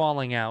had a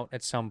falling out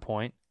at some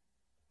point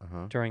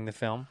Uh-huh. during the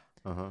film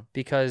Uh-huh.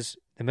 because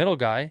the middle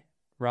guy,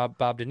 Bob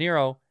De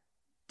Niro,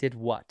 did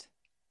what?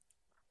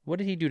 What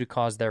did he do to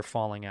cause their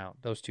falling out?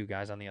 Those two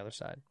guys on the other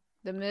side.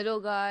 The middle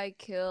guy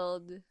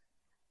killed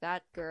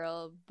that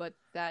girl, but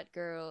that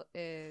girl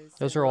is.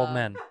 Those in are old love.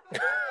 men.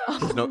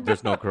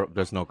 There's no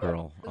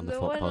girl on the The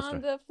one poster.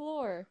 on the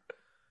floor.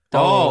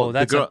 Oh, the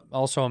that's girl-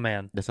 also a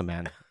man. That's a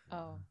man.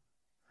 Oh.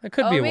 It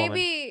could be a woman.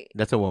 maybe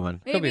That's a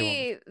woman. Could be a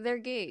maybe they're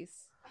gays.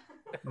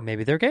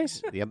 Maybe they're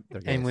gays. Yep,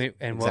 they're And gays.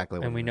 we exactly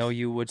what and we it know is.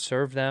 you would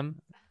serve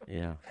them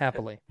Yeah,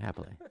 happily.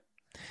 happily.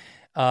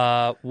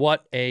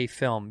 What a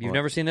film. You've What?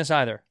 never seen this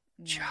either.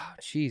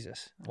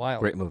 Jesus.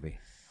 Wild. Great movie.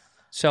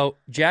 So,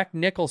 Jack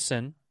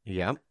Nicholson,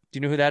 Yep. do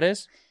you know who that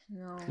is?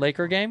 No.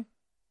 Laker game?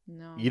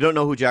 No. You don't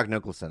know who Jack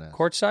Nicholson is?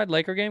 Courtside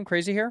Laker game?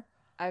 Crazy here?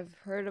 I've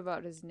heard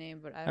about his name,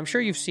 but I I'm don't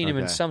sure you've know. seen him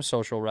in Okay. some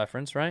social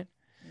reference, right?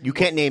 You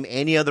can't name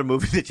any other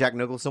movie that Jack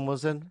Nicholson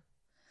was in?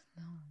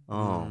 No.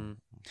 Oh. Mm.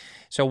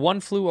 So, One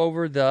Flew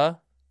Over the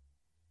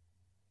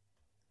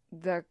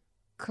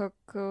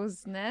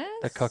Cuckoo's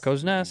Nest.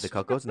 Cuckoo's Nest. The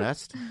Cuckoo's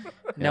Nest.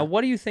 Now,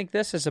 what do you think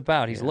this is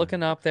about? He's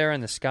looking up there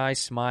in the sky,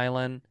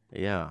 smiling.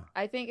 Yeah.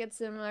 I think it's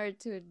similar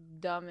to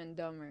Dumb and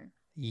Dumber.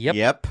 Yep.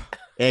 Yep.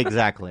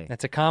 Exactly.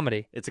 That's a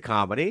comedy. It's a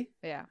comedy,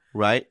 Yeah.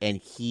 right? And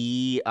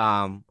he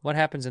What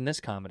happens in this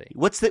comedy?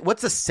 what's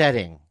the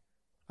setting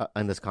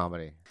in this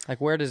comedy?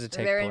 Like, where does it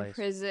take They're place? in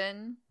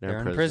prison. They're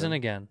in prison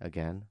again.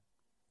 Again.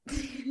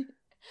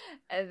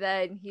 And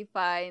then he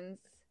finds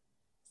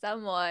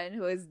someone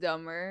who is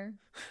dumber.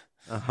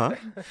 Uh-huh.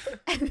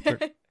 And then,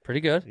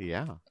 Pretty good.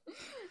 Yeah.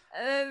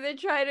 they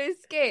try to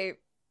escape.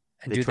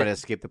 And They do try they- to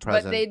escape the But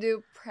present. they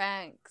do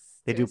pranks.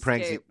 They to do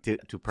pranks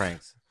escape- to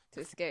pranks. to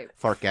escape.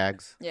 Fart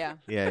gags. Yeah.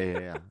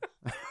 Yeah.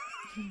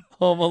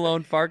 Home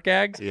Alone fart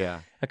gags.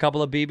 Yeah. A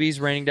couple of BBs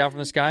raining down from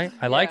the sky.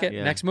 I like it.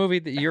 Yeah. Next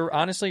movie, you're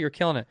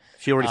killing it.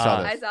 She already saw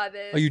I this. saw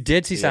this. Oh, you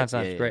did see Yeah, Silence of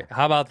the Lambs. yeah. Great.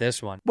 How about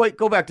this one? Wait,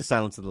 go back to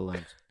Silence of the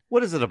Lambs.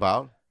 What is it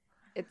about?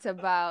 It's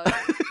about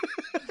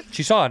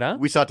She saw it, huh?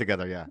 We saw it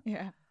together, yeah.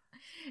 yeah.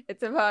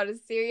 It's about a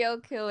serial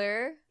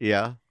killer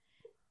Yeah.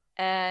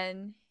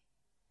 and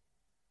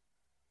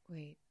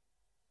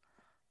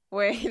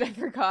wait, I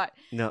forgot.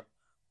 No.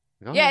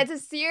 Go Yeah, ahead.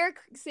 it's a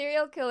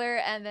serial killer,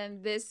 and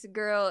then this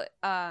girl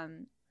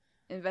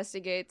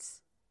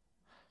investigates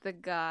the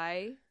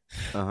guy.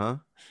 Uh-huh.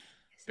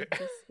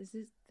 Is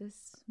it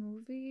this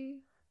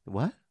movie?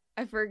 What?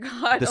 I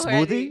forgot. The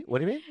already. smoothie? What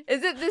do you mean?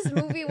 Is it this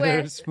movie where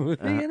There's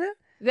smoothie in it?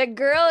 the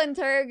girl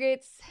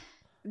interrogates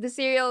the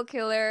serial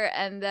killer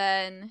and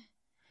then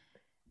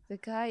the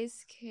guy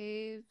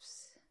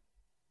escapes?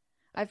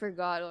 I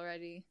forgot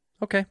already.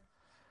 Okay.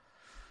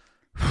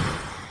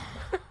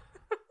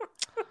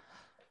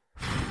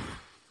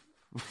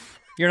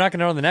 You're not going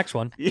to know the next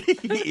one.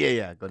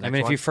 yeah. Go I next mean,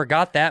 if one. you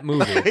forgot that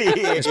movie,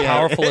 as Yeah.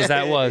 powerful as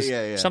that was,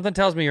 Yeah. something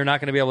tells me you're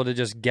not going to be able to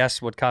just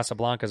guess what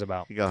Casablanca's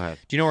about. Go ahead.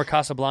 Do you know where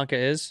Casablanca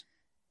is?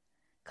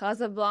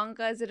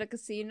 Casablanca, is it a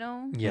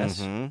casino?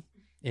 Yes. Mhm.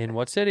 In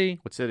what city?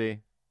 What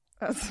city?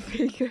 Las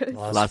Vegas.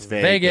 Las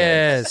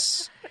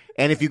Vegas.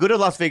 And if you go to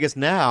Las Vegas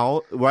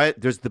now, right,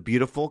 there's the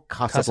beautiful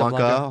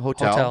Casablanca,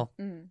 Hotel,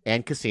 Mm.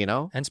 and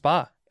casino And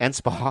spa. and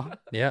spa.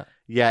 Yeah.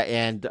 Yeah,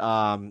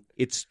 and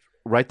it's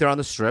right there on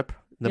the strip,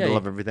 in the Yeah, middle you-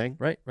 of everything.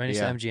 Right next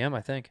Yeah. to MGM,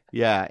 I think.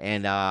 Yeah,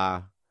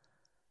 and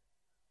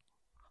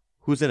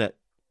who's in it?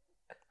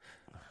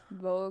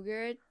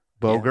 Bogart.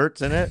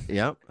 Bogart's in it.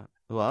 Yep.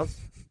 Who else?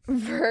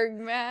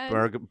 Bergman.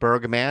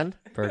 Bergman.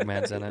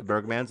 Bergman's in it.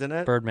 Bergman's in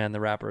it. Birdman, the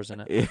rapper's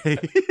in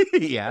it.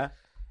 Yeah.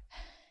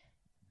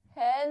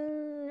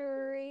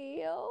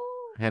 Henrio.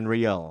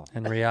 Henriel.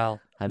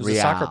 Henrial. He was Henrial.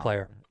 a soccer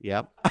player.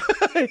 Yep.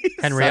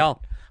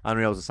 Henrial.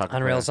 Henriel's a soccer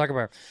Unreal player. soccer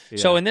player. Yeah.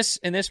 So in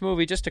this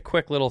movie, just a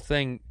quick little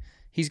thing.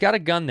 He's got a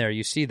gun there.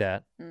 You see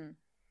that? Mm.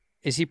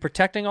 Is he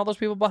protecting all those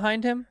people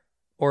behind him,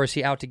 or is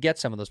he out to get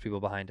some of those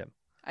people behind him?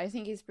 I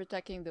think he's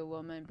protecting the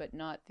woman, but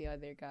not the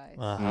other guys.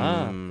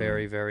 Mm.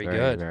 Very, very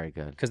good. Very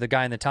good. Because the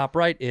guy in the top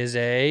right is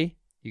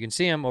you can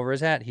see him over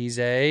his hat. He's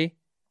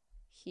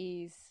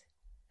He's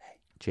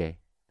J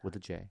with a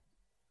J.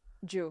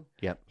 Jew.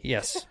 Yep.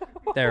 yes.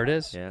 There it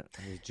is. Yeah,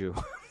 he's Jew.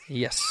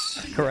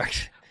 Yes,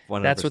 correct.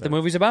 100%. That's what the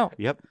movie's about.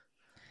 Yep.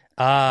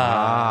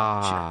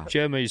 Ah,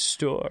 Jimmy's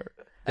store.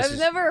 This I've is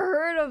never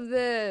heard of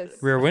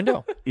this. Rear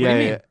Window. What do Yeah, you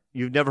mean? yeah.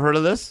 You've never heard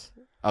of this?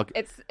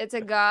 Okay. It's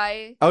a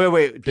guy. Oh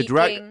wait. The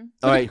direct. peeking.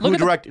 All right. Look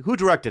at Who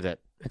directed it?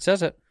 It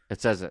says it. It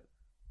says it.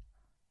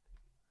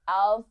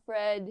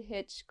 Alfred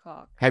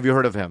Hitchcock. Have you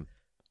heard of him?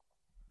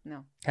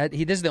 No.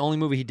 This is the only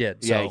movie he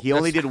did. So Yeah, he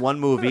only did one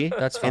movie.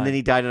 That's fine. And then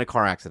he died in a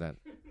car accident.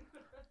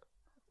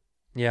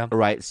 Yeah.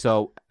 Right.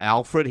 So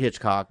Alfred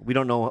Hitchcock, we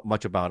don't know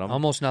much about him.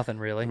 Almost nothing,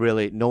 really.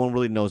 Really, no one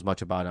really knows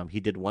much about him. He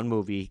did one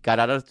movie. He got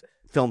out of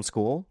film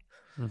school.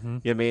 Mm-hmm.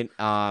 You know what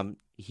I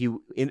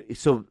mean?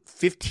 So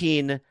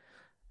 15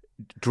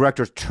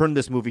 directors turned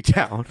this movie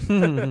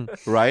down,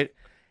 right?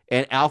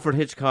 And Alfred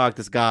Hitchcock,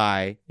 this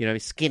guy,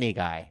 skinny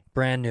guy,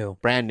 Brand new.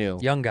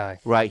 young Guy.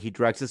 right? He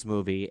directs this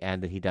movie,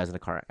 and then he dies in a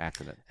car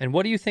accident. And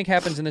what do you think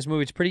happens in this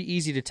movie? It's pretty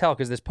easy to tell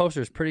because this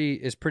poster is pretty.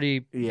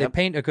 They Yep.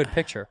 paint a good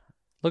picture.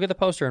 Look at the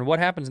poster and what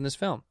happens in this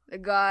film. The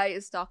guy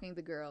is stalking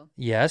the girl.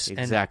 Yes,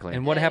 Exactly.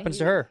 And what Yeah, happens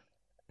to he- her?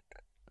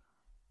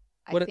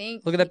 I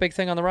think. Look at that big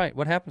thing on the right.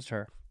 What happens to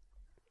her?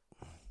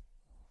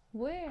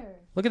 Where?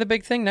 Look at the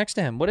big thing next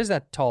to him. What is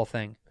that tall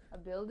thing? A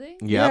building?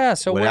 Yep. Yeah.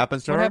 So what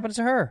happens to her? What happens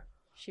to her?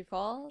 She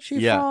falls? She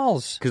Yeah.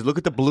 falls. Because look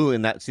at the blue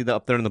in that. See the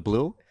up there in the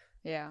blue,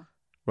 Yeah.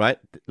 right?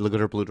 Look at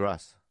her blue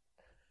dress.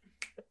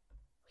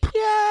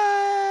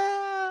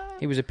 Yeah.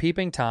 He was a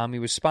peeping Tom. He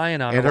was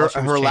spying on her. And while she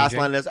was her last changing.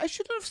 line is, "I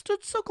should have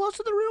stood so close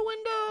to the rear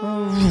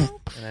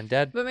window." And then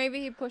dead. But maybe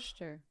he pushed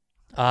her.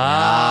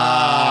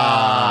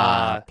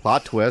 Ah.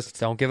 Plot twist.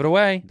 Don't give it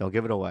away. Don't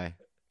give it away.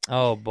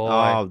 Oh boy.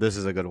 Oh, this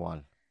is a good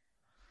one.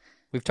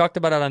 We've talked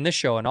about it on this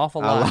show an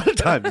awful A lot. lot of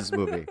times this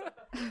movie.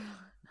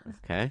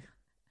 Okay.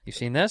 You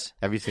seen this?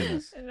 Have you seen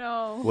this?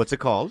 No. What's it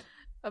called?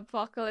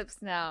 Apocalypse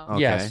Now.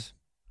 Okay. Yes.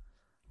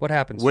 What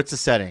happens? What's the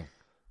setting?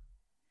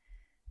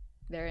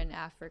 They're in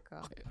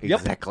Africa.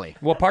 Yep. Exactly.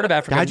 What part of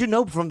Africa? How'd you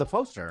know from the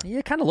poster? Yeah,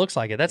 it kind of looks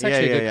like it. That's Yeah,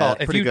 actually yeah, a good yeah, call.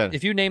 it's pretty good.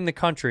 If you name the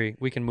country,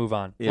 we can move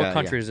on. Yeah, What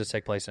country yeah. does this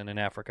take place in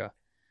Africa?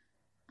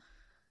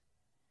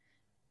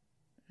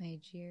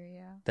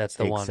 Nigeria. That's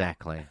the one.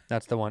 Exactly.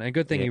 That's the one. And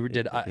good thing Yeah, you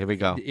did. here we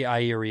go.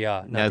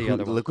 Iria, Now, not the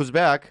other one. look who's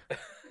back.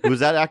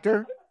 Who's that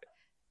actor?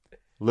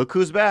 Look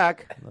who's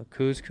back. Look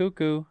who's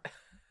cuckoo.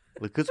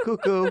 Look who's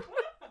cuckoo.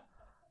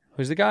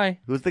 Who's the guy?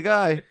 Who's the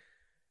guy?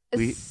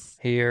 We-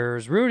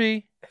 Here's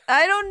Rudy.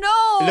 I don't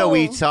know. No,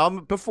 we saw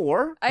him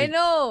before. I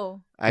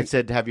know. I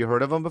said, have you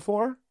heard of him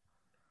before?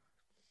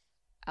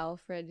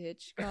 Alfred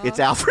Hitchcock. It's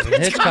Alfred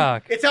Hitchcock.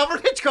 Hitchcock. It's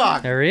Alfred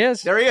Hitchcock. There he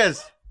is. There he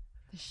is.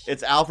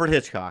 It's Alfred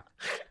Hitchcock.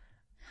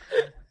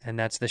 And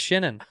that's the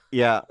Shinnin.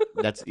 Yeah,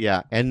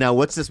 yeah. And now,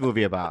 what's this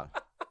movie about?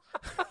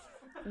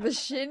 The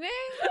Shining?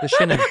 The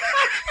Shinnin.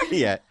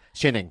 Yeah,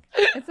 Shining.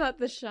 It's not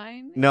The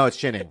Shine. No, it's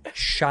Shining.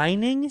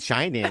 Shining?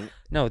 Shining.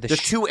 No, There's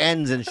two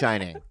N's in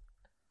Shining.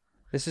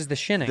 This is the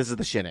Shinning. This is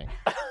the Shining.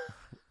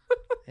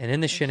 And in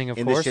the Shinning, of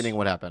In course, the Shining,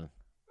 what happened?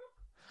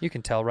 you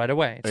can tell right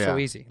away. It's so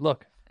Yeah. easy.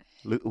 Look.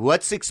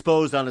 What's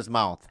exposed on his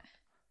mouth?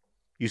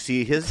 You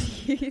see his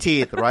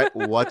teeth, right?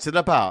 What's it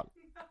about?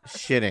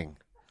 Shitting.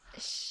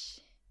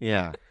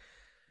 Yeah.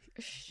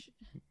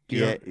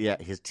 Yeah.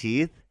 His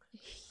teeth.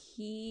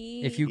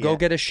 If you go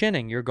get a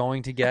Shinning, you're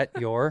going to get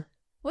your...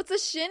 What's a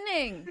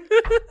Shining?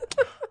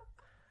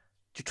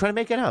 You're trying to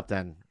make it up,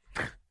 then.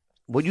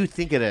 What do you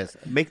think it is?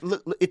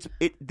 Look.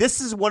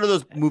 This is one of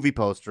those movie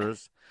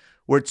posters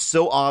where it's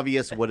so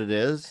obvious what it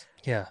is.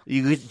 Yeah.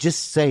 You could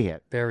just say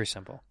it. Very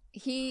simple.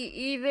 He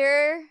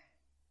either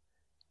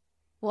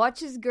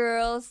watches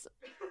girls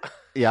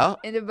Yeah.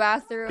 in the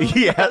bathroom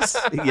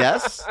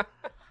Yes.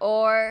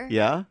 or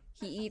Yeah.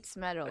 he eats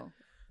metal.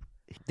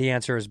 The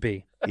answer is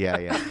B.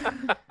 Yeah.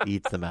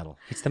 Eats the metal.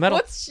 It's the metal.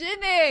 What's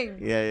Shining?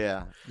 Yeah. You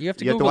have to You have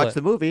to Google watch it.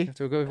 the movie. You have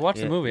to go watch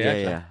the movie, Yeah,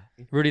 actually.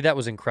 yeah. Rudy, that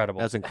was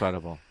incredible. That's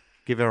incredible.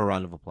 Give her a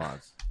round of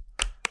applause.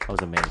 That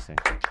was amazing.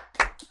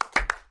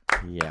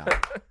 Yeah.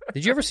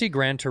 Did you ever see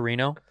Gran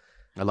Torino?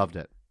 I loved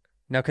it.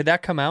 Now, could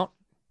that come out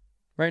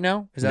right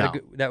now? Is that No. a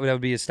good, that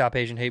would be a Stop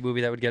Asian Hate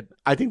movie that would get...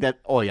 I think that,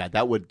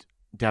 that would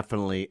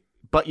definitely.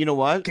 But you know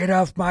what? Get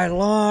off my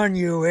lawn,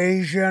 you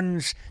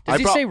Asians. Does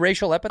he say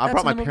racial epithets I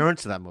brought in my the movie?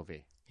 parents to that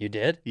movie. You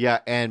did? Yeah,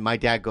 and my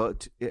dad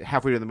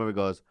halfway through the movie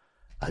goes,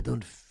 I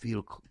don't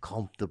feel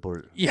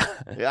comfortable. Yeah.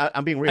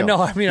 I'm being real.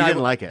 No, I he mean,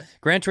 didn't like it.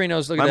 Gran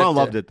Torino's... My mom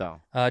loved it, though.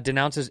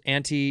 Denounces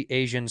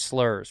anti-Asian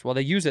slurs. Well,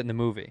 they use it in the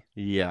movie.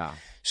 Yeah.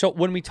 So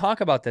when we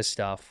talk about this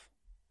stuff,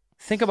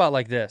 think about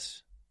like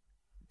this.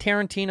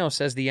 Tarantino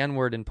says the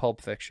N-word in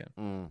Pulp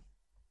Fiction.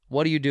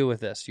 What do you do with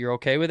this? You're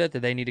okay with it? Do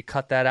they need to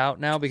cut that out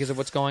now because of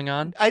what's going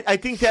on? I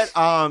think that,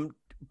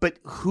 but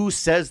who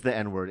says the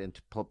N-word in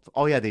Pulp?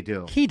 Oh, yeah, they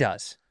do. He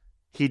does.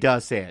 He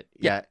does say it.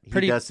 Yeah,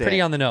 pretty, he does say pretty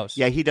it. on the nose.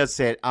 Yeah, he does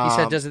say it. He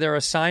said, "Is there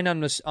a sign on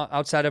this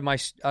outside of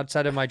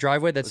my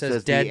driveway that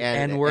says dead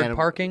N-word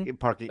parking?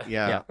 Parking,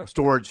 yeah.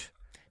 Storage.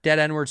 Dead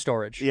N-word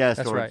storage. Yeah,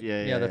 that's storage. right.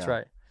 Yeah, that's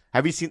right.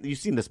 Have you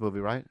seen this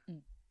movie? Right?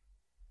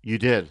 You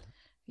did.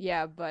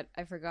 Yeah, but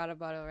I forgot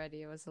about it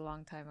already. It was a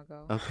long time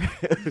ago.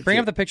 Okay. Bring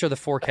up the picture of the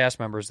 4 cast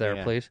members there,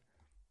 Yeah. please.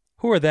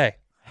 Who are they?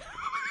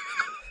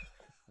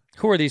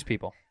 Who are these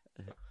people?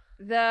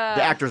 The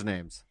actors'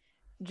 names.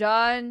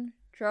 John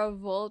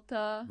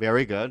Travolta.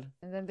 Very good.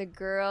 And then the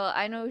girl,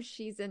 I know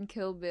she's in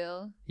Kill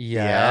Bill.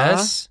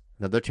 Yes.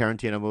 Yeah. Another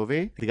Tarantino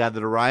movie. The guy to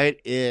the right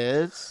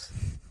is.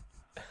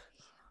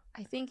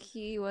 I think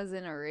he was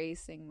in a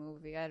racing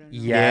movie. I don't know.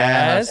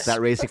 Yes.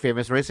 That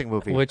famous racing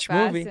movie. Which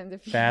Fast movie? and the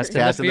Fast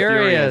Furious. and the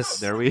Furious.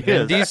 There we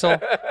Vin is. Diesel.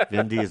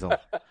 Vin Diesel.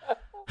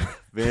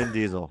 Vin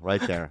Diesel,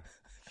 right there.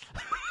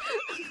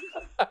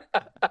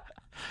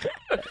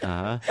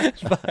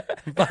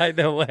 By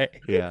the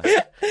way. Yeah.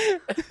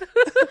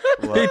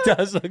 He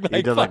does look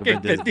like does look fucking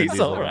like Vin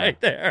Diesel right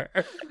there.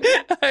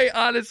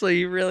 Honestly,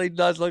 he really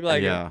does look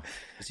like him.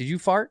 Did you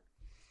fart?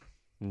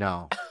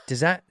 No. Does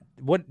that...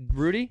 What,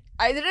 Rudy?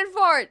 I didn't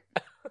fart.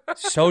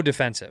 So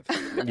defensive.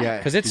 Yeah.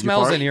 Because it Did you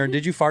smells fart? in here. And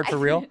did you fart for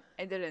real?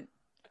 I didn't.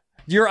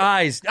 Your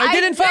eyes. I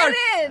didn't fart.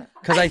 didn't.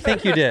 Because I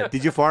think you did.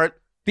 Did you fart?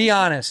 Be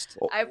honest.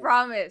 I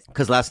promise.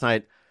 Because last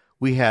night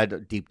we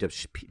had deep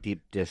dish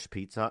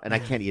pizza, and I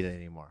can't eat it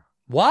anymore.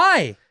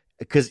 Why?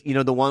 Because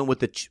the one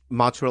with the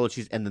mozzarella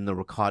cheese and then the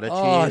ricotta cheese.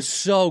 Oh, it's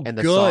so and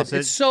the good. sausage.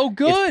 It's so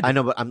good. I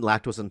know, but I'm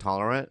lactose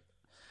intolerant.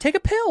 Take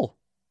a pill.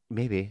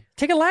 Maybe.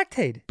 Take a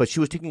Lactaid. But she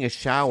was taking a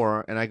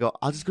shower, and I go,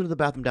 I'll just go to the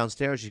bathroom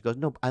downstairs. She goes,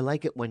 no, I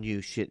like it when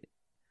you shit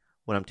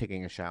when I'm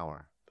taking a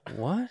shower.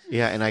 What?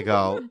 Yeah, and I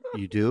go,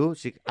 you do?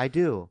 I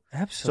do.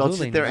 Absolutely So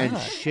I'll sit there not.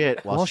 and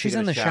shit while she's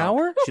taking in a the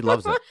shower? She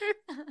loves it.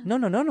 No.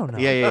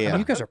 Yeah. I mean,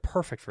 you guys are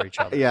perfect for each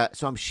other. Yeah,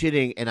 so I'm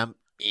shitting, and I'm...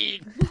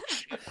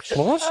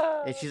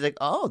 What? And she's like,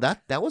 oh,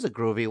 that was a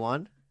groovy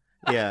one.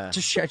 Yeah.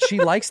 She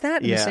likes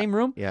that in the same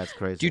room? Yeah, it's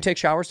crazy. Do you take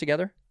showers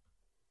together?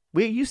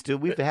 We used to.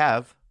 We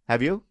have.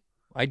 Have you?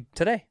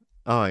 Today.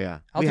 Oh, yeah.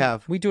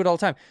 We do it all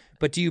the time.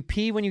 But do you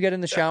pee when you get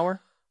in the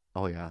shower?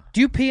 Oh, yeah.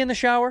 Do you pee in the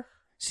shower?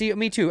 See,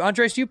 me too.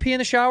 Andres, do you pee in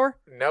the shower?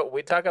 No,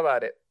 we talk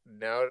about it.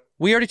 No.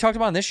 We already talked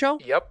about it on this show?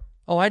 Yep.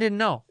 Oh, I didn't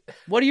know.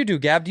 What do you do,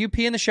 Gab? Do you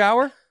pee in the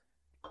shower?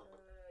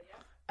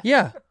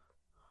 Yeah.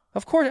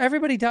 Of course,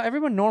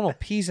 everyone normal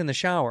pees in the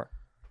shower.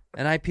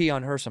 And I pee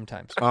on her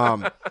sometimes.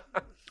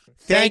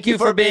 Thank you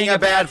for being a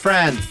bad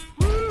friend.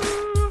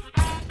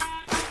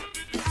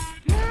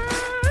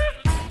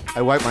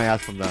 I wipe my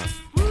ass from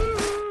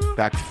the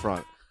back to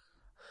front.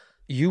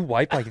 You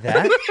wipe like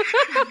that?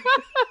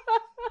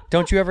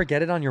 Don't you ever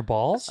get it on your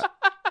balls?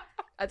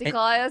 I think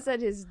Kaya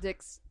said his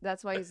dick's.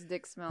 That's why his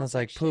dick smells. I was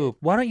like, shit. poop.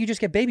 Why don't you just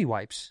get baby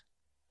wipes?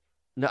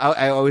 No,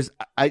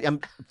 I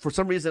am for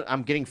some reason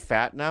I'm getting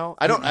fat now.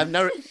 I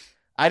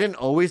didn't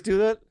always do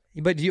that.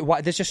 But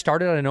why, this just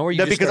started out of nowhere?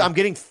 No, because I'm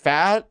getting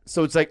fat,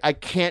 so it's like I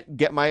can't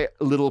get my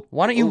little.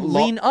 Why don't you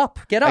lean up?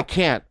 Get up. I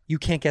can't. You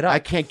can't get up. I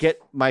can't get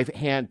my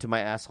hand to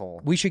my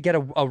asshole. We should get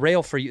a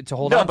rail for you to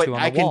hold no, on but to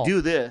on I the wall. can do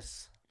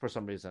this for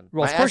some reason.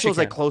 Well, my of course you asshole's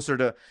like can. closer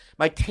to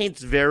my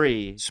taint's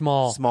very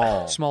small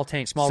small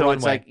taint, small so runway.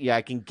 it's like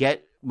I can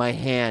get my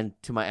hand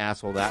to my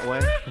asshole that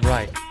way.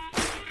 Right.